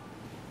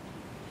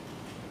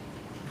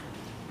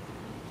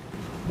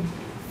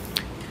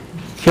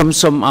ខ្ញុំ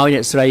សូមឲ្យអ្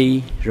នកស្រី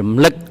រំ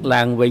លឹក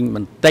ឡើងវិញប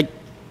ន្តិច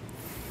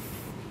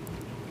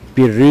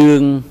ពីរឿ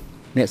ង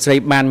អ្នកស្រី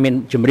បានមាន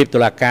ជម្រាបតុ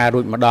លាការរួ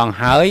ចម្ដង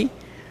ហើយ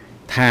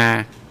ថា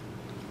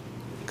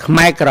ខ្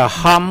មែរក្រ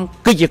ហម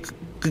គឺ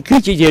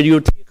ជាយោ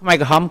ធាខ្មែរ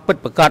ក្រហមពិត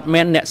ប្រាកដ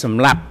មែនអ្នកស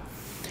ម្លាប់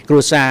គ្រួ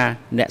សារ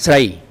អ្នកស្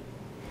រី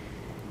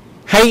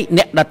ហើយ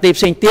អ្នកដទៃ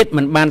ផ្សេងទៀត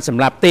មិនបានស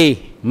ម្លាប់ទេ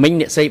មិញ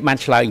អ្នកស្រីបាន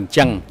ឆ្លើយអញ្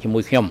ចឹងជាមួ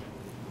យខ្ញុំ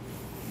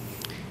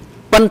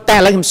ប៉ុន្តែឥ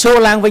ឡូវខ្ញុំសួរ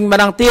ឡើងវិញម្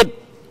ដងទៀត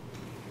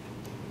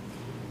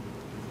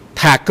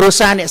ថាគ្រួ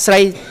សារអ្នកស្រី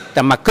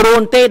តែមួយគ្រួ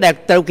ទេដែល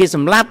ត្រូវគេស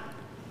ម្លាប់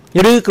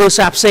ឬគ្រួ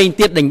សារផ្សេង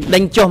ទៀតដេ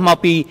ញចុះមក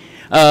ពី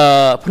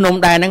ភ្នំ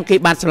ដែរហ្នឹងគេ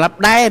បានសម្លាប់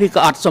ដែរឬក៏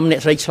អត់សុំអ្នក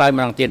ស្រីឆ្លើយ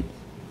ម្ដងទៀត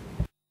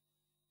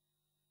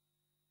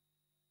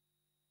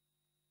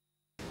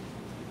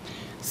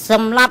ស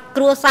ម្រាប់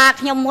គ្រួសារ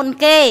ខ្ញុំមុន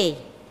គេ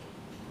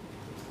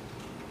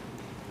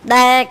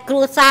ដែលគ្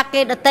រួសារ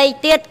គេដទៃ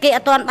ទៀតគេអ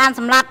ត់ទាន់បាន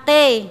សម្លាប់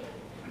ទេ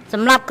ស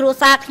ម្រាប់គ្រួ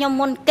សារខ្ញុំ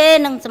មុនគេ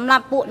និងសម្រា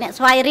ប់ពួកអ្នក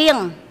ស្វាយរៀង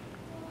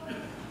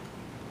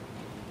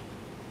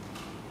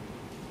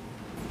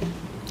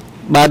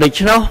បើដូ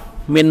ច្នោះ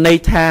មានន័យ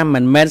ថាមិ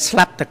នមែនស្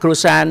លាប់តែគ្រួ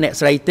សារអ្នក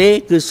ស្រីទេ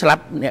គឺស្លា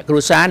ប់អ្នកគ្រួ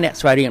សារអ្នក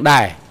ស្វាយរៀង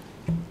ដែរ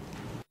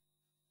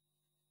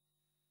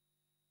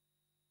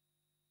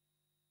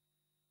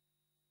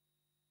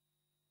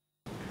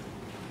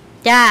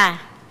ចា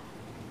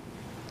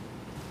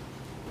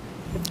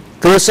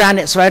គ្រួសារ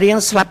អ្នកស្វាយរៀង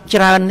ស្លាប់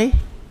ច្រើននេះ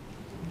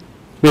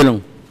ពេលនោះ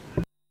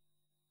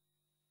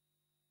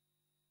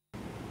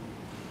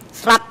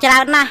ស្លាប់ច្រើ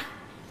នណាស់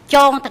ច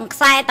ងទាំងខ្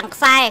សែ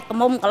ក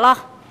មុំកន្លោះ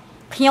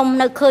ខ្ញុំ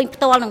នៅឃើញផ្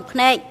ទាល់នឹងភ្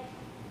នែក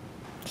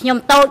ខ្ញុំ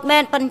តូចមែ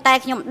នប៉ុន្តែ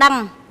ខ្ញុំដឹង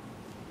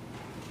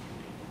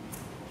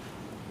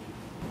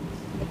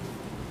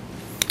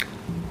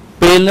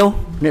ពេលនោះ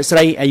អ្នកស្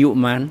រីអាយុប៉ុ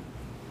ន្មាន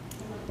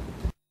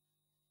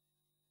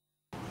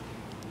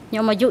ខ្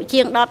ញុំអាយុ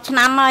ជាង10ឆ្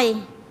នាំហើយ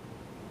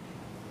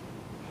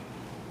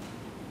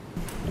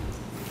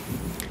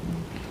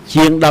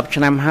ជាង10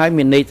ឆ្នាំហើយ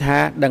មានន័យថា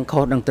ដឹងខុ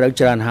សដឹងត្រូវ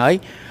ច្រើនហើយ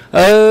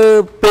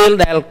ពេល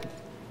ដែល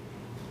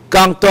ក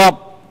ងទ័ព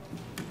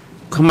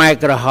ខ្មែរ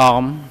ក្រហ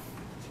ម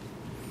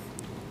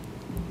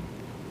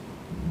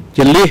ច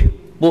លិះ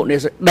ពួកអ្នក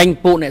ដេញ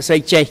ពួកអ្នកស្រី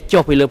ចេះ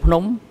ចុះពីលើភ្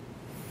នំ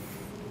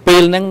ពេ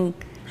លហ្នឹង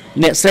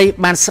អ្នកស្រី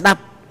បានស្ដា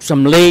ប់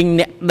សំឡេង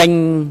អ្នកដេញ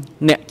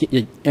អ្នក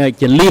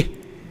ចលិះ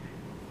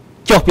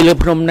ចុះពីលើ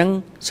ភ្នំហ្នឹង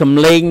សំ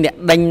ឡេងអ្នក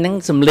ដេញហ្នឹង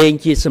សំឡេង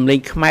ជាសំឡេង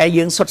ខ្មែរ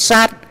យើងសុទ្ធ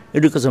សាធ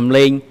ឬក៏សំ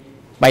ឡេង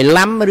បៃ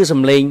ឡំឬ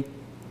សំឡេង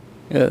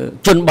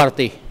ជនបរ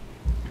ទេស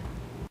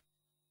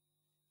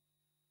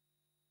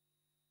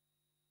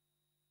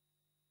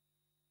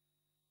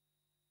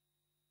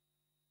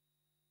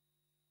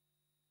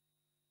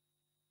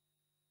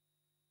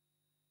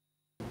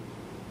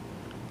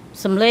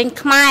សំឡេង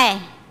ខ្មែរ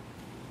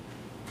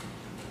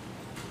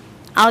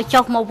ឲ្យ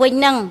ចុះមកវិញ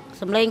ហ្នឹង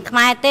សំឡេងខ្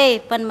មែរទេ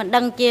ប៉ុន្តែមិន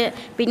ដឹងជា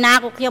ពីណា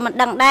ក៏ខ្ញុំមិន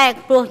ដឹងដែរ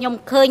ព្រោះខ្ញុំ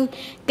ឃើញ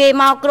គេ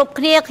មកគ្រប់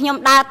គ្នាខ្ញុំ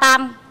ដើរ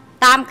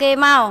តាមគេ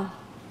មក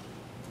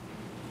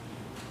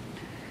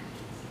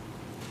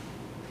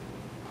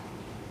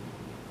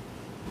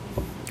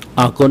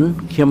អរគុណ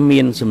ខ្ញុំមា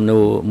នសំណួ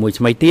រមួយ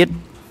ថ្មីទៀត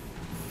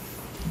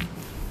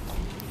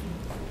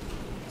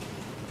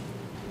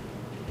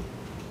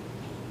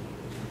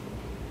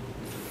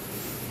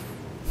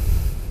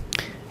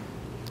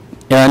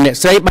អ្នក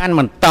ស្រីបាន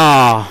បន្ត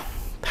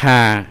ថា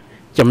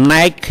ចំ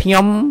ណែកខ្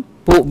ញុំ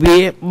ពួកវា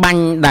បា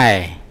ញ់ដែរ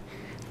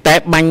តែ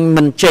បាញ់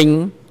មិនចេញ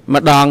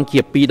ម្ដងជា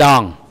2ដ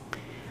ង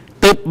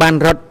ទើបបាន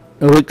រត់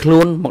រួចខ្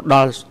លួនមកដ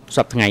ល់ស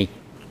ប្តាហ៍ថ្ងៃ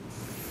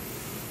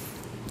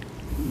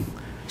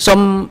សូម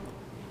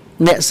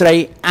អ្នកស្រី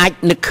អាច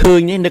នឹកឃើ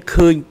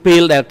ញពេ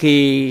លដែលគេ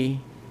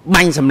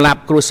បាញ់សម្លាប់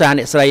គ្រួសារ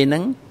អ្នកស្រីហ្នឹ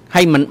ង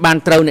ហើយមិនបាន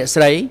ត្រូវអ្នក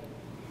ស្រី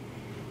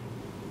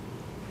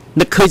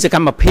នឹកឃើញសក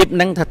ម្មភាពហ្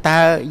នឹងថាតើ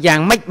យ៉ាង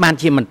ម៉េចបាន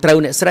ជាមិនត្រូវ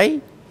អ្នកស្រី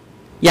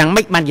យ៉ាង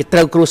ម៉េចបានជាត្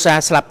រូវគ្រួសារ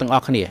ស្លាប់ទាំងអ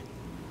ស់គ្នា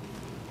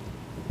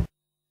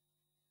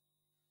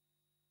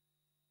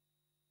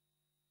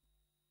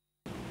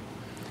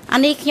អា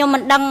នេះខ្ញុំមិ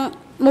នដឹង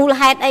មូល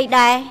ហេតុអី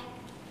ដែរ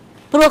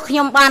ព្រោះខ្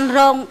ញុំបានរ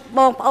ងប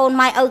ងប្អូន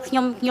ម៉ែឪខ្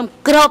ញុំ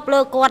គ្របលើ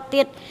គាត់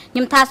ទៀតខ្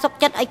ញុំថាសុខ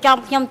ចិត្តឲ្យចំ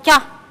ខ្ញុំ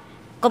ចោះ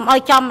កុំឲ្យ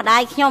ចំម្ដា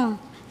យខ្ញុំ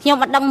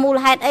មិនដឹងមូល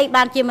ហេតុអី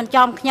បានជាមិន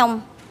ចំខ្ញុំ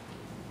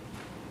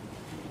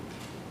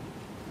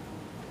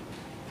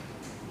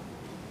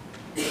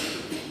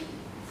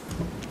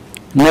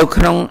នៅ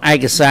ក្នុងឯ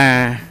កសារ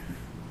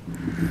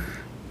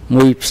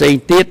មួយផ្សេង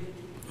ទៀត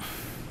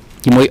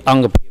ជាមួយអ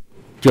ង្គភាព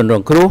ជនរ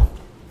ងគ្រោះ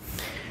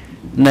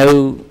នៅ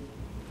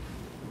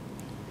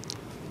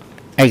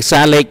ឯកសា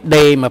រលេខ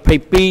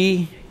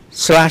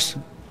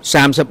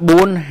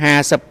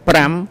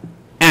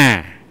D22/3455A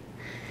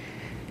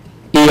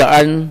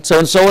EN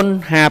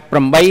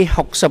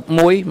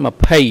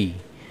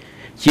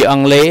 00586120ជាអ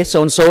ង់គ្លេស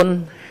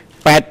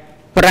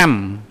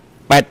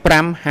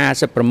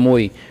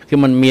008556គឺ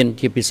มันមាន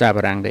ជាភាសា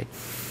បារាំងទេ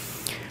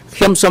ខ្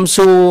ញុំសូម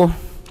សួរ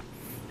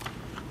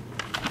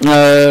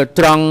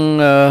ត្រង់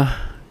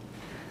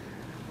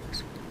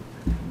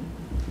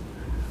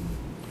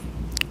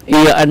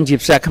EN ជា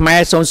ភាសាខ្មែរ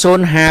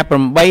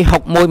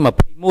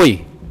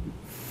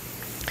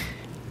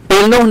00586121ពេ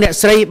លនោះអ្នក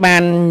ស្រីបា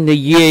ននិ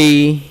យាយ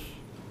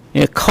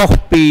ខុស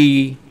ពី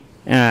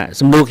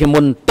សំណួរខ្ញុំ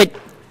មុនបន្តិច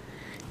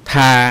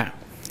ថា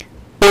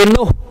ពេល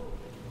នោះ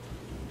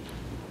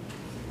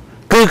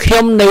គឺខ្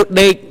ញុំនៅ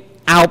ដេក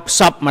អោប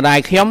សពម្ដាយ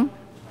ខ្ញុំ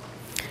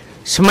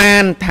ស្មា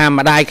នថា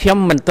ម្ដាយខ្ញុំ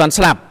មិនទាន់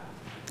ស្លាប់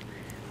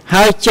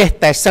ហើយចេះ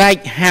តែស្រែក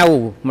ហៅ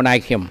ម្ដាយ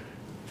ខ្ញុំ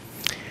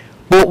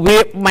ពួកវា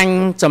បាញ់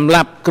សម្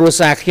លាប់គ្រួ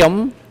សារខ្ញុំ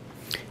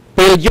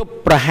ពេលយប់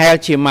ប្រហែល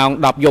ជាម៉ោង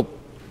10យប់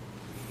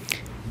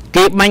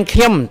គេបាញ់ខ្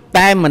ញុំ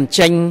តែមិន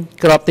ចេញ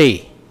គ្រាប់ទេ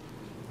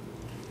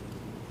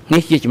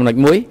នេះជាចំណុច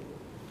មួយ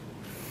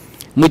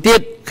ទៀ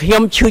តខ្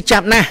ញុំឈឺចា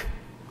ប់ណាស់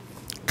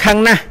ខឹង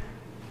ណាស់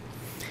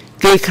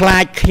គេខ្លា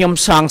ចខ្ញុំ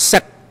សងសឹ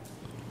ក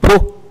ព្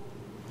រោះ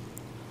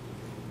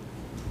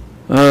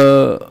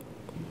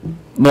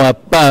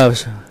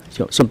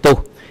សំទោស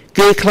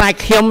គេខ្លាច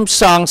ខ្ញុំ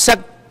សងសឹក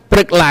ព្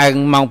រឹកឡើង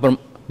ម៉ោង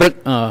ព្រឹក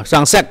ស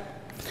ងសឹក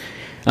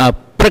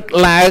ព្រឹក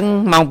ឡើង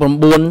ម៉ោង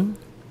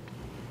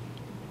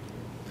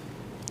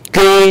9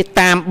គេ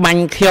តាមបា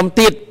ញ់ខ្ញុំ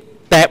ទៀត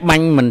តែបា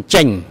ញ់មិន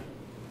ចេញ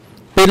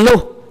ពេលនោះ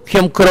ខ្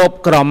ញុំគ្រប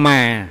ក្រមា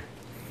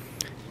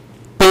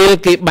ពេល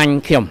គេបាញ់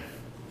ខ្ញុំ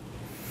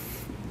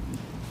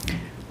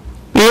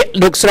ពាក្យ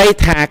លោកស្រី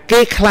ថាគេ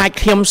ខ្លាច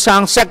ខ្ញុំស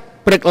ងសឹក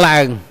ព្រឹកឡើ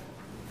ង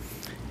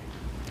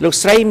លោក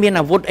ស្រីមាន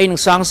អាវុធអីនឹង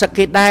សងសឹក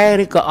គេដែរ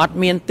ឬក៏អត់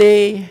មានទេ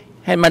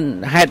ហើយមិន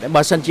ហេតុ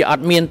បើសិនជាអ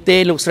ត់មានទេ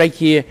លោកស្រី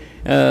ជា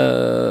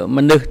ម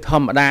នុស្សធ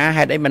ម្មតា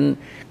ហេតុអីមិន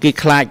គេ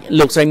ខ្លាច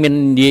លោកស្រីមាន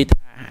និយាយថា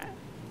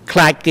ខ្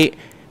លាច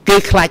គេ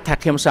ខ្លាចថា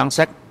ខ្ញុំសង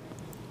សឹក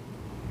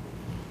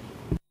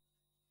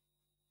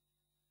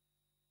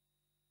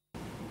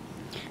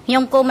ខ្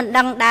ញុំក៏មិន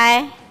ដឹងដែរ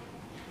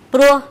ព្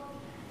រោះ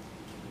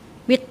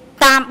វា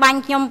តាមបាញ់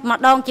ខ្ញុំម្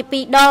ដងជា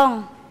2ដង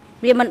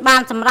វាមិនបា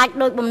នសម្រេច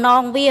ដោយបំណ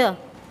ងវា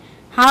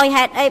ហើយ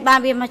ហេតុអីបាន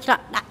វាមក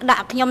ដា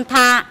ក់ខ្ញុំ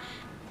ថា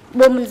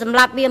បើមិនសម្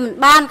លាប់វាមិន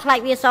បានខ្លាច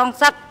វាសង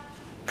សឹក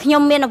ខ្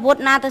ញុំមានអាវុធ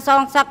ណាទៅស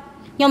ងសឹក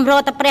ខ្ញុំរក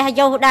តែព្រះ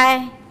យោដែរ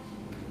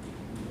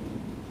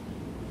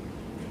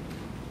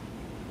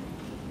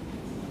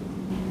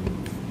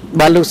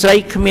បើលោកស្រី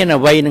គ្មាន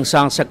អ្វីនឹងស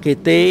ងសឹកគេ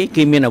ទេ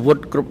គេមានអាវុធ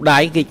គ្រប់ដៃ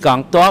គេកង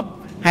ទ័ព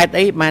ហេតុ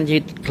អីបានជា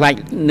ខ្លាច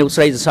លោក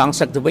ស្រីទៅសង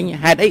សឹកទៅវិញ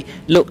ហេតុអី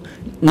លោក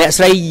អ្នក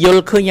ស្រីយ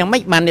ល់ឃើញយ៉ាងម៉េ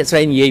ចបានអ្នកស្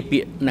រីនិយាយពា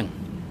ក្យហ្នឹង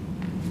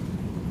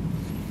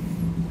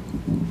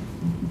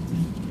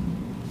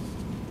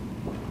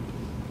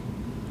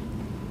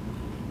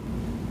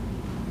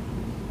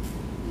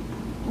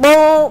បូ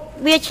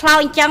វាឆ្លោយ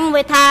អញ្ចឹង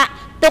វាថា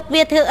ទុក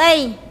វាធ្វើអី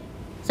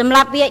សម្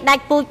រាប់វាដា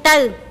ច់ពូជទៅ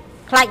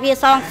ខ្លាចវា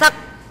សងសឹក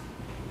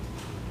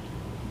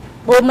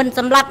បូមិនស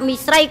ម្រាប់មី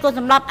ស្រីក៏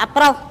សម្រាប់អា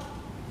ប្រុស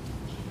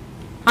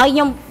ហើយខ្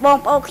ញុំបង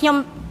ប្អូនខ្ញុំ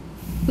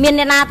មាន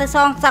អ្នកណាទៅស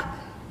ងសឹក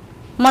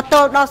មកទ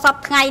ល់ដល់សព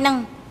ថ្ងៃហ្នឹង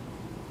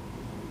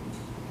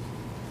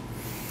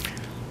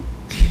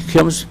ខ្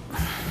ញុំ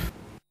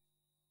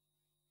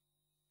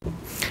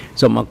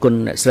សូមអរគុណ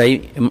អ្នកស្រី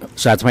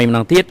សារថ្មីម្ដ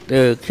ងទៀត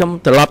ខ្ញុំ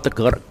ត្រឡប់ទៅ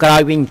ក្រោ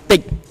យវិញបន្តិ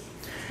ច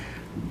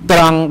ត្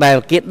រង់ដែល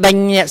គេដេញ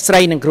អ្នកស្រី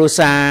និងគ្រួ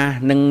សារ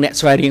និងអ្នក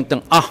ស្វែងរៀងទាំ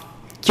ងអស់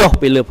ចុះ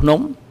ពីលើភ្នំ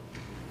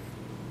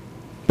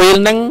ពេល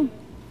ហ្នឹង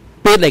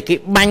ពេលដែលគេ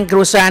បាញ់គ្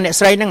រួសារអ្នក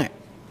ស្រីហ្នឹង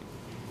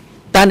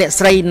តើអ្នក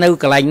ស្រីនៅ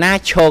កន្លែងណា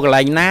ឈរកន្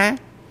លែងណា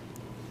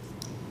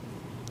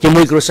ជា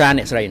មួយគ្រួសារ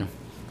អ្នកស្រីនោះ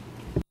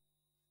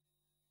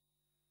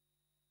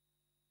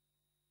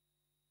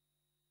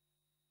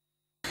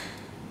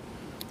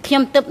ខ្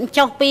ញុំទឹក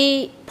ចុះពី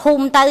ភូ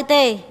មិទៅ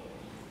ទេ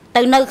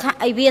ទៅនៅ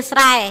អីវាស្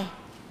រែ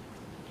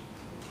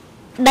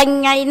ដេញ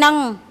ថ្ងៃហ្នឹង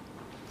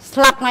ស្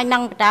លាប់ថ្ងៃហ្នឹ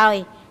ងបណ្ដោយ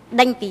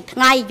ដេញពីថ្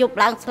ងៃយប់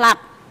ឡើងស្លា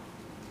ប់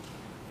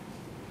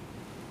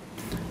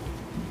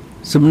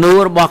សំណួរ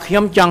របស់ខ្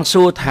ញុំចង់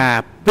សួរថា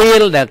ពេ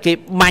លដែលគេ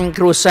បាញ់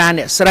គ្រួសារ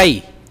អ្នកស្រី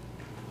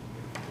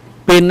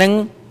ពេលហ្នឹង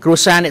គ្រួ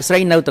សារអ្នកស្រី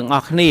នៅទាំងអ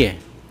ស់គ្នា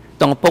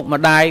ទាំងឪពុក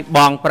ម្ដាយប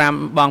ងប្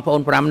អូ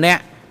ន5នា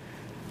ក់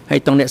ហើយ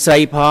ទាំងអ្នកស្រី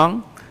ផង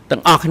ទាំ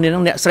ងអស់គ្នាហ្នឹ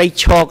ងអ្នកស្រី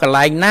ឈរកន្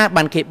លែងណា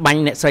បានគេបា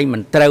ញ់អ្នកស្រីមិ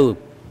នត្រូវ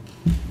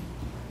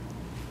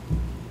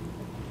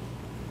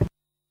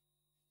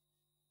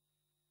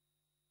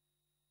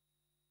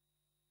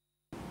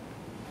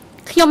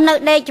ខ្ញុំនៅ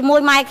ដេកជាមួយ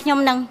ម៉ែខ្ញុំ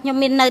ហ្នឹងខ្ញុំ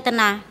មាននៅតា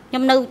ណាខ្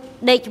ញុំនៅ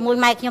ដេកជាមួយ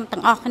ម៉ែខ្ញុំទាំ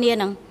ងអស់គ្នា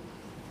ហ្នឹង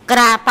ក្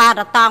រាប៉ា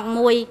តតង់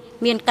មួយ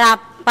មានក្រា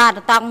ប៉ាត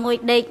តង់មួយ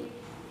ដេក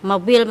មក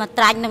វាលមក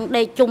ត្រាច់នឹង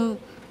ដេកជុំ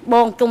ប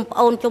ងជុំប្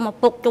អូនជុំឪ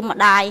ពុកជុំម្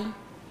ដាយ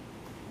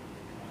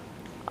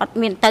អត់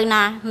មានទៅ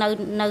ណា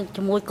នៅ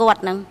ជាមួយគាត់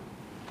ហ្នឹង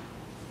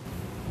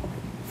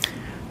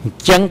អ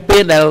ញ្ចឹងពេ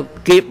លដែល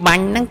គេបា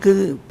ញ់ហ្នឹងគឺ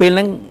ពេលហ្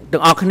នឹងទាំ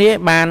ងអស់គ្នា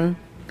បាន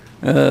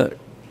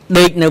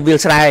ដេកនៅវាល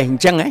ស្រែអ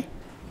ញ្ចឹងហ៎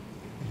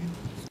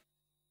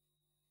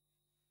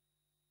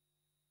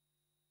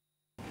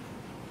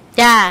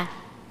ចា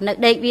នៅ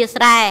ដេកវា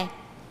ស្រែ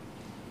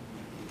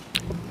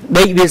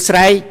ដេកវាស្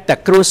រែតែ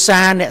គ្រួ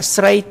សារអ្នក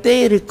ស្រីទេ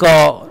ឬក៏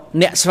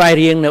អ្នកស្វែង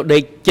រៀងនៅដេ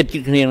កចិត្ត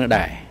គ្នានោះ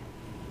ដែរ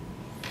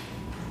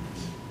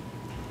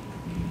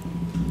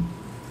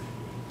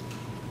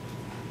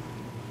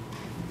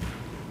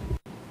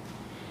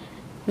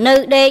នៅ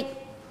ដេក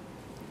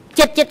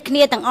ចិត្តគ្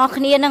នាទាំងអស់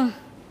គ្នាហ្នឹង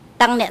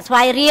ទាំងអ្នកស្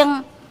វែងរៀង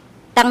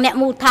ទាំងអ្នក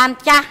មូលដ្ឋាន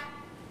ចាស់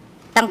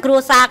ទាំងគ្រួ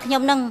សារខ្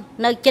ញុំហ្នឹង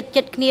នៅចិត្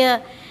តគ្នា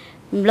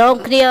ម្លង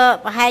គ្នា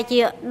ប្រហែលជា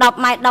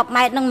10ម៉ែត្រ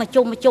ហ្នឹងមក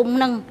ជុំ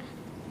ហ្នឹង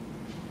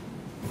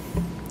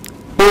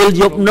ពេល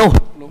យប់នោះ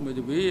លោកមេ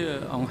ធាវី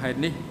អង្គហេតុ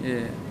នេះ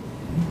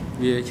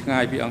វាឆ្ងា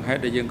យពីអង្គហេតុ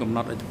ដែលយើងកំណ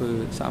ត់ឲ្យធ្វើ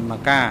សកម្ម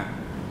ភាព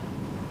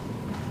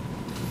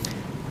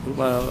ព្រោះ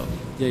បើ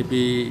និយាយ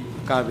ពី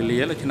កាលវេលា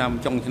ឆ្នាំ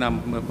ចុងឆ្នាំ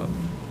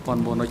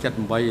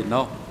1978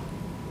នោះ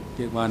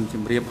យើងបានជ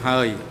ម្រាបហើ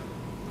យ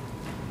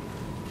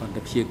បាន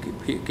តែភា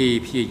គី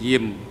ព្យាយា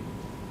ម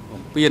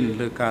បំពេញ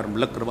លើការរំ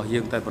លឹករបស់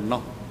យើងតែប៉ុណ្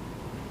ណោះ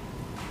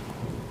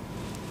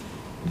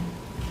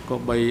ក៏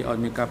បីឲ្យ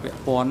មានការពាក់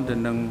ព័ន្ធទៅ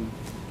នឹង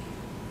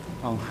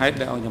អង្គហេតុ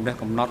ដែលអង្គជំរះ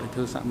កំណត់ឲ្យធ្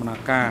វើសកម្ម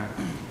ភាព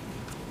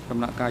ដំ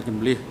ណាក់កាលជំ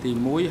នះទី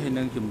1ហើយ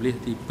និងជំនះ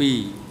ទី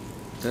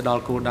2ទៅដ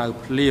ល់គោលដៅ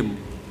ភ្លាម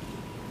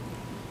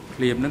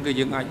ហ្នឹងគឺ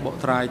យើងអាចបក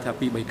ត្រាយថា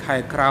ពី3ខែ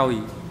ក្រោយ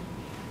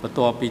បន្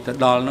ទាប់ពីទៅ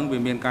ដល់ហ្នឹងវា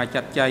មានការ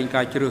ចាត់ចែង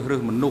ការជ្រើសរើ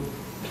សមនុស្ស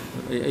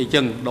អី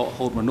ចឹងដក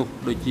ហូតមនុស្ស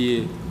ដូចជា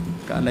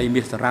ករណី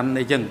មាសសារ៉ាន់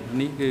អីចឹង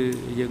នេះគឺ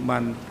យើងបា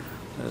ន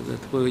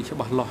ធ្វើច្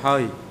បាស់លាស់ហើ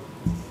យ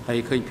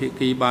ឃើញភា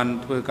គីបាន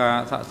ធ្វើការ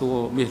សាកសួរ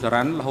មាសសា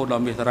រ៉ាន់រហូតដ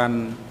ល់មាសសារ៉ាន់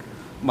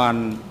បាន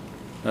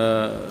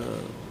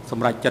ស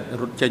ម្រាប់ចិត្ត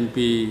រត់ចេញ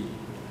ពី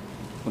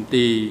មន្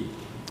ទីរ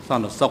ស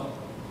ន្តិសុខ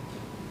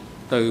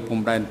ទៅព្រំ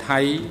ដែនថៃ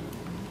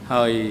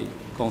ហើយ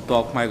កងទ័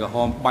ពខ្មែរក្រហ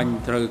មបាញ់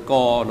ត្រូវក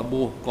រ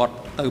បួសគាត់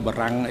ទៅបា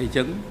រាំងអី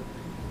ចឹង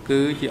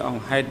គឺជាអង្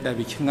គហេតុដែល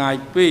វាឆ្ងាយ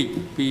ពេក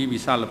ពីវិ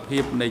សាលភា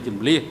ពនៃជំ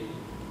នះ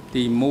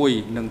ទី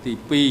1និងទី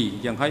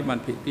2យ៉ាងហើយបាន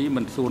ភាគី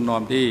មិនសួរ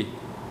នាំទេ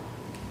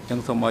ចឹង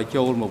សូមឲ្យ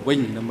ចូលមកវិញ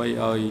ដើម្បី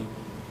ឲ្យ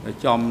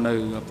ចំនៅ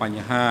ប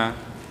ញ្ហា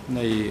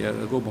នៃ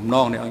គោលបំណ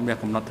ងនៃអង្គមាន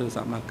កំណត់ធ្វើស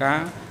កម្មភាព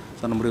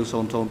សំណុំរឿង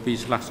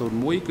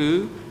002/01គឺ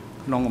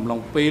ក្នុងអំឡុង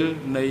ពេល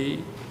នៃ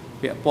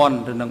ពាក់ព័ន្ធ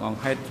ទៅនឹងអង្គ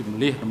ហេតុជំ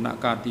នះដំណាក់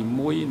កាលទី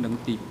1និង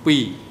ទី2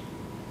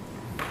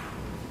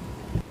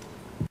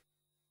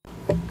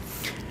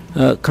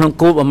 ក្នុង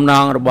គោលបំណ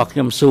ងរបស់ខ្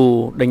ញុំស៊ូ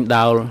ដេញ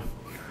ដោល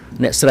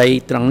អ្នកស្រី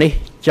ត្រង់នេះ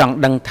ចង់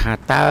ដឹងថា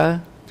តើ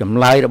ចម្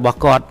លើយរបស់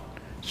គាត់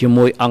ជា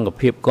មួយអង្គ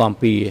ភាពគាំ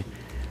ពី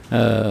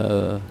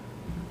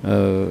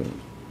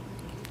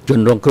ជន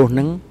រងគ្រោះ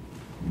នឹង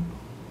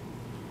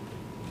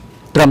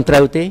ត្រឹមត្រូ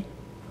វទេ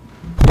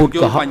ភូត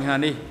កុហកបញ្ហា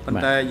នេះប៉ុន្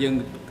តែយើង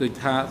គឺ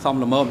ថាសំ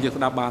លមមយើង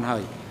ស្ដាប់បានហើ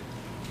យ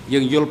យើ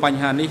ងយល់បញ្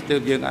ហានេះទើ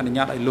បយើងអនុញ្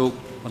ញាតឲ្យលោក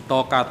បន្ត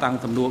ការតាំង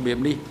សំណួរបែប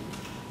នេះ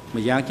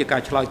ម្យ៉ាងជាកា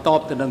រឆ្លើយតប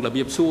ទៅនឹងរ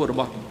បៀបសួររ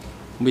បស់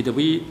មេធា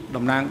វី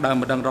តំណាងដើម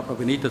ម្ដងរដ្ឋប្រ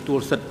វេណីទទួល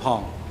សិទ្ធិផ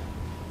ង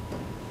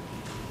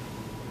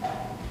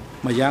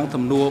ម្យ៉ាង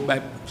សំណួរបែ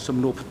បសំ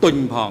ណួរផ្ទុញ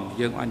ផង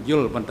យើងអញ្យ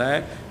ល់ប៉ុន្តែ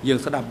យើង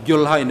ស្ដាប់យ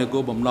ល់ហើយនៅគោ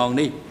លបំណង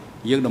នេះ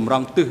យើងតម្រ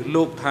ង់ទិស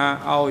លោកថា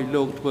ឲ្យ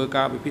លោកធ្វើ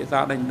ការពិភាក្សា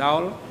ដេញដោ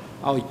ល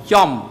ឲ្យ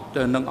ចំ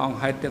ទៅនឹងអង្គ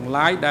ហេតុទាំង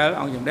ឡាយដែល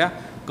អង្គជំនះ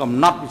កំ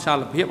ណត់វិសា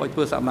លភាពឲ្យធ្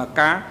វើសកម្ម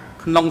ភាព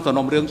ក្នុងសំ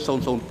ណុំរឿង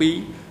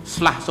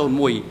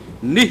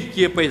002/01នេះ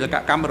ជាបេសក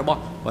កម្មរបស់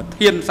ប្រ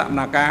ធានសកម្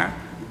មភាព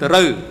ត្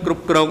រូវគ្រ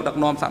ប់គ្រងដឹក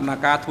នាំសកម្ម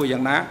ភាពធ្វើយ៉ា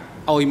ងណា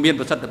ឲ្យមាន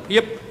ប្រសិទ្ធភា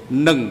ព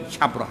និង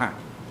ឆាប់រហ័ស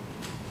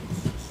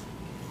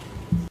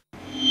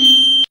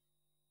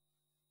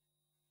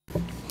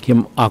ខ្ញុំ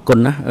អរគុណ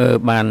ណាស់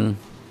បាន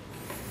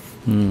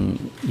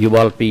យោប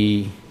ល់ពី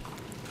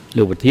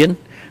លោកប្រធាន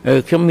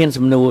ខ្ញុំមាន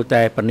សំណួរ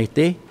តែប៉ុណ្នេះ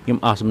ទេខ្ញុំ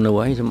អស់សំណួរ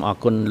ហើយសូមអរ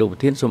គុណលោកប្រ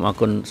ធានសូមអរ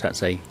គុណសាក់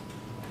សី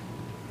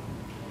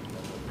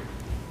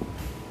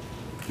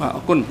បាទអ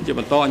រគុណជា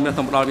បន្តអញ្ញ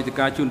សូមផ្ដល់វិធី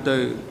ការជូនទៅ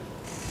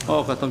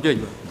ក៏សូមជើញ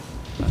បាទ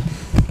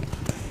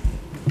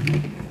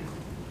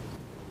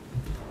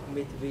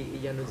មេធាវី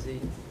យ៉ានូស៊ី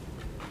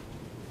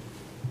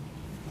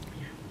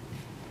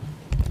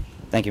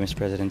Thank you, Mr.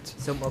 President.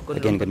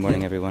 Again, good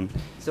morning, everyone.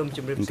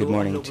 And good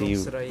morning to you,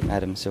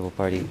 Madam Civil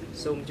Party.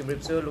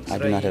 I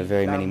do not have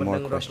very many more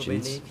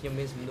questions,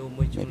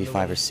 maybe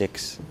 5 or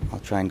 6. I'll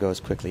try and go as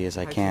quickly as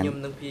I can.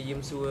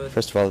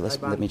 First of all,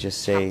 let me just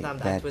say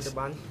that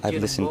I've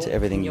listened to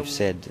everything you've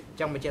said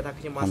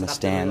on the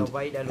stand,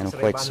 and I'm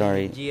quite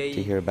sorry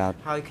to hear about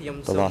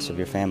the loss of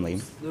your family.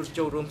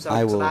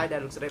 I will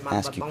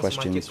ask you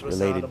questions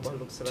related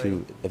to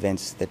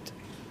events that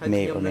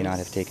may or may not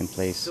have taken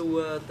place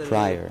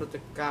prior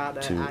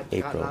to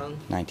April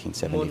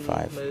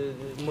 1975.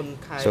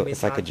 So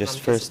if I could just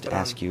first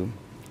ask you,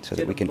 so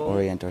that we can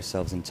orient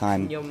ourselves in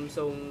time,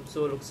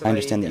 I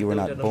understand that you were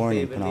not born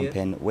in Phnom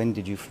Penh. When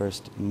did you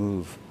first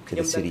move to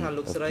the city of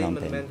Phnom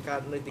Penh?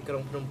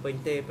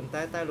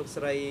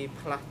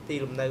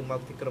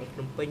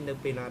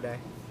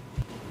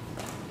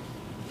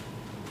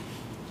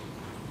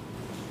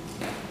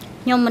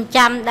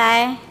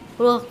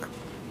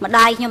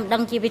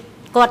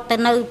គាត់ទៅ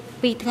នៅ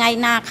ពីថ្ងៃ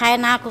ណាខែ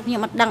ណាក៏ខ្ញុំ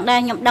អត់ដឹងដែរ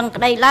ខ្ញុំដឹង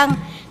ក្តីឡើង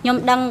ខ្ញុំ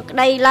ដឹងក្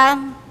តីឡើង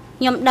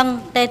ខ្ញុំដឹង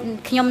តែ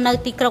ខ្ញុំនៅ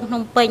ទីក្រុងភ្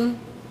នំពេញ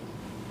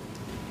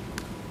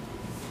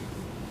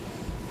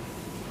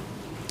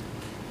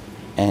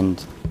And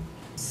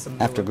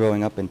after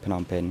growing up in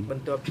Phnom Penh,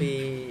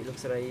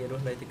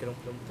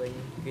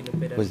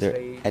 was there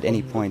at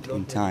any point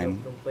in time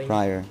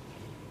prior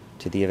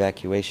to the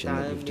evacuation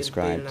that you've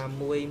described,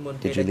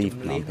 did you leave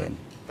Phnom Penh?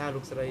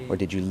 Or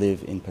did you live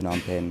in Phnom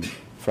Penh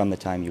from the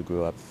time you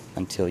grew up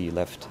until you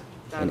left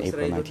in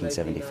April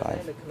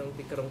 1975?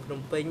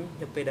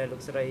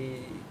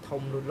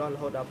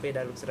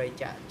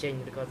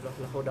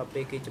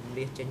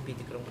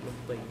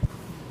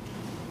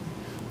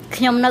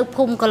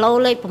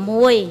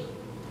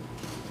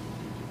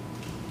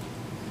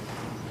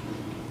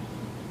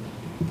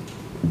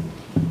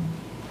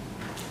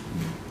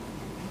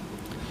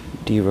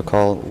 Do you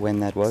recall when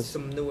that was?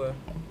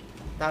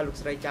 តើលោក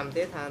ស្រីចាំ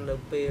ទេថានៅ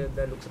ពេល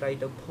ដែលលោកស្រី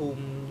ទៅភូ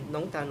មិ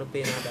នោះតើនៅ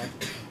ពេលណាដែរ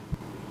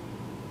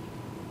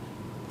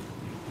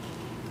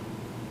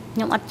ខ្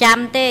ញុំអត់ចាំ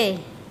ទេ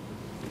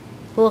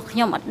ព្រោះខ្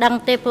ញុំអត់ដឹង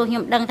ទេព្រោះខ្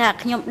ញុំដឹងថា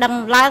ខ្ញុំដឹង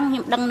ឡើងខ្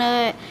ញុំដឹងនៅ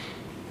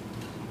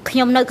ខ្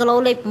ញុំនៅគីឡូ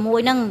លេខ6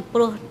ហ្នឹងព្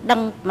រោះដឹង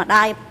ម្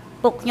ដាយ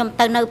ពុកខ្ញុំ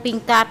ទៅនៅពីង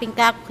ការ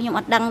ខ្ញុំអ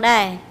ត់ដឹងដែ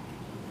រ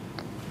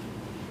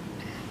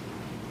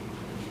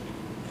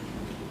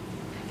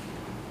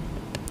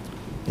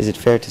Is it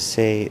fair to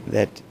say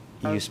that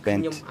you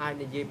spent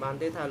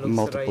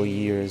multiple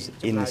years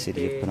in the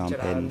city of Phnom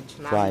Penh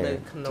prior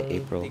to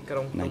April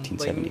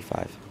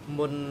 1975?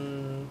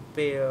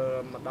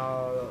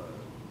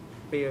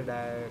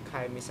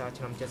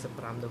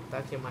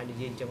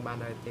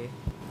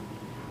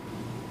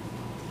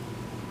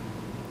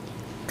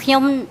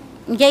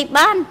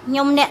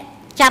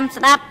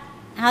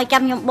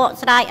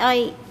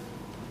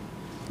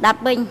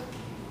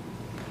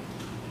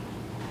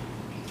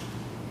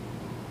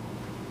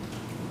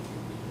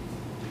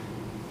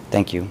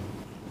 Thank you,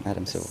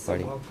 Madam Civil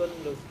Party.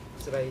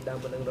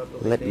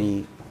 Let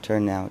me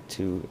turn now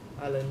to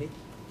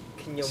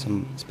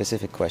some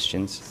specific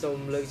questions.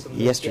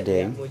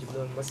 Yesterday,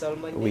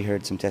 we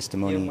heard some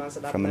testimony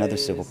from another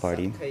civil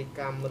party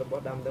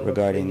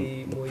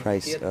regarding the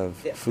price of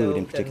food,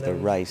 in particular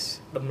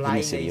rice, in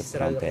the city of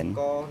Phnom Penh.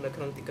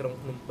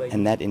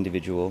 And that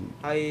individual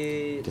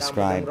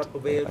described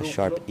a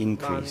sharp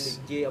increase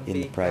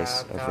in the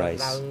price of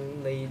rice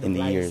in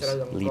the years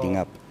leading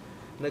up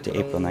to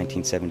April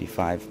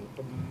 1975.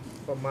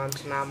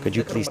 Could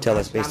you please tell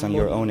us, based on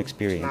your own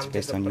experience,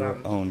 based on your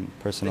own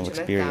personal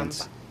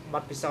experience,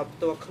 what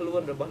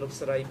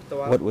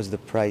was the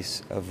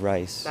price of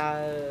rice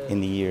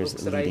in the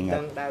years leading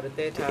up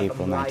to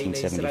April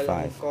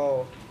 1975?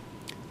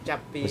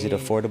 Was it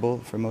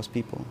affordable for most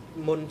people?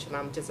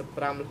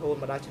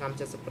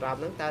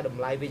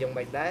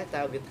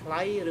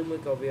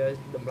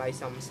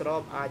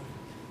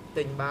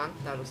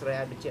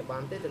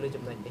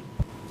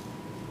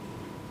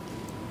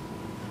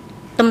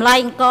 Tầm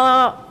lại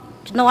có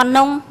non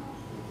nông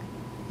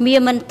mía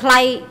mình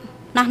thay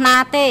na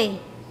na tê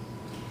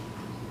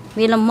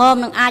vì làm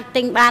mồm能អាច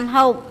ទិញបាន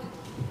ហូប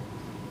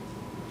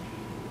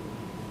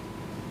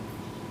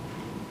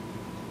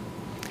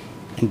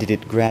And did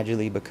it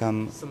gradually become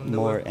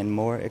more and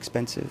more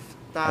expensive,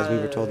 as we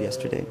were told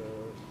yesterday?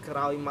 ក្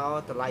រោយមក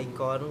តម្លៃអង្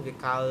គរនោះវា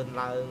កើន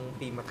ឡើង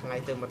ពីមួយថ្ងៃ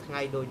ទៅមួយថ្ងៃ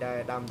ដោយដែល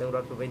ដើមទាំងរ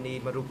ដ្ឋប្រវេណី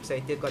មួយរូបផ្សេង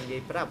ទៀតគាត់និយា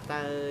យប្រាប់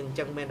តើអញ្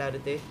ចឹងមែនដែរ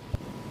ទេ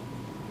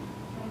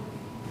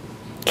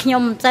ខ្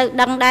ញុំទៅ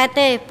ដឹងដែរ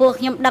ទេពួក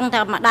ខ្ញុំដឹង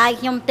ថាម្ដាយ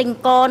ខ្ញុំទិញ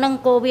កហ្នឹង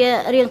ក៏វា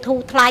រៀងធូរ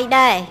ថ្លៃ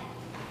ដែរ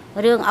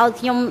រឿងឲ្យ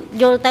ខ្ញុំ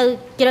យល់ទៅ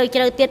ជ្រៅជ្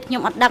រៅទៀតខ្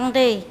ញុំអត់ដឹង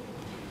ទេ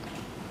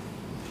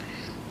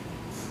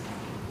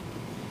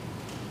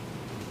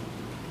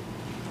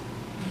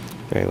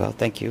Very well,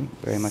 thank you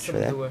very much for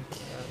that.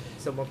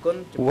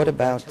 What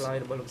about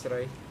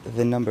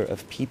the number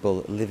of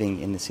people living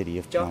in the city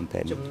of Phnom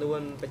Penh?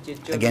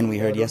 Again, we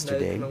heard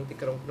yesterday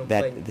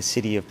that the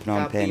city of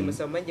Phnom Penh,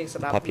 the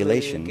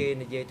population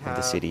of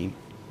the city,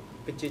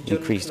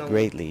 increased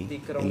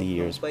greatly in the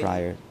years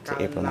prior to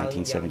April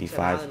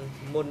 1975,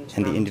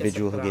 and the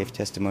individual who gave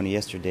testimony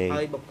yesterday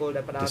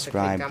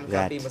described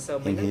that,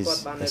 in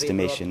his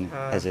estimation,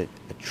 as a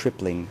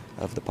tripling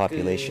of the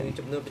population.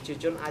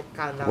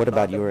 What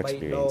about your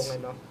experience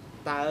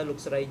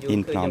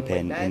in Phnom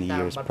Penh in the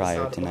years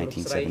prior to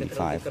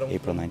 1975,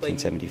 April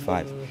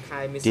 1975?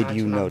 Did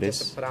you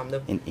notice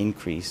an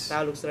increase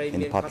in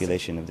the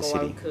population of the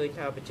city?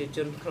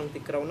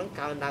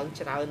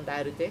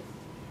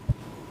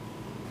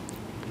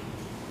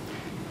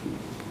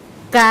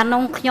 ការន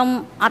ងខ្ញុំ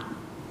អត់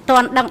ទា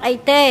ន់ដឹងអី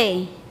ទេ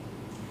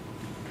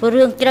ព្រោះ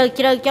រឿងជ្រៅ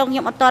ជ្រៅចុងខ្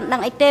ញុំអត់ទាន់ដឹ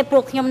ងអីទេព្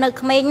រោះខ្ញុំនៅ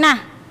ក្មេងណា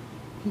ស់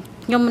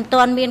ខ្ញុំមិន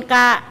ទាន់មាន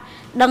ការ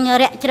ដឹង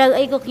រយៈជ្រៅ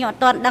អីក៏ខ្ញុំអ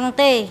ត់ទាន់ដឹង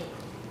ទេ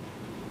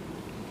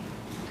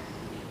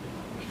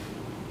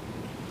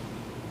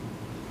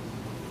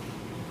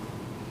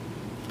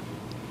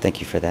Thank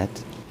you for that,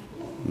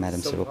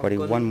 Madam Civil Party.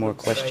 One more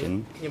question.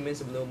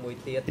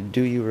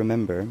 Do you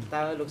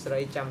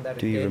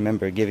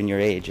remember, given your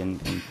age, and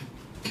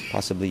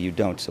possibly you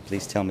don't, so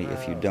please tell me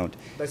if you don't,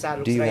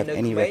 do you have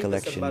any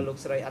recollection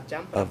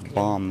of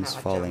bombs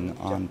falling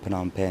on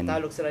Phnom Penh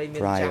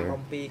prior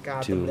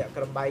to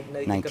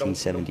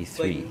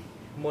 1973?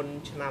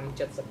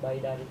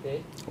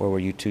 Or were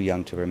you too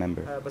young to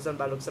remember?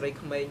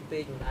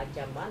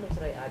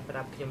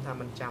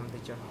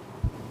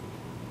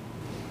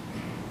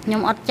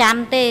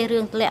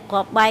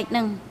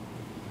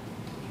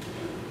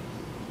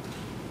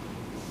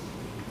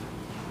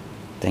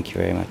 Thank you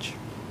very much.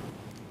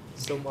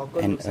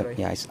 And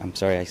I'm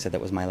sorry I said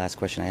that was my last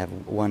question. I have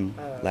one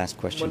last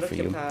question for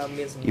you.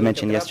 You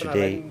mentioned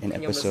yesterday an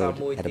episode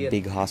at a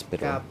big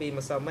hospital. I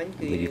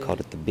believe you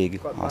called it the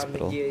big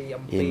hospital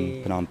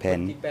in Phnom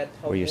Penh,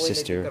 where your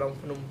sister,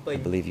 I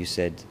believe you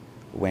said,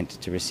 went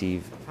to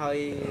receive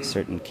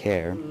certain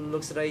care.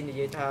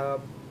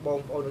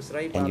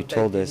 And you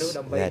told us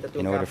that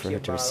in order for her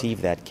to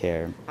receive that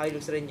care,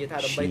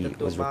 she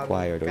was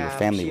required, or your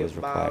family was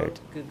required,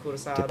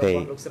 to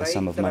pay a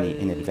sum of money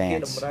in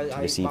advance to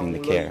receiving the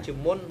care.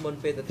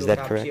 Is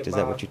that correct? Is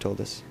that what you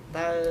told us?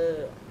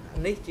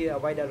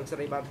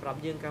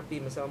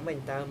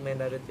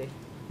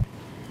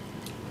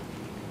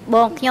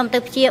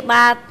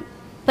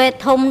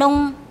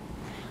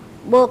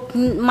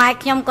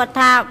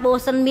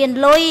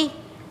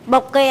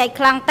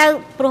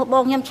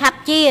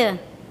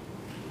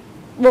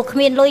 Buộc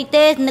miền lôi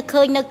tê nực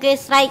khơi nực kê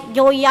sậy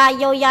dôi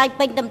dai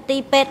bên tầm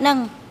ti pet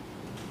nâng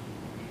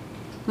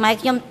mày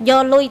nhom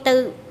do lôi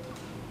từ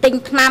tinh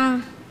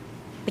năm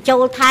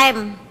châu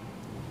tham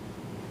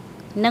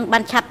nâng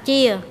bàn chặt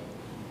chia.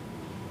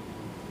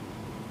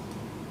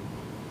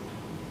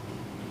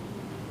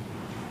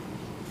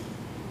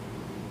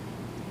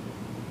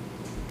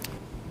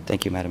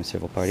 Thank you, Madam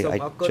Civil Party. I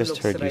just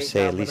heard you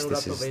say, at least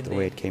this is the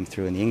way it came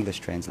through in the English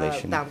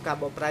translation,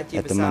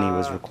 that the money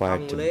was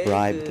required to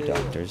bribe the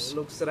doctors.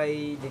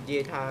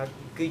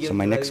 So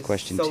my next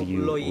question to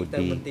you would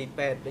be,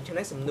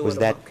 was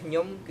that,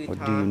 or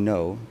do you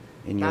know,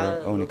 in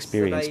your own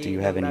experience, do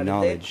you have any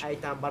knowledge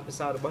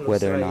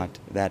whether or not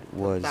that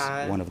was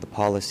one of the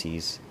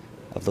policies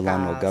of the Lon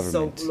Nol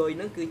government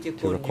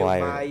to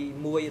require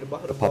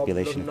the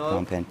population of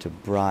Phnom Penh to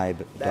bribe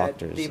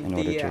doctors in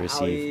order to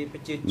receive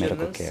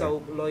medical care.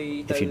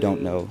 If you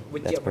don't know,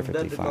 that's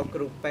perfectly fine.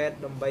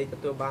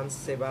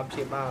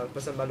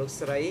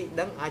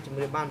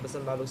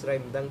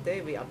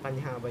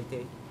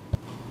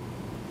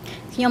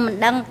 ខ្ញុំមិន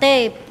ដឹងទេ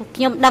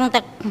ខ្ញុំដឹងតែ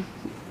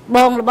ប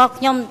ងរបស់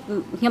ខ្ញុំ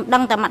ដឹ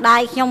ងតែម្ដា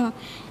យខ្ញុំ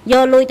យ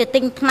កលុយទៅទិ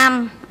ញថ្នាំ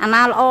អា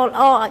ណាល្អល្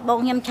អឲ្យបង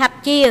ខ្ញុំឆាប់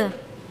ជា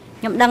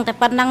ខ្ញុំដឹងតែ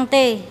ប៉ុណ្្នឹង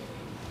ទេ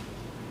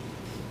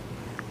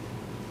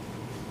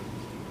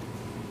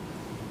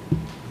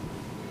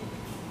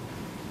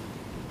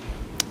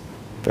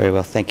Very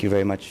well. Thank you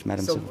very much,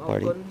 Madam Civil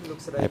Party.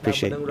 I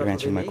appreciate your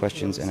answering my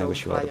questions, and I wish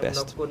you all the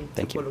best.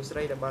 Thank you. លោកស្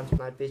រីដែលបានចំ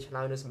ណាយពេលឆ្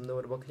លើយនៅសំណួរ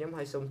របស់ខ្ញុំ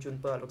ហើយសូមជូន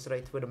ពរលោកស្រី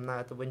ធ្វើដំណើរ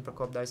ទៅវិញប្រ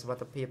កបដោយសុវ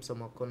ត្ថិភាពសូម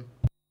អរគុណ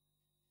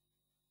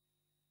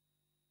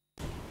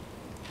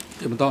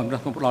ជាបន្តអំណះ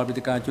ខ្ញុំផ្ដល់វេ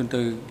ទិកាជូន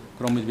ទៅ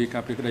ក្រុមមេធាវីកា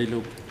រពារក្តីលោ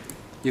ក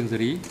យើងសេ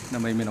រីដើ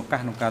ម្បីមានឱកាស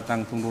ក្នុងការតាំ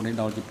ងទង្វើនេះ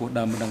ដល់ចំពោះ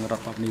ដើមម្ដងរ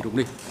ដ្ឋបាលនេះរូប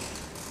នេះ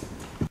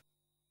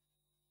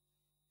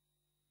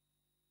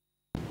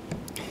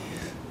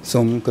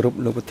សូមគោរព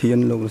លោកប្រធាន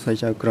លោកលោកស្រី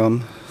ចៅក្រម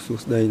សួ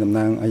ស្តីតំ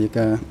ណាងអัย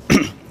ការ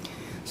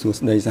សួ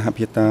ស្តីសហ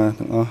ភាពតា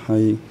ទាំងអស់ហើ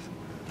យ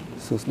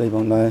សួស្តីប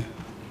ងដែរ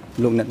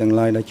លោកអ្នកទាំង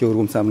ឡាយដែលចូល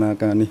រួមសកម្ម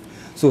ភាពនេះ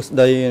សួស្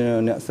តី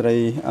អ្នកស្រី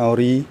អោ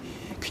រី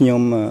ខ្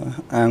ញុំ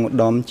អាងឧត្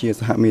តមជា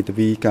សហមេធា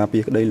វីការពា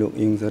រក្តីលោក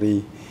អៀងសេរី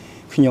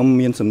ខ្ញុំ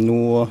មានសំ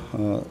ណួរ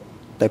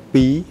តែ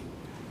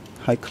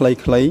2ហើយខ្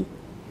លីៗ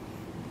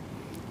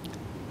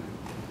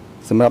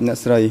សម្រាប់អ្នក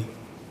ស្រី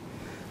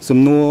សំ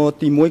ណួរ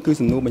ទី1គឺ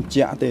សំណួរបញ្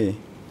ជាក់ទេ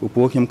ព្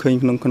រោះខ្ញុំឃើញ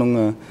ក្នុង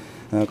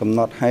កំណ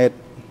ត់ហេតុ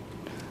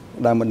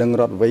ដែលមកដឹង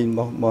រដ្ឋវ័យរ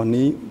បស់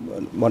នេះ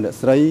របស់អ្នក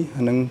ស្រី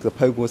និងស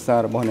ភៅគ្រួសារ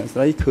របស់អ្នកស្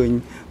រីឃើញ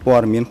ព័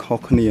ត៌មានខុស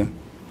គ្នា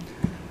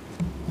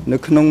នៅ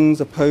ក្នុង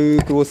សភៅ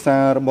គ្រួសា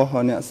ររបស់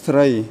អ្នកស្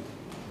រី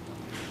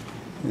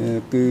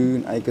គឺ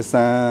ឯក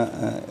សារ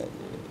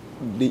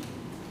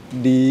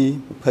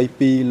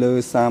D22 លើ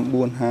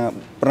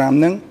 3455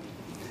 ហ្នឹង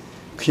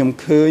ខ្ញុំ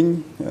ឃើញ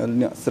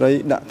អ្នកស្រី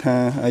ដាក់ថា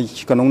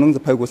ក្នុងនោះស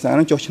ភៅគ្រួសារហ្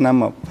នឹងចុះឆ្នាំ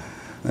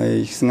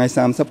ថ្ងៃ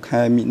 30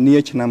 ខែមិនិនា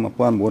ឆ្នាំ 1999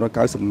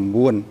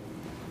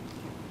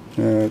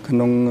 ក្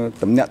នុង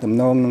តំណាក់តំ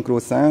ណងនឹងគ្រួ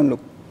សារលោ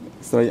ក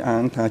ស្រីអា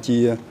ងថា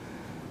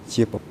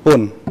ជាប្រព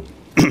ន្ធ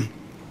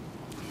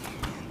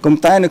កុំ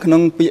តែនៅក្នុ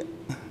ងពាក្យ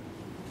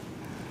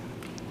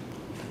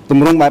ទ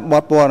ម្រង់បែបប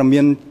ទព័ត៌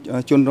មាន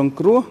ជនរង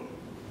គ្រោះ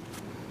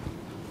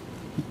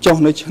ចុះ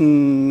នៅថ្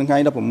ងៃ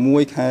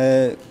 16 ខែ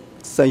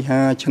សីហា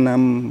ឆ្នាំ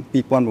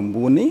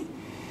 2009 នេះ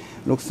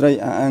លោកស្រី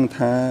អាង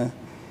ថា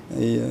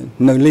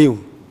នៅលាវ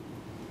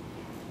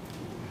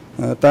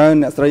តើ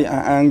អ្នកស្រី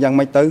អាងយ៉ាង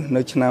ម៉េចទៅ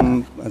នៅឆ្នាំ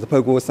សភៅ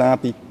គ្រួសារ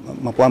ពី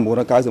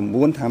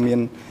 1999 ថាមាន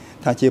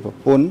ថាជាប្រ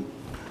ពន្ធ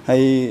ហើ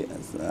យ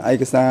ឯ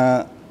កសារ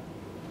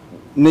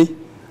នេះ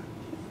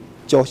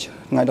ចុះ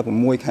ថ្ងៃ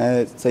 16 ខែ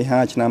សីហា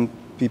ឆ្នាំ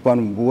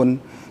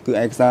 2009 គឺ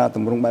ឯកសារត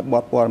ម្រង់បែបប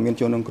ទព័ត៌មាន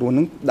ជនរងគ្រោះ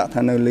នឹងដាក់ថា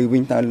នៅលើវិ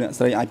ញតើអ្នក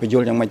ស្រីអាចបញ្យ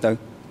ល់យ៉ាងម៉េចទៅ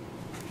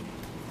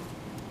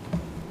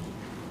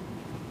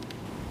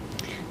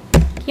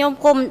ខ្ញុំ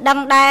គុំដឹង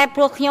ដែរ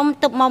ព្រោះខ្ញុំ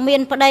ទឹកមកមា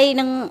នប្តី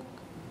នឹង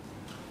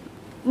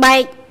បែ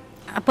ក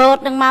ព្រោះ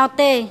នឹងមក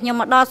ទេខ្ញុំ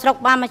មកដល់ស្រុក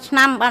បានមួយឆ្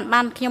នាំ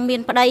បានខ្ញុំមា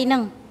នប្តីនឹ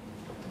ង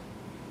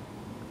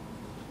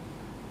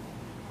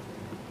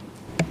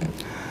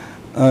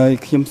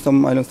ខ្ញុំសូម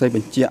ឲ្យលោកស្រីប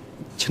ញ្ជាក់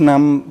ឆ្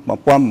នាំ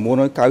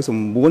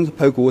 1999 ស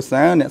ភៅគ្រួ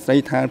សារអ្នកស្រី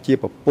ថាជា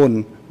ប្រពន្ធ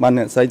បាន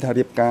អ្នកស្រីថា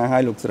រៀបការឲ្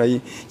យលោកស្រី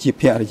ជា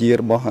ភរិយា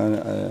របស់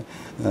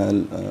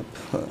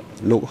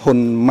លោកហ៊ុន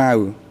ម៉ៅ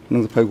នឹ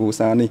ងសភៅគ្រួ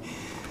សារនេះ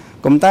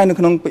កុំតែនៅ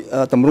ក្នុង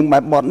តម្រង់បែ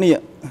បបទនេះ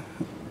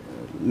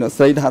អ្នក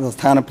ស្រីថាស្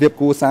ថានភាព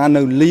គ្រួសារ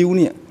នៅលាវ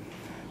នេះ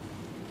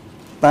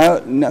តើ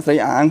អ្នកស្រី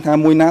អាងថា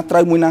មួយណាត្រូ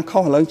វមួយណាខុ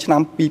សឥឡូវឆ្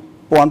នាំ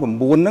 2009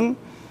 ហ្នឹង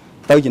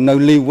ទៅជានៅ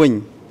លាវវិញ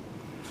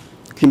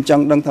ខ្ញុំច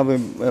ង់ដឹងថា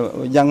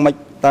យ៉ាងម៉េច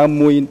តើ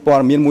មួយព័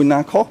ត៌មានមួយណា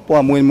ខុសព័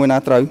ត៌មានមួយណា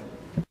ត្រូវ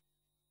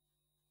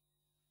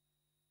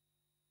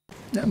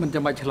អ្នកមិន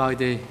ចាំបាច់ឆ្លើយ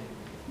ទេ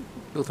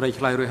លោកស្រី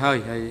ឆ្លើយរួចហើយ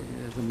ហើយ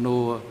សំណួ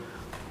រ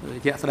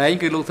ជាក់ស្ដែង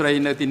គឺលោកស្រី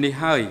នៅទីនេះ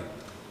ហើយ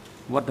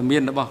វត្តមា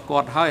នរបស់គា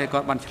ត់ហើយគា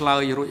ត់បានឆ្លើ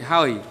យរួច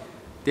ហើយ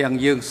ទាំង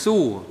យើងសួ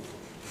រ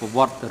ប្រវ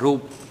ត្តិរូប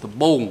ដំ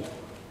បូង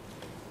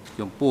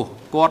ចំពោះ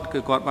គាត់គឺ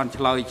គាត់បាន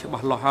ឆ្លើយច្បា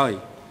ស់លាស់ហើយ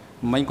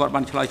មិញគាត់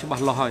បានឆ្លើយច្បា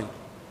ស់លាស់ហើយ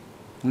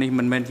នេះ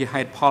មិនមែនជា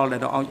ហេតុផលដែល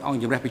អង្គ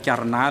ជំរះពិចា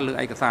រណាលើ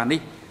ឯកសារនេះ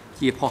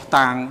ជាផុស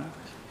តាង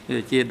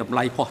ជាតម្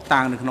លៃផុសតា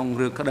ងនៅក្នុង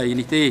រឿងក្តី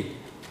នេះទេ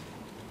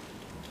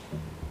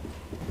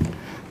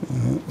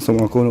សូម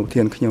អរគុណលោក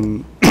ធានខ្ញុំ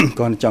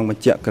ក៏ចង់ប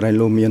ញ្ជាក់ក្រៃ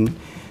លោមាន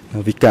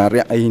វិកា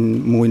រៈអី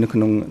មួយនៅក្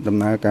នុងដំ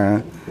ណើរការ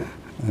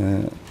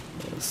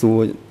សួរ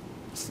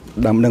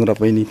ដំណឹងរដ្ឋ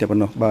វ័យនេះតែប៉ុ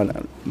ណ្ណោះបាទឥ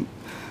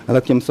ឡូ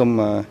វខ្ញុំសូម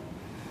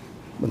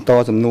បន្ត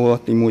សំណួរ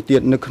ទី1ទៀ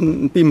តនៅ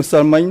ពីម្សិ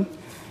លមិញ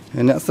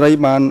អ្នកស្រី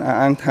បាន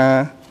អាងថា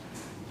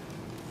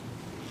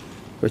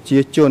ប្រជា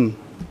ជន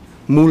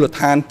មូលដ្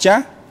ឋានចា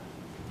ស់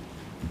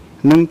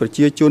និងប្រ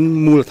ជាជន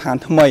មូលដ្ឋាន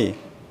ថ្មី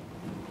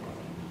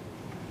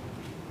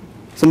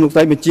សូមលោកស្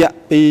រីបញ្ជាក់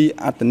ពី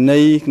អត្ថន័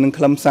យនិង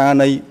ខ្លឹមសារ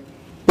នៃ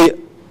ពាក្យ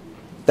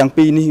ទាំង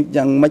ពីរនេះ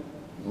យ៉ាងម៉េច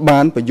បា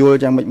នបញ្យល់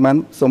យ៉ាងម៉េចបាន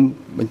សូម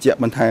បញ្ជាក់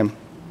បន្ថែម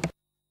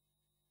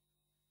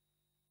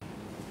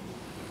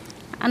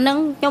អានឹង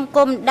ខ្ញុំ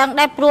គុំដឹង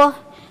ដែរព្រោះ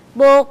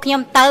បូខ្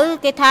ញុំទៅ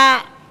គេថា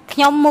ខ្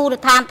ញុំមូល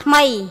ដ្ឋានថ្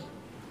មី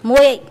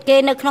មួយគេ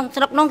នៅក្នុង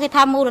ស្រុកនោះគេ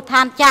ថាមូលដ្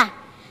ឋានចាស់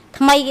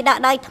ថ្មីគេដា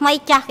ក់ដៃថ្មី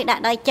ចាស់គេដា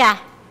ក់ដៃចាស់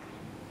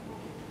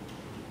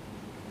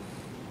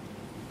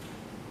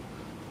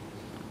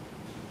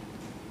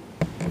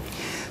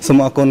សូម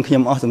អរគុណខ្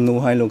ញុំអស់សំណួរ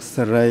ឲ្យលោក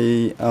ស្រី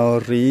អូ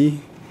រី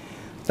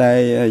តែ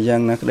យ៉ា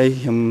ងណាក្តី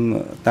ខ្ញុំ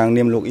តាំង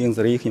នាមលោកអៀង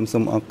សេរីខ្ញុំសូ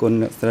មអរគុណ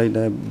អ្នកស្រី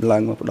ដែលឡើ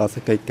ងមកផ្ដល់សេ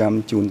ចក្តីកម្ម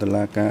ជូនតុ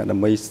លាការដើ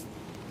ម្បី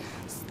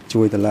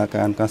ជួយតុលា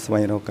ការការស្វែ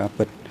ងរកការ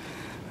ពិត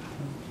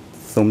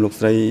សូមលោក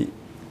ស្រី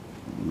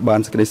បាន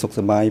សេចក្តីសុខស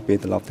ប្បាយពេល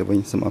ត្រឡប់ទៅវិញ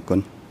សូមអរគុណ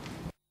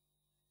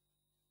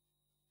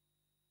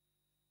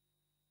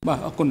បាទ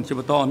អរគុណជា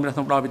បន្តមាន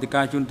សំដៅវិទ្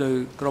យាជូនទៅ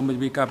ក្រុមវិ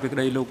ទ្យាការពីក្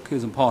តីលោកខៀវ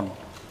សំផន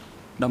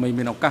ដើម្បី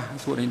មានឱកាស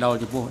សួរនេះដល់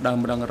ចំពោះដើម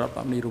ម្ដងរដ្ឋ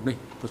បាលនេះរូបនេះ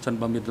ប្រសិន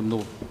បើមានសំ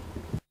ណួរ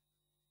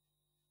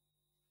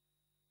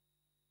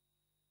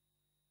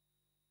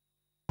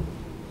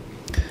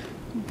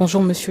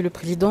Bonjour Monsieur le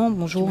Président,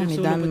 bonjour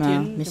Mesdames,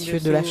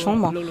 Messieurs de la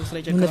Chambre.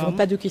 Nous n'avons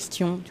pas de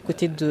questions du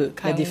côté de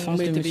la défense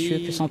de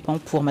Monsieur Sampan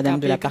pour Madame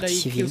de la partie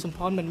civile.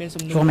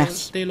 Je vous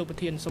remercie.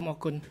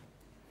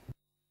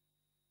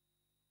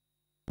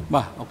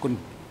 បាទអរ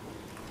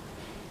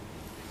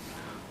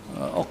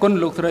គុណ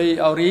លោកស្រី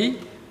អូរី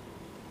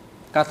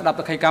ការស្ដាប់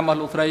តក្កកម្មរបស់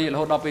លោកស្រីរ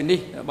ហូតដល់ពេលនេះ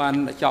បាន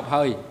ចប់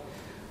ហើយ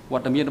វ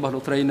ត្តមានរបស់លោ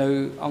កស្រីនៅ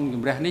អង្គ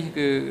ជំរះនេះ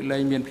គឺលែ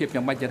ងមានភាព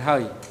ចាំបាច់ទៀតហើ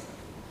យ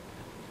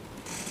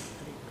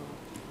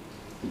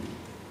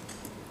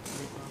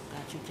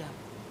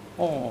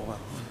អូ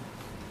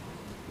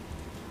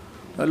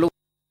លោក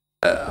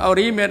អូ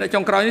រីមាន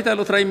ចុងក្រោយនេះតើ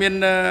លោកស្រី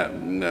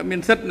មាន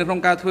សិទ្ធិនៅក្នុង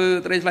ការធ្វើ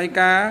ត្រីឆ្លៃ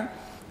ការ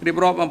រៀប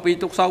រាប់អំពី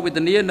ទុកសោកវេទ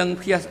នានិង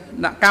ភយ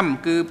នកម្ម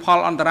គឺផល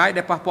អន្តរាយ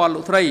ដែលប៉ះពាល់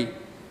លោកស្រី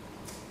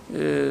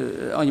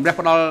អង្គជំរះ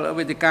ផ្ដល់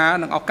វេទិកា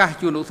និងឱកាស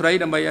ជូនលោកស្រី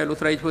ដើម្បីឲ្យលោក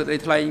ស្រីធ្វើ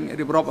ថ្លែង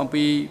រៀបរាប់អំ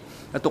ពី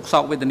ទុកសោ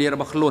កវេទនារ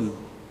បស់ខ្លួន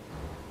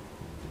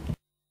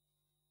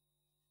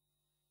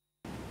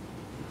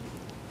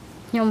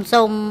ខ្ញុំ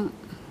សូម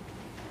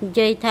និ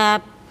យាយថា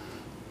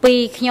ពី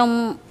ខ្ញុំ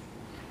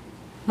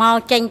មក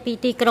ចេញពី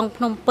ទីក្រុង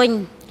ភ្នំពេញ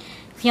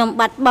ខ្ញុំ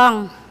បាត់បង់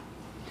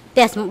ផ្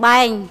ទះសម្បែ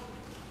ង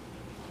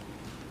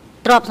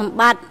ទ្រព្យសម្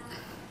បត្តិ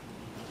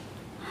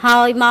ហើ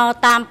យមក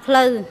តាមផ្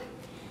លូវ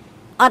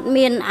អត់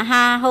មានអា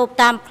ហារហូប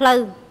តាមផ្លូវ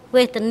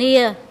វេទនា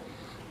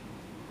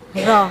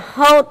រ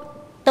ហូត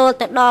ទល់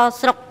ទៅដល់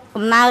ស្រុក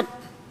កំណើត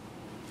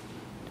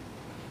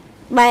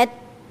បែរ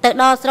ទៅ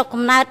ដល់ស្រុក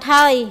កំណើត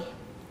ហើយ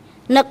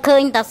នឹកឃើ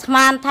ញតែស្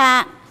មានថា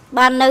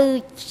បាននៅ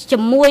ជា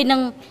មួយនឹ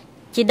ង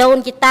ជីដូន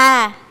ជីតា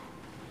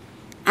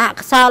អ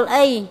កុសល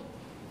អី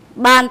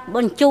បានប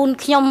ញ្ជូន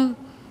ខ្ញុំ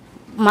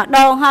ម្ដ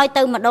ងហើយ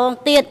ទៅម្ដង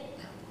ទៀត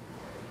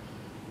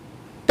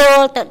ទ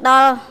ល់ទៅដ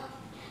ល់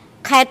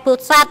ខេត្តពោ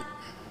ធិ៍សាត់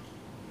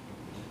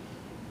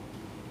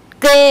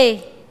គេ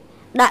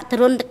ដាក់ទ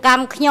រណក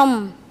ម្មខ្ញុំ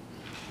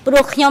ព្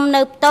រោះខ្ញុំ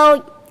នៅតូច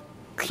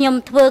ខ្ញុំ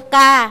ធ្វើ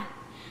ការ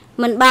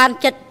មិនបាន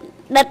ចិត្ត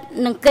ដិត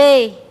នឹងគេ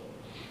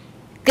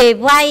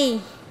វាយ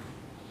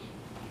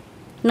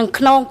នឹង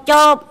ខ្នងច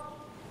ប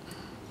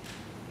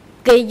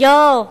គេយ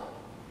ក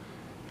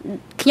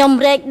ខ្ញុំ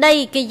រែកដី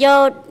គេយ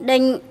កដេ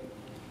ញ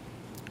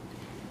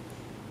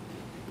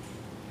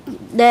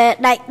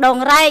ដាច់ដង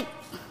រែក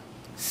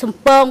សំ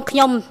ពងខ្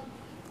ញុំ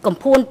កំ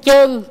ភួន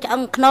ជើងឆ្អឹ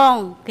ងខ្នង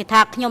គេ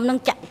ថាខ្ញុំនឹង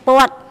ចាក់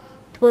ពាត់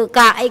ធ្វើ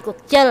ការអីក៏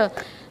ខ្ជិល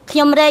ខ្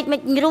ញុំរែកមិ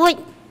នរួច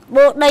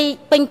បូដី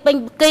ពេញប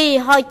កី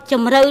ហើយ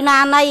ជំរឿណា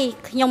ណៃ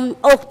ខ្ញុំ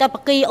អូសតែប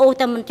កីអូស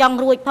តែមិនចង់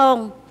រួចផង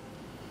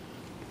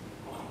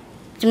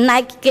ចំណែ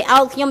កគេ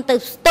ឲ្យខ្ញុំទៅ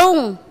ស្ទូង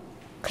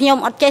ខ្ញុំ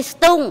អត់ចេះស្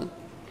ទូង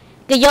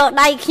គេយក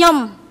ដៃខ្ញុំ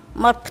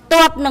មកផ្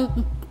ទាប់នឹង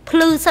ភ្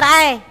លឺស្រែ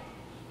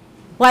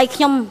វាយខ្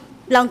ញុំ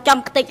ឡើងចំ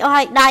ខ្ទេចអស់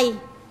ហើយដៃ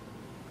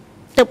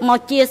ទឹកមក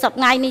ជាសប្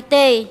ងៃនេះ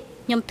ទេ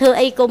ខ្ញុំធ្វើ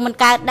អីក៏មិន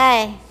កើតដែរ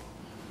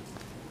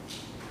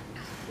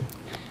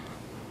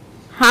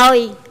ហើយ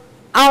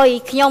ឲ្យ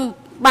ខ្ញុំ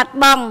បាត់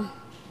បង់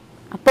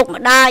ឪពុក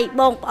ម្ដាយ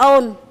បងប្អូ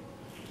ន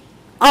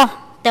អស់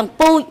ទាំង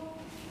ពូជ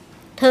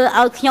ធ្វើ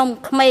ឲ្យខ្ញុំ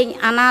ក្មេង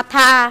អនា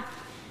ថា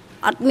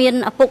អត់មាន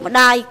ឪពុកម្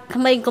ដាយក្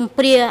មេងកំ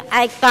ព្រា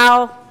ឯកោ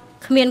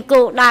គ្មាន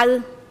គោដៅ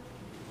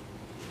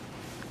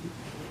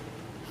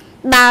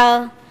ដើរ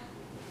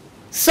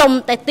សុំ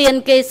តែទៀន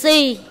គេស៊ី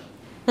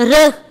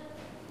រើស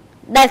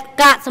ដែល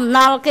កាកសំណ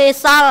ល់គេ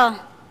សល់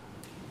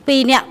ពី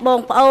អ្នកបង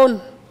ប្អូន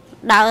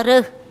ដើររើ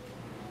ស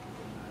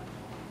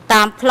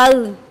តាមផ្លូវ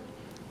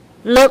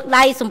លើក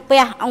ដៃសំ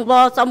ពះអង្វ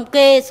រសុំ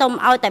គេសុំ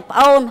ឲ្យតែប្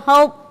អូនហូ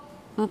ប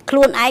ខ្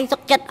លួនឯងសុ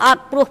ខចិត្តអ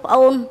ត់ព្រោះប្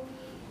អូន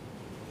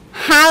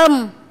ហើម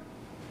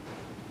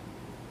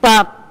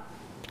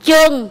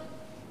ជើង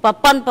ប្រ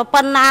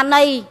ប៉ុនណា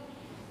ណី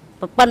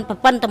ប្រ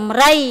ប៉ុនតម្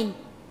រៃ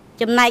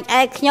ចំណែក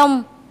ឯខ្ញុំ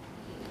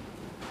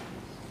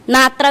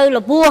ណាត្រូវល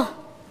បួស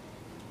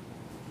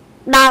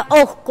ដើរ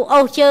អូសគូអូ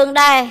សជើង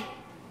ដែរ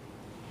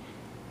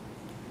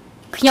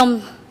ខ្ញុំ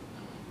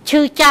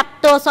ឈឺចាប់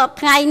ទោះសព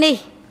ថ្ងៃនេះ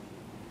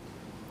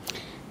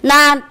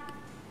ណា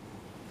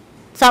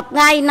សពថ្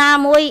ងៃណា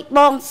មួយប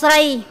ងស្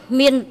រី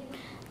មាន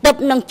ទឹក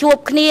នឹងជួប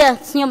គ្នា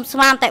ខ្ញុំស្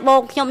មានតែប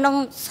ងខ្ញុំនឹង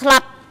ស្លា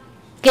ប់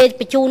គេ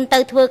បញ្ជូនទៅ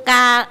ធ្វើ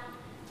ការ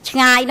ឆ្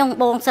ងាយនោះ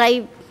បងស្រី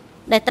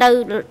ដែលត្រូវ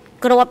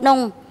ក្របនោះ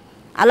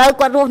ឥឡូវ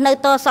គាត់រស់នៅ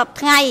តសព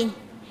ថ្ងៃ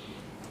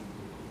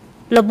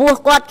របួស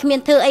គាត់គ្មាន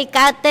ធ្វើអី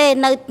កើតទេ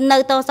នៅ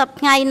តសព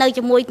ថ្ងៃនៅ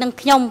ជាមួយនឹង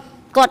ខ្ញុំ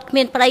គាត់គ្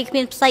មានប្តីគ្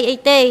មានផ្ទៃអី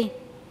ទេ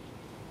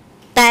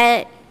តែ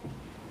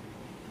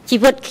ជី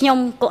វិតខ្ញុំ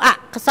ក៏អ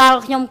កុសល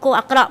ខ្ញុំក៏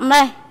អាក្រក់ម្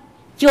លេះ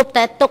ជួប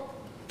តែទុក្ខ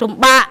លំ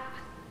បាក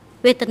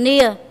វេទនា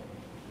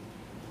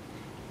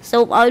សូ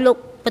មឲ្យលោក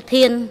ប្រ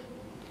ធាន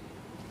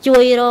ជួ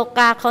យរក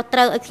ការខុសត្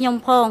រូវឲ្យខ្ញុំ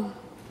ផង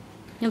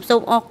ខ្ញុំសូ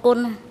មអរគុណ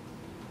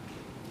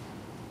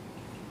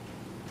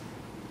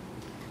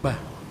បាទ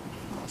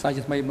សារ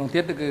ជាថ្មីម្ដងទៀ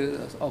តគឺ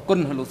អរគុណ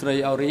លោកស្រី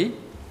អរី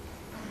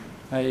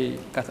ហើយ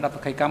ការស្ដាប់ស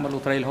កម្មរបស់លោ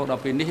កស្រីរហូតដ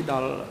ល់ពេលនេះដ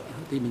ល់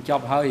ទីបញ្ច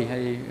ប់ហើយហើ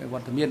យវ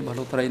ត្តមានរបស់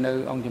លោកស្រីនៅ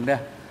អង្គជំនះ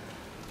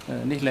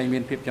នេះលែងមា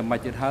នភាពចាំបា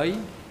ច់ទៀតហើយ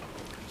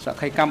ស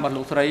កម្មរបស់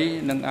លោកស្រី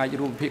នឹងអាច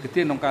រួមភាគ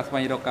ទានក្នុងការស្វែ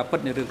ងរកការពិត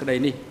ในរឿងក្តី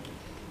នេះ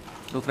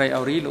លោកស្រីអ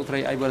រីលោកស្រី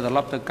អាចវិលត្រឡ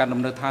ប់ទៅកាន់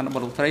ដំណើរឋានរប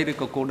ស់លោកស្រីឬ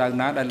ក៏គោលដៅ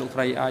ណាដែលលោកស្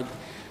រីអាច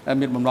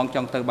មានបំណងច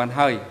ង់ទៅបាន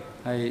ហើយ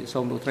សូ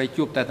មលោកស្រី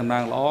ជួបតែតំណា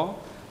ងល្អ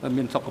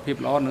មានសុខភាព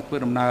ល្អនិងធ្វើ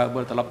ដំណើរ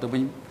វិលត្រឡប់ទៅវិ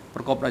ញប្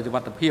រកបដោយសុវ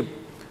ត្ថិភាព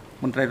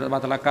មន្ត្រីរដ្ឋបា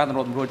លតុលាការសម្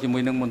របសម្រួលជាមួ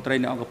យនឹងមន្ត្រី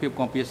នៃអង្គភាព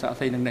គំពីសាក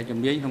សីនិងអ្នកជំ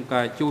នាញក្នុង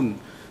ការជូន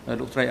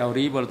លោកស្រីអ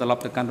រីវិលត្រឡ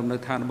ប់ទៅកាន់ដំណើរ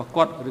ឋានរបស់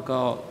គាត់ឬ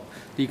ក៏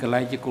ទីកន្លែ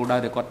ងជាគោលដៅ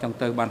ដែលគាត់ចង់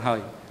ទៅបានហើយ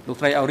លោក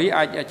ស្រីអរី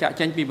អាចចាក់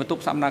ចែងពីបន្ទ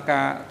ប់សកម្មភាព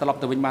ត្រឡប់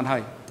ទៅវិញបានហើ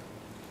យ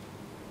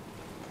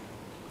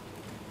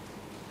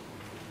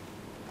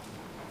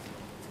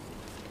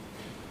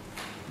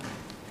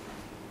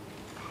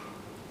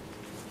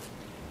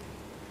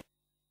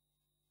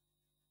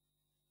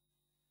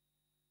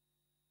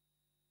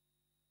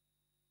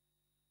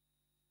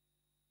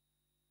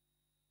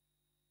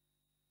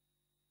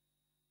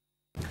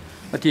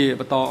ជា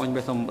បន្តអង្គ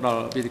សូមផ្ដ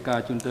ល់វេទិកា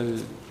ជូនទៅ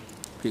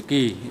ភា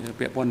គី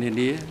ពាក់ព័ន្ធនា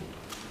នា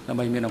ដើម្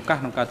បីមានឱកាស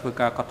ក្នុងការធ្វើ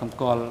ការកត់សម្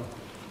គាល់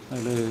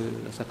លើ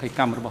សក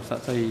ម្មរបស់សា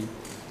ក្សី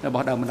រប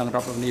ស់ដើមបណ្ដឹងរ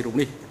ដ្ឋនីរូប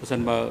នេះបើសិន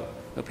បើ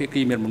ភា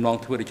គីមានបំណង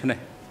ធ្វើដូច្នេះ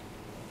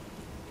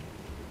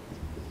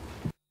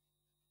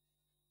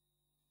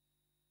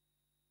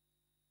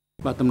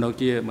បាទទំនង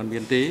ជាមិនមា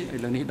នទេឥ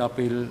ឡូវនេះដល់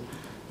ពេល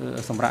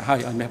សម្រាប់ឲ្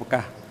យមេប្រ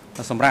កាស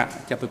សម្រាប់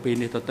ចាប់ពីពេល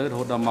នេះទៅរ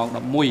ហូតដល់ម៉ោង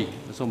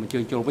11សូមអញ្ជើ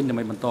ញចូលវិញដើម្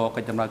បីបន្ត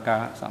កិច្ចដំណើរកា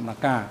រសកម្ម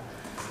ភាព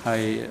ហើ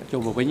យចូ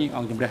លមកវិញអ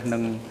ង្គជំរះនឹ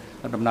ង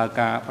ដំណើរ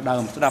ការផ្ដើ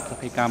មស្ដាប់ស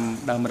កម្ម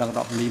ដើមរងរ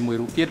ដ្ឋនីមួយ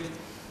រូបទៀត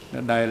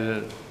ដែល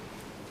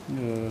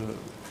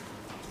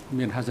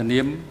មានហស្សនា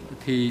ម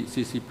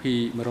TCCP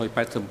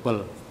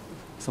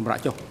 187សម្រា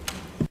ប់ចុះ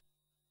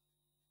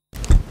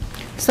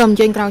សូមអញ្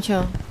ជើញក្រោយឈ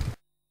រ